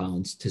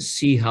compounds to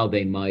see how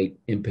they might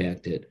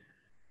impact it.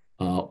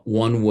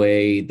 One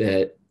way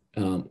that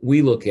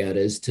we look at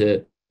is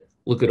to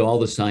look at all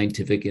the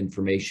scientific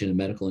information and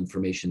medical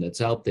information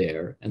that's out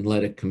there and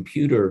let a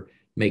computer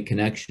make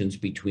connections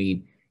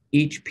between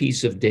each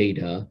piece of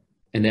data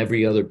and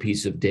every other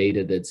piece of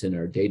data that's in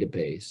our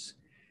database.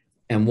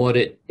 And what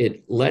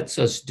it lets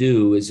us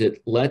do is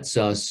it lets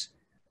us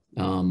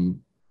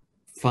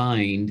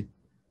find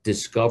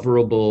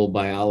discoverable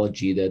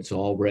biology that's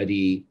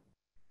already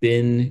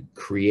been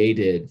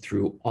created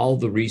through all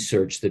the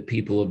research that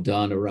people have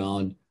done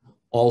around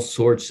all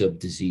sorts of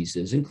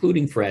diseases,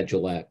 including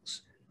Fragile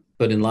X,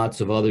 but in lots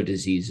of other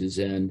diseases.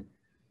 And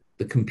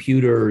the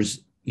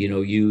computers, you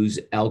know, use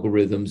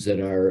algorithms that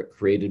are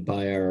created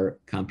by our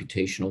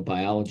computational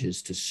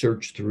biologists to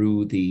search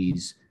through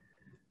these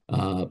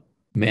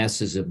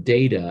masses of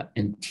data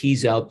and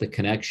tease out the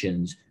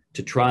connections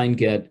to try and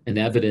get an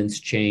evidence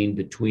chain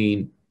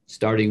between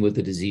starting with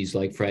a disease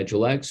like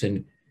Fragile X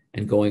and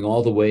going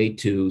all the way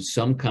to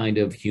some kind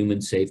of human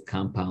safe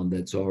compound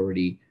that's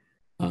already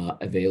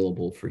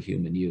available for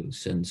human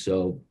use. And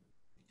so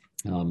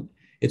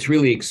it's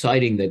really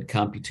exciting that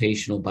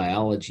computational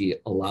biology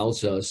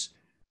allows us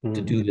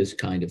to do this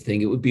kind of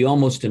thing. It would be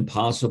almost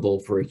impossible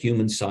for a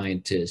human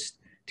scientist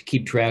to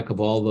keep track of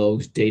all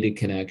those data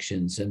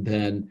connections and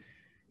then,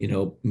 you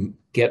know,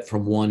 get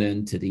from one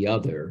end to the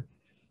other.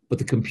 But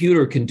the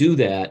computer can do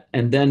that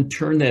and then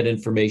turn that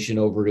information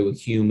over to a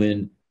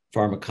human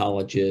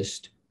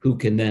pharmacologist who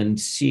can then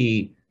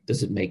see,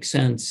 does it make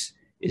sense?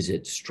 Is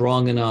it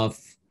strong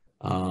enough?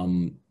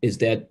 Is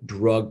that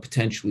drug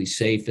potentially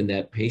safe in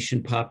that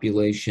patient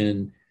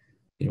population?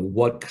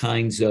 what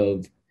kinds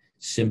of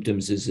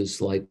symptoms is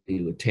this likely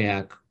to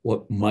attack?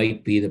 What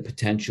might be the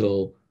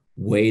potential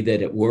way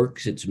that it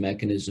works, its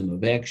mechanism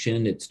of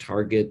action, its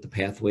target, the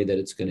pathway that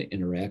it's going to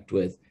interact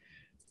with.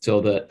 So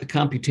the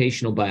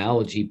computational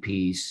biology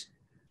piece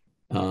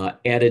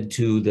added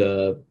to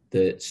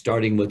the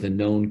starting with a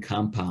known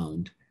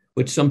compound,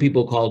 which some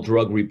people call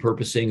drug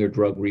repurposing or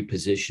drug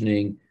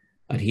repositioning.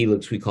 At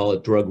Helix, we call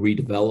it drug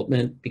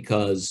redevelopment,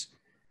 because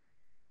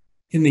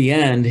in the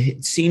end,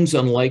 it seems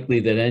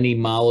unlikely that any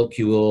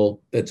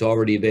molecule that's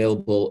already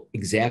available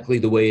exactly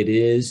the way it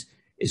is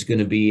going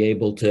to be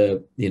able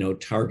to,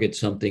 target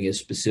something as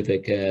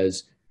specific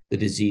as the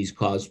disease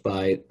caused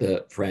by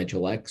the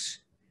Fragile X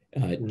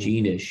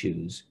gene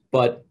issues.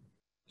 But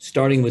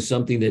starting with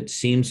something that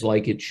seems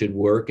like it should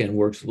work and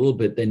works a little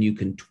bit, then you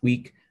can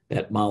tweak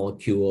that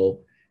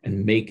molecule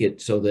and make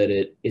it so that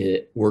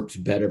it works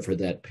better for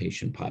that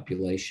patient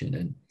population.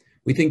 And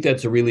we think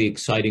that's a really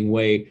exciting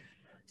way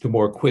to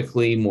more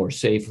quickly, more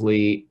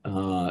safely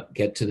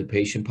get to the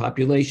patient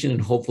population,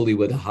 and hopefully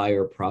with a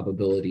higher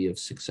probability of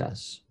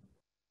success.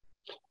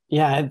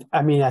 Yeah,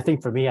 I mean, I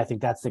think for me, I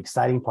think that's the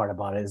exciting part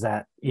about it, is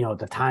that,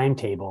 the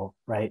timetable,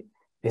 right,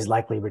 is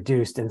likely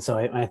reduced. And so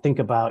I think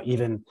about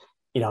even,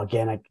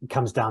 again, it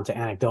comes down to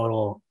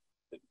anecdotal,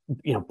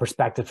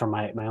 perspective from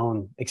my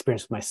own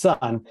experience with my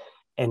son,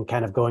 and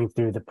kind of going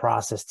through the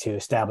process to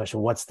establish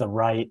what's the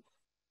right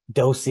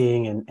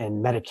dosing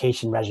and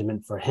medication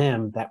regimen for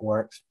him that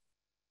works.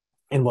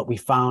 And what we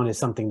found is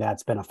something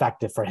that's been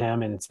effective for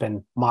him, and it's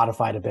been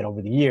modified a bit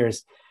over the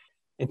years.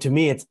 And to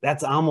me,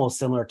 that's almost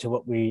similar to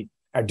what we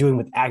are doing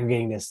with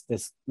aggregating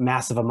this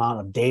massive amount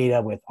of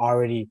data with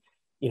already,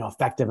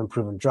 effective and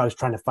proven drugs,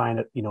 trying to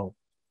find,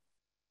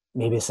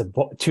 maybe it's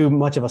too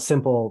much of a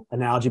simple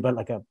analogy, but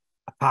like a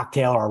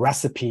cocktail or a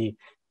recipe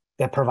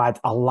that provides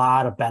a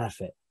lot of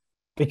benefit.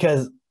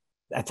 Because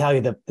I tell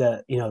you,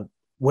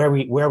 where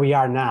we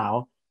are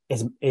now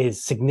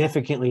is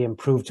significantly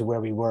improved to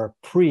where we were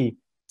pre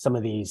some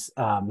of these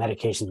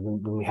medications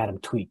when we had them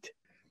tweaked.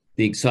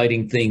 The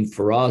exciting thing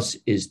for us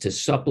is to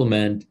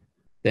supplement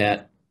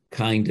that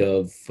kind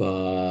of,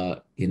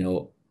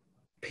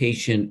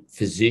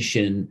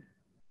 patient-physician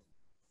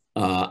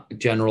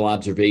general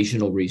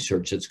observational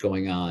research that's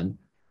going on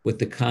with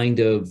the kind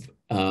of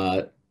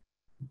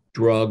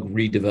drug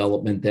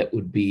redevelopment that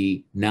would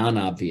be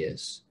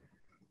non-obvious.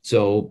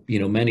 So,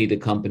 many of the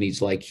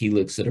companies like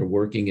Helix that are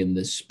working in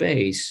this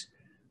space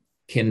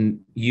can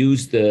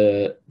use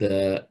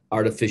the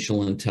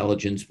artificial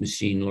intelligence,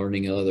 machine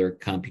learning, and other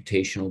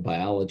computational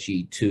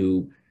biology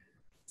to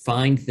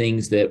find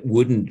things that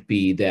wouldn't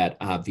be that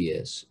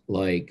obvious,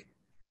 like,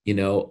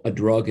 a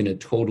drug in a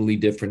totally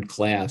different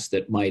class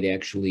that might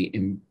actually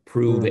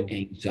improve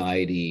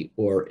anxiety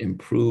or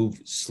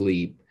improve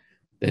sleep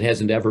that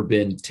hasn't ever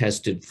been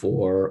tested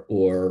for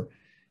or,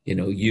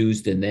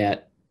 used in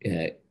that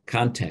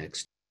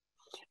context.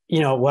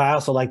 Well, I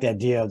also like the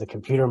idea of the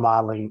computer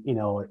modeling,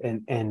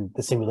 and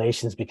the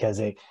simulations, because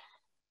it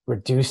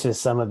reduces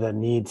some of the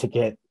need to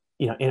get,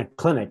 in a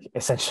clinic,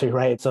 essentially,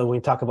 right? So when we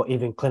talk about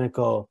even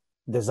clinical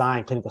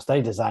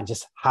study design,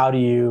 just how do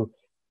you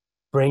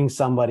bring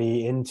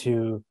somebody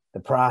into the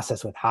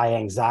process with high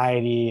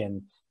anxiety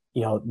and,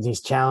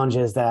 these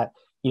challenges that,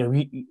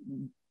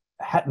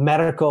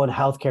 medical and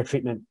healthcare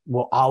treatment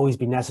will always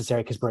be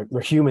necessary because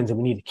we're humans and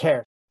we need to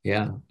care.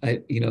 Yeah,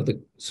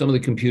 some of the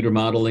computer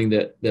modeling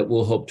that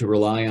we'll hope to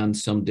rely on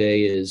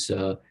someday is,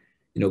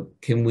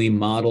 can we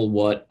model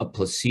what a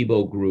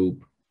placebo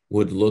group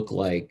would look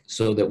like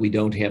so that we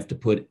don't have to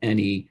put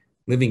any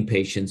living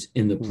patients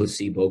in the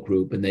placebo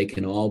group and they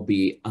can all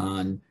be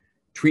on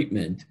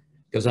treatment?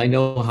 Because I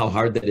know how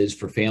hard that is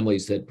for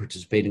families that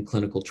participate in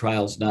clinical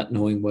trials, not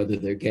knowing whether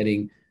they're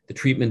getting the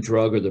treatment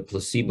drug or the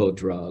placebo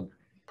drug.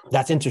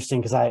 That's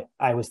interesting, because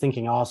I was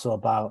thinking also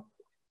about,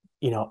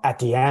 at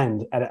the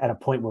end, at a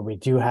point where we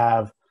do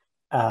have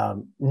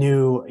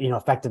new,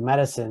 effective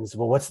medicines,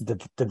 well, what's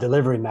the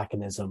delivery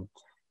mechanism?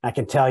 I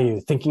can tell you,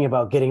 thinking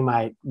about getting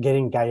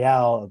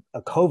Gael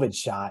a COVID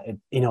shot,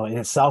 in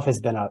itself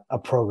has been a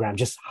program.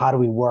 Just how do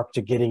we work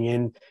to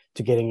getting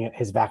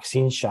his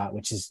vaccine shot,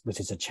 which is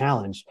a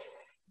challenge.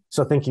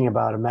 So thinking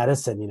about a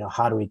medicine,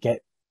 how do we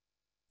get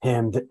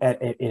him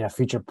in a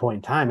future point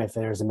in time, if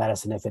there's a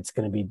medicine, if it's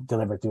going to be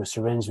delivered through a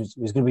syringe, which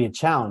is going to be a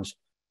challenge.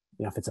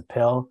 If it's a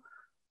pill,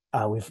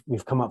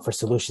 we've come up for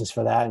solutions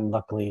for that, and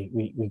luckily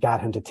we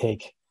got him to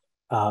take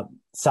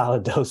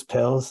solid dose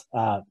pills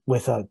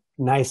with a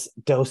nice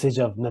dosage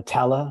of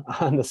Nutella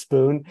on the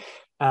spoon,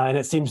 and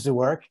it seems to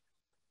work.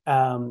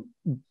 So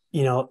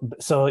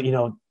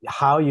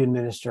how you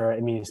administer,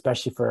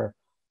 especially for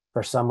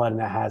someone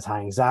that has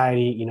high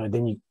anxiety,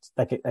 then you,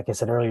 like I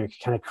said earlier, you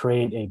kind of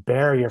create a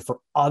barrier for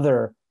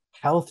other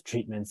health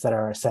treatments that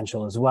are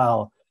essential as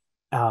well.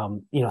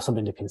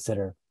 Something to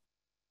consider.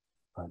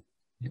 But,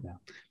 yeah.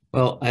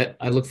 Well,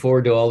 I look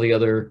forward to all the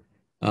other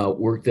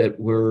work that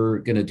we're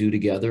going to do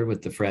together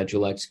with the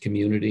Fragile X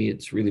community.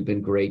 It's really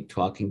been great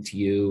talking to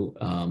you.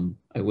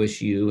 I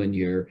wish you and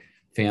your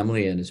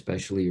family, and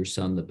especially your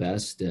son, the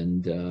best.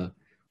 And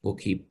we'll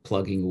keep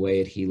plugging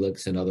away at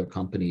Helix and other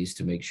companies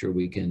to make sure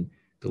we can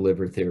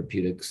deliver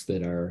therapeutics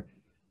that are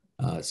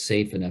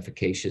safe and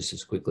efficacious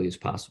as quickly as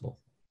possible.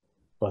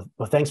 Well,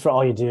 thanks for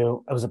all you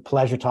do. It was a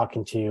pleasure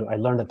talking to you. I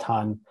learned a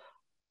ton.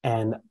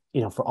 And,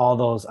 for all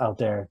those out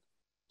there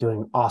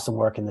doing awesome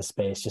work in this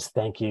space, just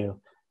thank you.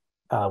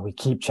 We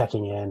keep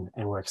checking in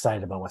and we're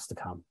excited about what's to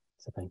come.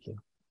 So thank you.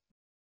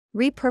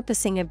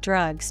 Repurposing of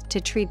drugs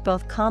to treat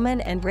both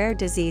common and rare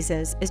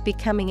diseases is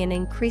becoming an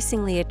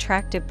increasingly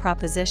attractive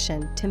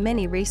proposition to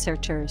many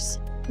researchers.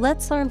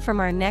 Let's learn from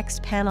our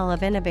next panel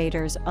of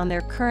innovators on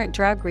their current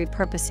drug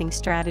repurposing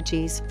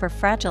strategies for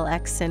Fragile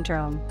X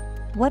syndrome.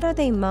 What are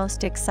they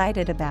most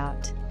excited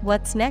about?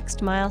 What's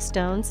next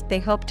milestones they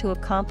hope to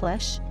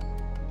accomplish?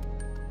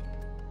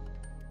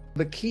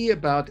 The key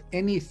about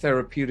any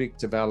therapeutic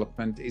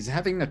development is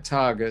having a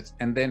target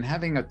and then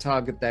having a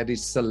target that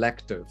is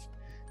selective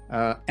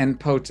and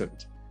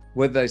potent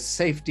with a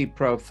safety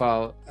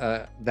profile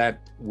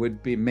that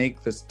would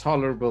make this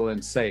tolerable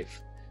and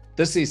safe.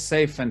 This is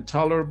safe and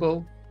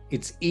tolerable.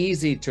 It's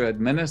easy to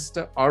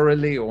administer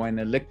orally or in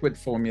a liquid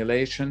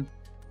formulation.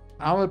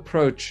 Our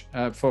approach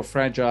for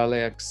Fragile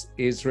X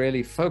is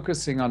really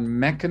focusing on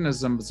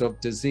mechanisms of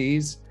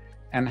disease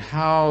and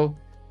how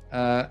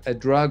a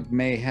drug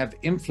may have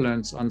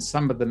influence on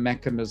some of the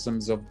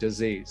mechanisms of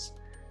disease.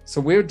 So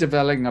we're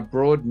developing a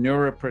broad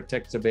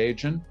neuroprotective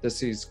agent.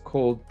 This is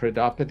called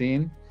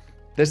predopidine.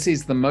 This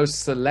is the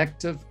most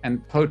selective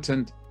and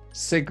potent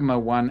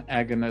sigma-1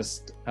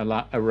 agonist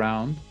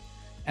around.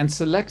 And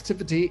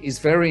selectivity is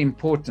very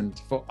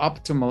important for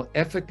optimal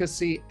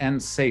efficacy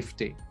and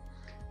safety.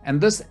 And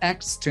this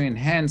acts to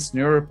enhance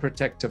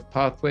neuroprotective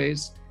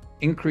pathways,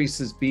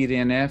 increases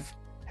BDNF,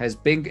 has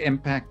big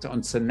impact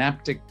on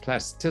synaptic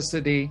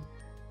plasticity,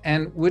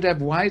 and would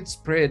have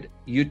widespread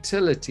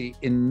utility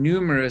in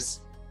numerous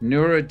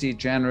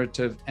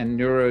neurodegenerative and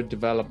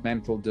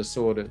neurodevelopmental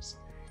disorders.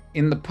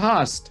 In the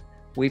past,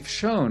 we've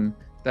shown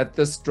that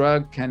this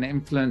drug can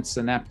influence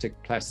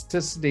synaptic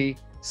plasticity,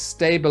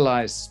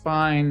 stabilize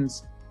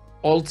spines,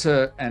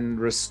 alter and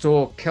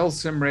restore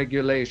calcium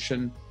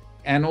regulation,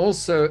 and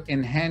also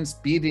enhance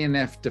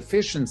BDNF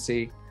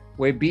deficiency,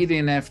 where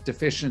BDNF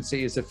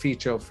deficiency is a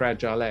feature of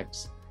Fragile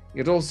X.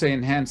 It also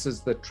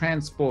enhances the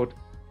transport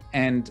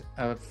and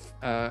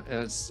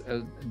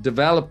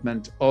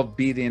development of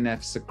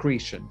BDNF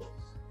secretion.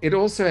 It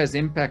also has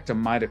impact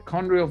on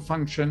mitochondrial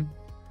function.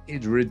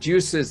 It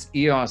reduces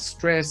ER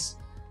stress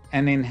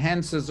and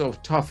enhances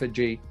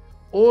autophagy,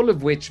 all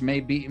of which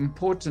may be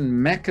important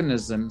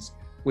mechanisms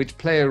which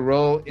play a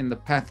role in the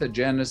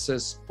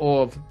pathogenesis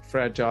of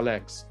Fragile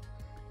X.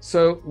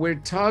 So we're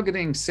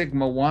targeting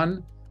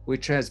sigma-1,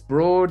 which has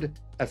broad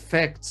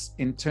effects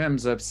in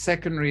terms of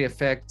secondary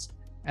effects,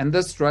 and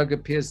this drug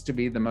appears to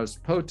be the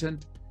most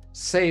potent,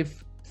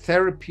 safe,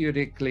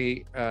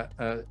 therapeutically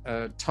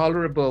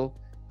tolerable,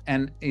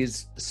 and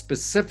is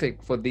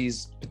specific for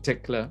these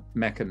particular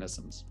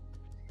mechanisms.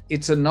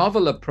 It's a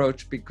novel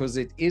approach because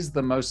it is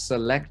the most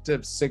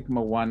selective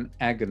sigma-1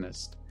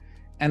 agonist.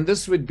 And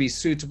this would be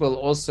suitable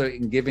also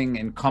in giving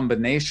in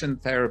combination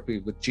therapy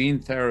with gene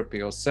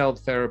therapy or cell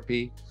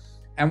therapy.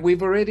 And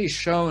we've already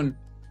shown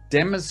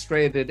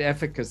demonstrated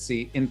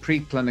efficacy in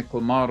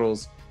preclinical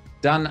models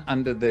done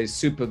under the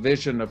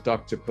supervision of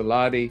Dr.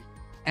 Pulati,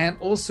 and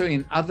also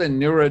in other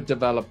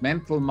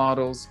neurodevelopmental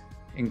models,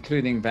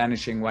 including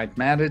vanishing white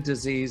matter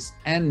disease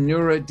and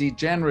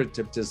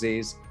neurodegenerative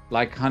disease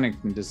like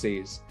Huntington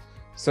disease.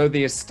 So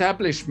the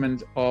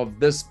establishment of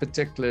this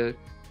particular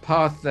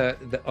path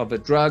of a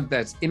drug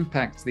that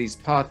impacts these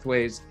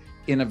pathways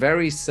in a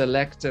very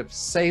selective,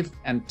 safe,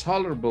 and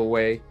tolerable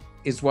way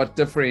is what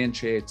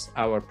differentiates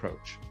our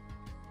approach.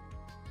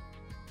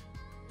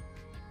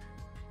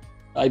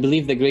 I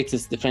believe the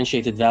greatest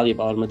differentiated value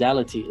of our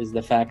modality is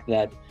the fact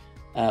that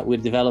we're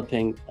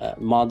developing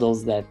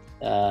models that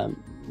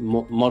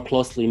more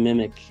closely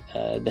mimic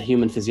the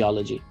human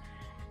physiology,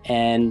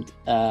 and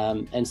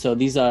so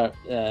these are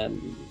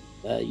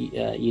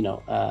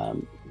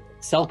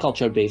cell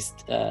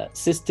culture-based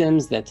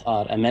systems that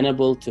are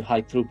amenable to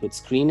high throughput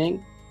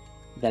screening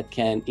that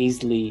can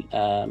easily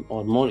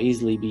or more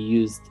easily be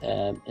used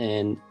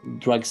in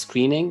drug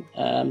screening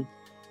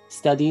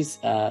studies.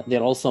 There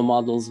are also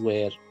models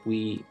where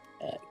we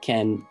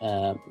can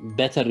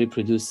better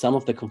reproduce some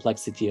of the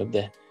complexity of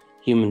the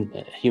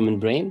human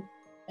brain,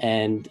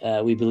 and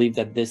we believe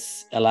that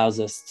this allows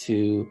us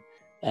to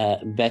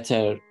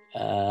better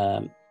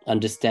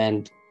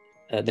understand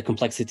the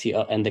complexity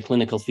and the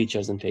clinical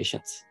features in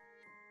patients.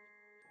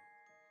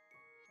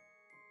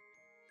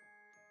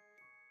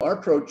 Our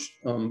approach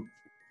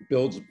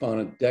builds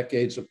upon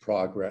decades of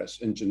progress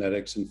in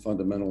genetics and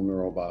fundamental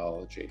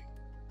neurobiology.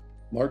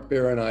 Mark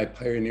Baer and I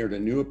pioneered a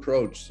new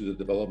approach to the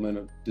development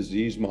of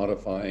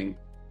disease-modifying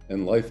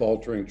and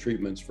life-altering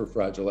treatments for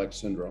Fragile X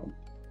syndrome.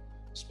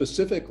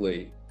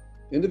 Specifically,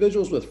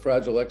 individuals with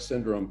Fragile X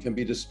syndrome can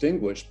be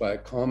distinguished by a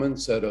common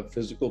set of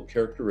physical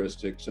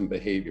characteristics and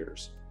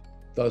behaviors,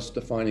 thus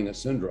defining a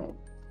syndrome.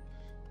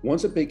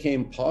 Once it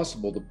became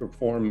possible to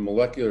perform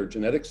molecular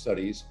genetic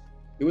studies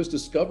it was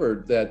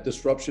discovered that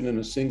disruption in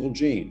a single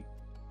gene,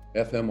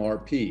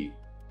 FMRP,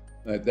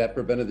 that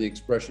prevented the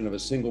expression of a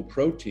single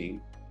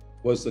protein,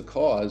 was the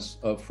cause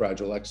of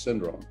Fragile X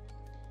syndrome.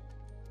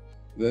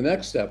 The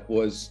next step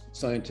was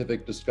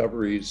scientific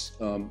discoveries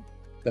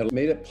that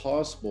made it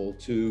possible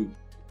to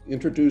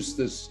introduce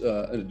this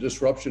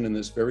disruption in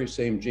this very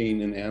same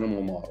gene in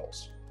animal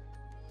models.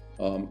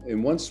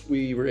 And once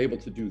we were able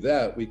to do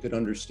that, we could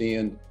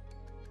understand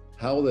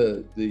how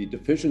the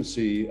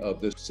deficiency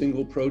of this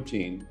single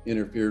protein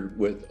interfered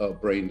with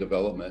brain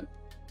development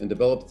and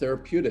developed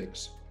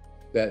therapeutics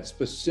that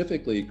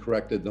specifically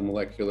corrected the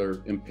molecular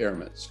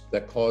impairments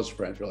that cause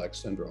Fragile X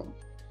syndrome.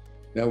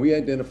 Now, we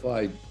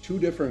identified 2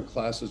 different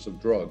classes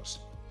of drugs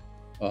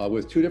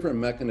with 2 different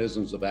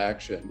mechanisms of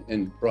action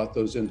and brought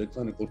those into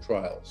clinical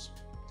trials.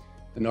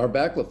 And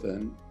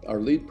arbaclofen, our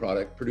lead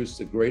product, produced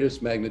the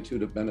greatest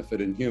magnitude of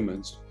benefit in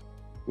humans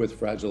with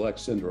Fragile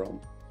X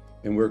syndrome.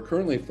 And we're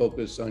currently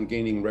focused on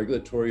gaining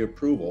regulatory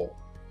approval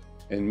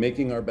and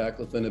making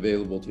arbaclofen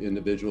available to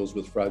individuals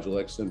with Fragile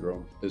X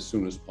syndrome as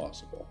soon as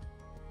possible.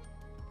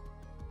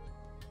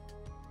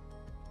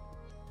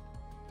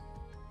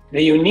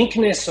 The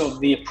uniqueness of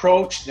the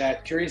approach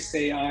that Curis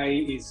AI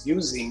is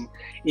using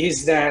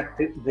is that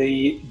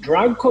the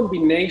drug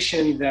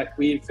combination that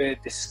we've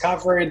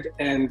discovered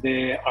and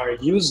are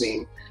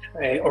using,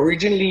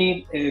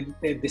 originally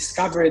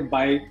discovered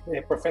by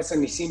Professor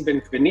Nissim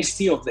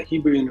Ben-Venisti of the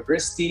Hebrew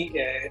University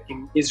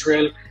in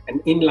Israel and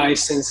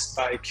in-licensed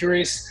by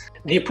Curis.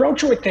 The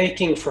approach we're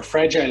taking for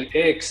Fragile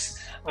X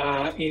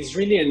is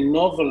really a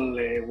novel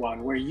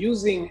one. We're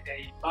using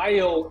a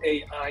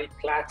bio-AI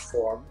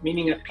platform,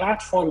 meaning a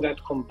platform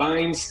that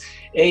combines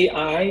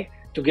AI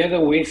together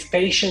with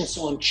patients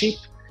on chip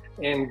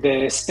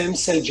and stem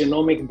cell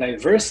genomic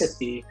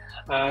diversity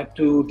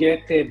to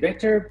get a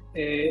better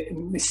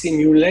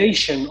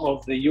simulation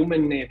of the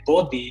human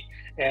body,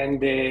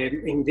 and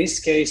in this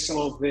case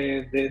of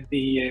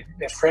the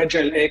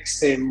Fragile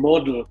X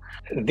model.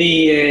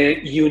 The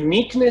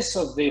uniqueness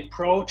of the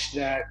approach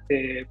that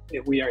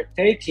we are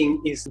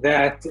taking is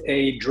that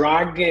a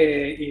drug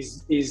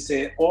is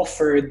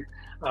offered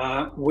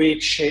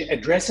which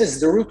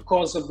addresses the root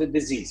cause of the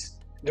disease.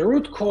 The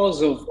root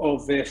cause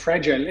of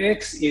Fragile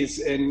X is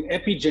an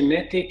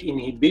epigenetic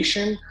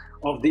inhibition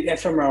of the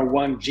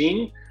FMR1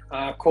 gene,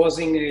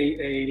 causing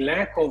a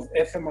lack of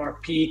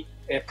FMRP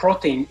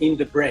protein in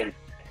the brain.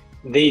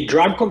 The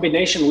drug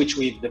combination which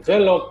we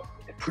developed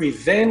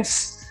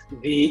prevents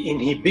the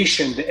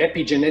inhibition, the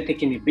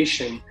epigenetic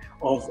inhibition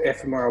of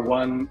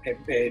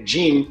FMR1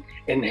 gene,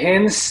 and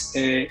hence,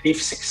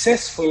 if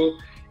successful,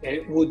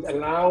 would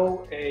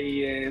allow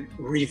a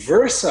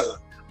reversal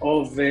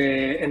of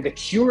and the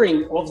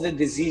curing of the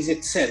disease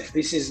itself.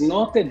 This is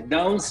not a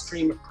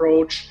downstream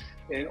approach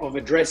of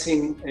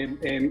addressing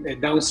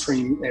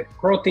downstream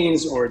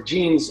proteins or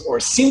genes or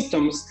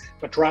symptoms,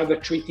 but rather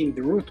treating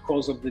the root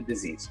cause of the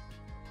disease.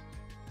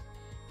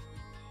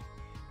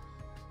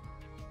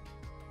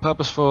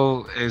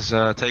 Purposeful is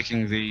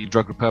taking the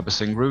drug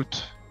repurposing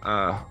route.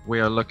 We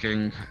are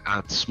looking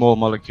at small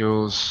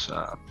molecules,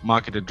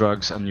 marketed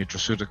drugs and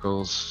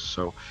nutraceuticals,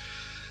 so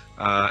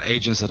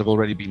agents that have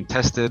already been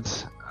tested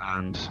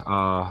and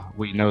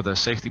we know their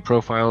safety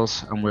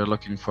profiles, and we're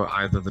looking for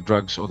either the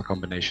drugs or the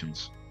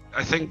combinations.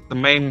 I think the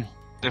main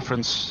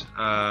difference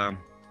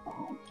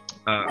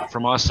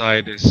from our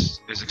side is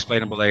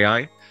explainable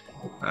AI,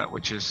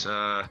 which is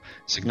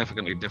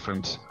significantly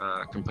different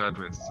compared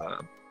with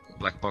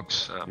black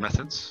box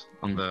methods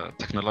on the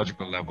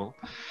technological level,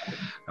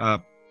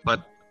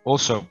 but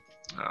also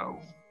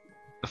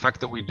the fact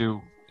that we do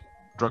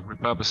drug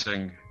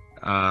repurposing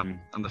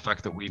and the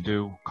fact that we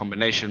do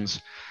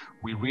combinations,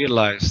 we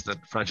realize that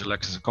Fragile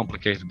X is a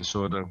complicated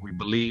disorder. We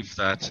believe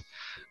that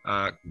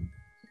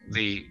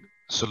the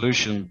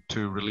solution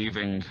to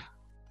relieving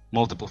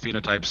multiple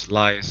phenotypes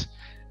lies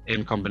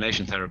in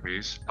combination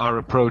therapies. Our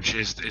approach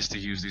is to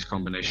use these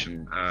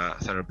combination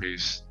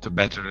therapies to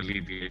better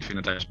alleviate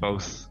phenotypes,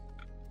 both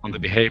on the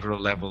behavioral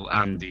level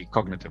and the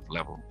cognitive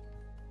level.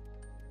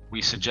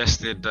 We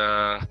suggested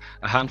a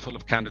handful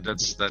of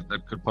candidates that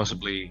could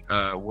possibly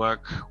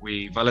work.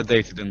 We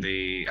validated in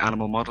the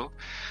animal model,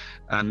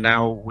 and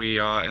now we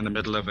are in the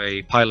middle of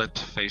a pilot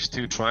phase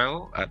 2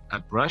 trial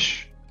at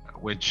Rush,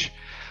 which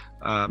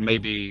may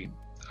be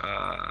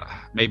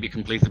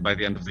completed by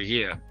the end of the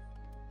year.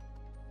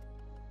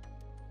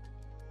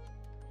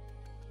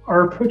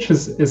 Our approach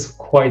is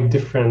quite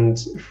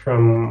different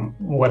from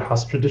what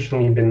has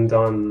traditionally been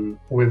done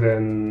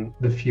within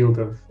the field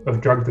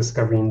of drug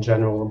discovery in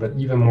general, but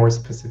even more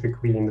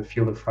specifically in the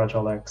field of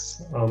Fragile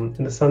X,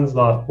 in the sense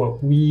that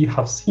what we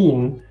have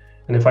seen,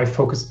 and if I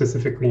focus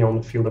specifically on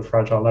the field of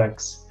Fragile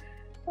X,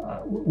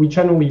 we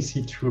generally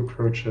see 2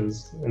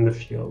 approaches in the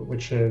field,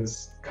 which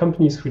is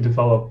companies who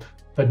develop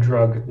a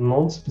drug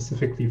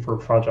non-specifically for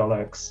Fragile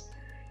X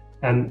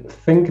and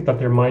think that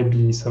there might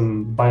be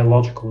some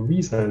biological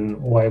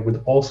reason why it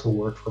would also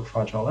work for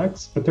Fragile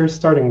X, but they're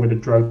starting with a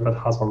drug that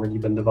has already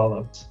been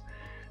developed.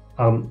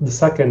 The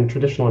second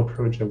traditional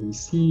approach that we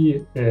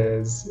see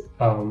is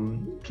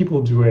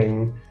people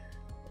doing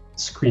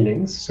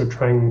screenings, so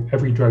trying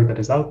every drug that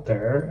is out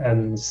there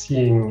and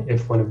seeing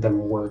if one of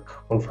them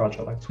work on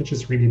Fragile X, which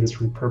is really this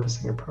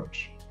repurposing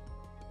approach.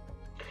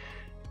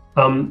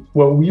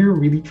 What we're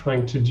really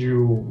trying to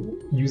do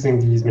using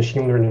these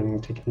machine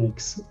learning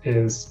techniques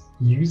is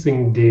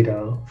using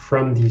data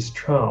from these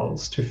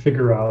trials to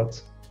figure out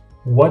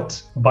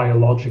what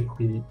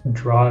biologically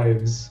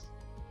drives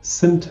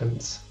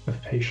symptoms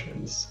of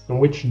patients and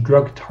which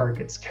drug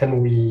targets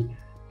can we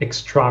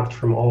extract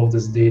from all of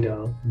this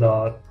data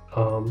that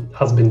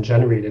has been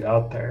generated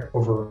out there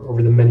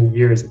over the many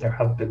years that there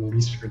have been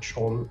research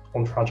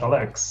on Fragile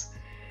X.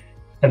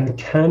 And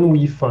can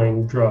we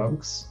find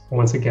drugs,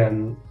 once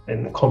again,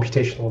 in a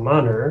computational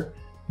manner,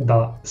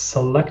 that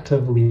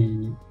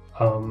selectively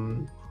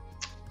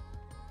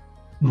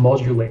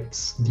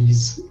modulates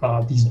these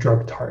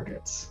drug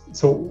targets?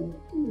 So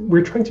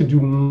we're trying to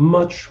do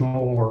much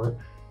more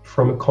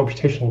from a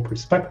computational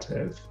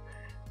perspective,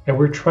 and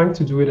we're trying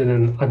to do it in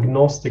an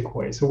agnostic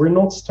way. So we're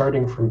not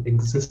starting from the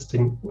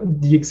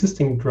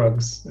existing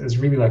drugs is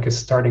really like a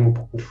starting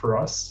point for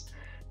us.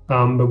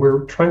 But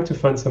we're trying to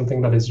find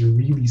something that is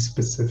really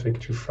specific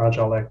to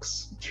Fragile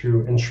X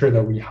to ensure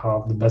that we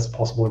have the best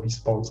possible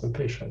response in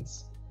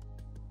patients.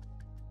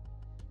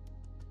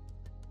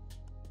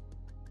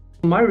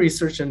 My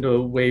research and the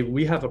way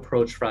we have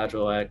approached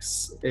Fragile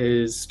X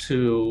is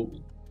to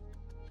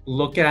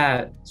look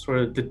at sort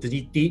of the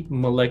deep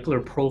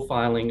molecular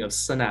profiling of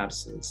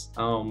synapses.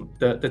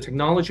 The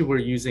technology we're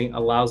using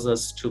allows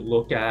us to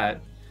look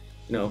at,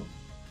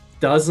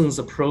 dozens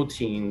of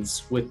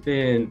proteins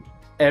within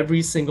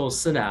every single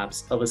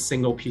synapse of a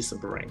single piece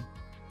of brain,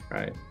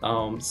 right?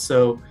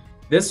 So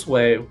this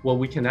way, what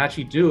we can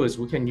actually do is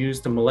we can use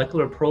the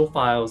molecular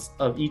profiles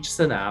of each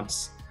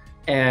synapse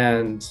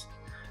and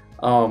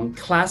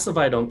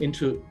classify them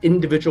into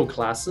individual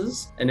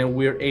classes, and then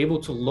we're able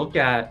to look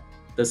at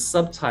the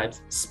subtypes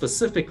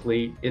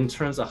specifically in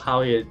terms of how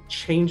it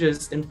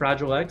changes in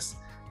Fragile X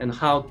and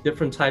how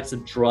different types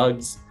of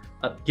drugs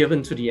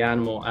given to the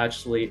animal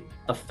actually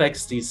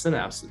affects these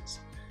synapses.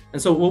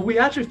 And so what we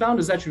actually found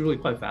is actually really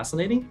quite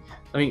fascinating.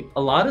 I mean,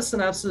 a lot of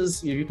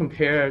synapses, if you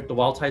compare the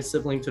wild-type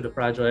sibling to the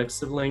Fragile X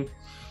sibling,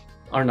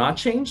 are not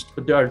changed,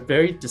 but there are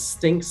very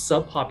distinct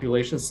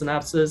subpopulation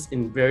synapses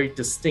in very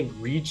distinct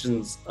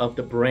regions of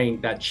the brain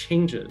that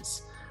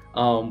changes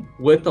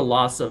with the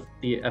loss of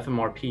the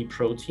FMRP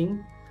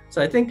protein.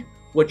 So I think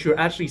what you're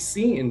actually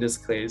seeing in this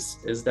case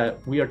is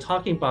that we are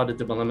talking about a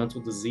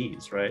developmental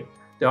disease, right?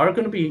 There are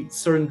going to be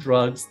certain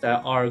drugs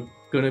that are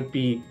going to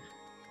be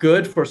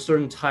good for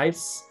certain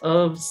types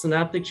of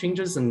synaptic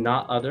changes and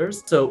not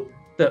others. So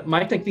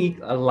my technique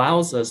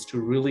allows us to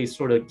really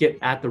sort of get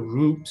at the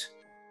root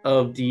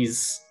of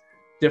these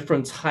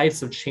different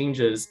types of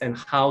changes and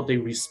how they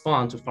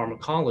respond to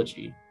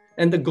pharmacology.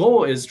 And the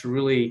goal is to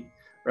really,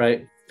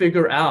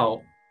 figure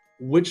out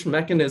which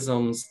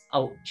mechanisms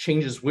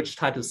changes which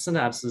type of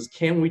synapses.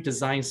 Can we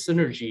design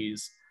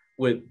synergies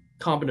with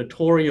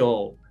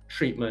combinatorial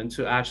treatment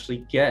to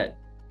actually get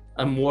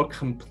a more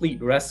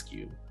complete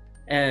rescue?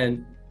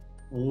 And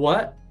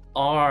what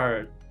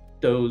are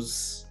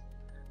those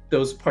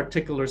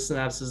particular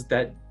synapses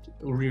that,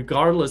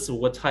 regardless of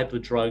what type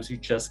of drugs, you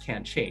just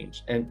can't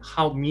change? And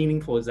how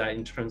meaningful is that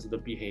in terms of the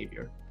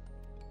behavior?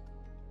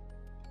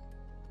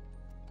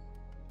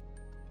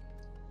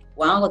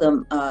 One of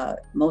the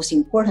most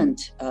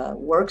important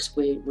works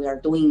we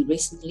are doing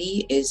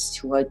recently is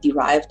to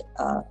derive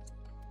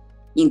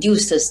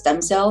induced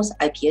stem cells,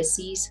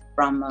 iPSCs,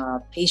 from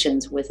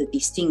patients with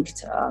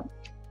distinct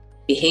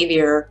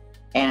behavior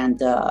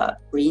and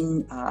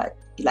brain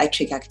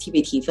electric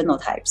activity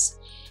phenotypes.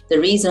 The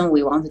reason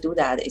we want to do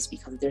that is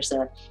because there's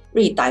a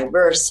really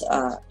diverse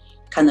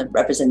kind of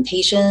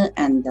representation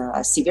and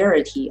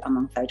severity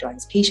among Fragile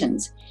X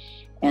patients.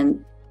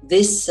 And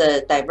this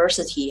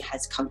diversity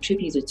has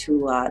contributed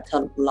to a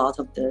lot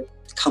of the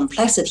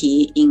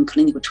complexity in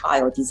clinical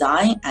trial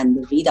design and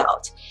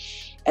readout.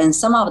 And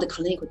some of the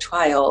clinical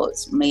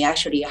trials may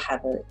actually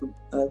have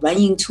run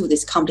into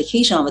this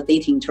complication of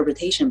data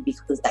interpretation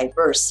because of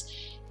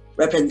diverse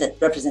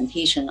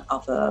representation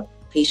of a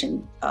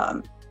patient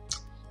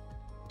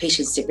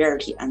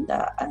severity and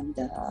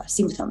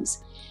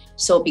symptoms.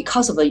 So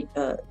because of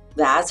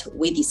that,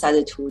 we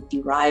decided to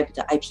derive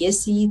the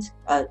iPSC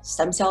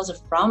stem cells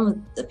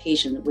from the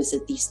patient with a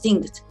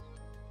distinct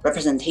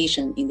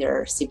representation in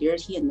their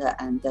severity and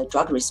the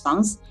drug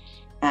response.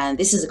 And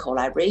this is a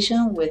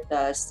collaboration with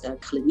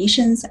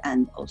clinicians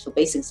and also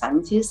basic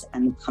scientists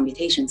and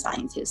computation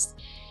scientists.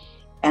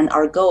 And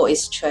our goal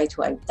is to try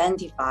to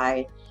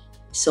identify,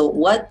 so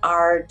what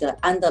are the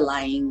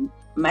underlying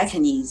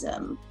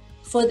mechanisms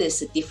for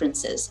these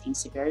differences in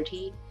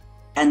severity?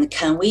 And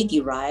can we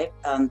develop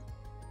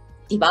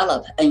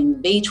an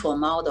in vitro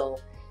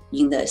model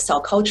in the cell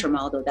culture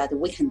model that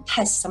we can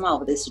test some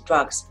of these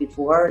drugs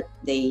before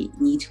they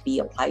need to be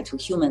applied to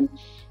human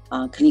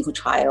clinical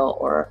trial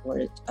or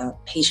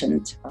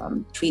patient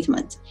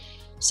treatment.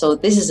 So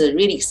this is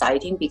really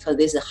exciting because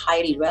this is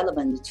highly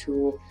relevant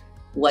to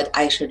what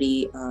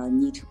actually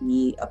need to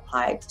be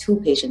applied to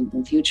patients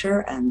in future,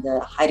 and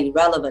highly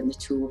relevant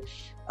to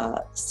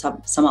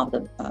some of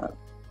the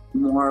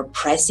more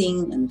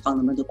pressing and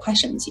fundamental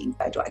questions in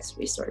Fragile X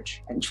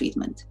research and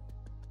treatment.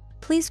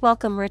 Please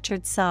welcome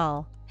Richard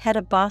Saul, Head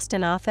of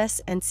Boston Office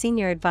and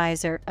Senior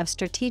Advisor of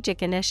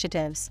Strategic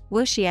Initiatives,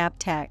 WuXi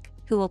AppTec,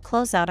 who will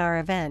close out our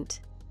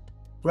event.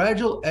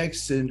 Fragile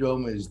X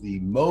syndrome is the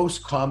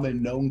most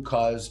common known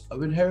cause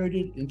of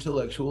inherited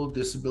intellectual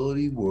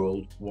disability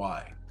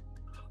worldwide.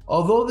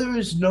 Although there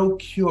is no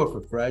cure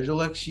for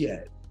Fragile X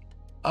yet,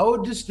 our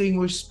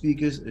distinguished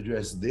speakers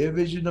address their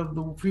vision of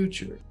the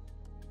future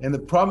and the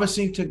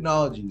promising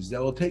technologies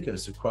that will take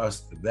us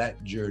across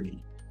that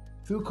journey.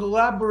 Through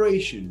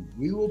collaboration,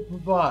 we will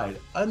provide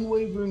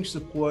unwavering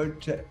support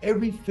to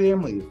every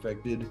family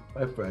affected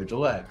by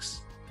Fragile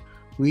X.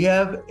 We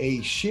have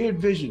a shared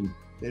vision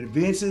that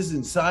advances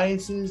in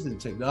sciences and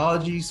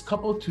technologies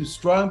coupled to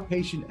strong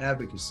patient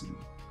advocacy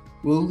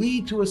will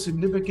lead to a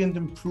significant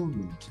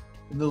improvement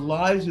in the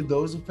lives of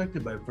those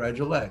affected by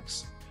Fragile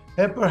X,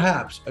 and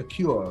perhaps a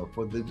cure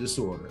for the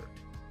disorder.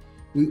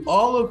 We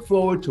all look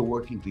forward to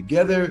working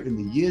together in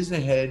the years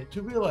ahead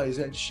to realize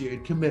that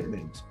shared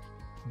commitment,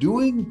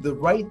 doing the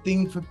right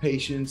thing for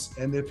patients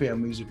and their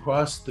families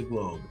across the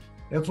globe,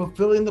 and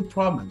fulfilling the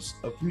promise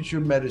of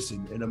future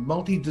medicine in a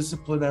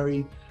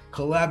multidisciplinary,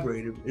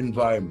 collaborative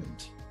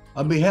environment.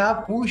 On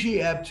behalf of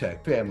WuXi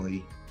AppTec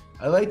family,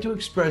 I'd like to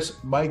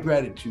express my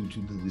gratitude to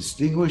the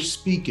distinguished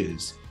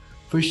speakers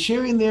for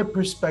sharing their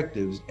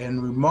perspectives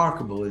and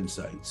remarkable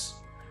insights,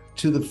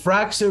 to the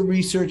FRAXA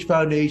Research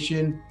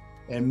Foundation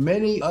and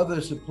many other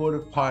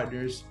supportive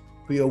partners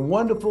for your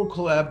wonderful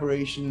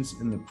collaborations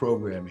in the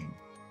programming.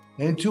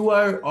 And to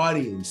our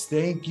audience,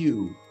 thank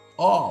you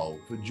all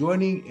for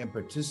joining and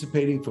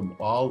participating from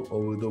all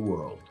over the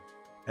world.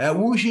 At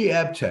WuXi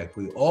AppTec,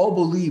 we all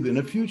believe in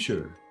a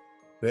future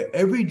where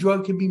every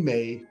drug can be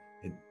made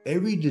and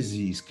every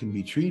disease can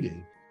be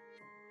treated.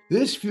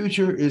 This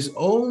future is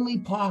only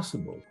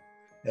possible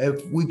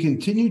if we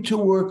continue to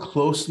work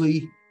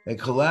closely and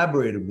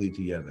collaboratively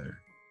together.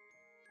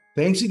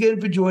 Thanks again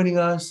for joining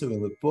us, and we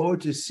look forward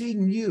to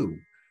seeing you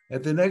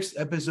at the next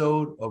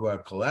episode of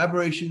our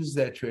Collaborations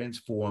That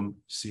Transform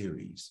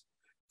series.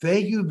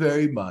 Thank you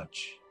very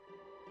much.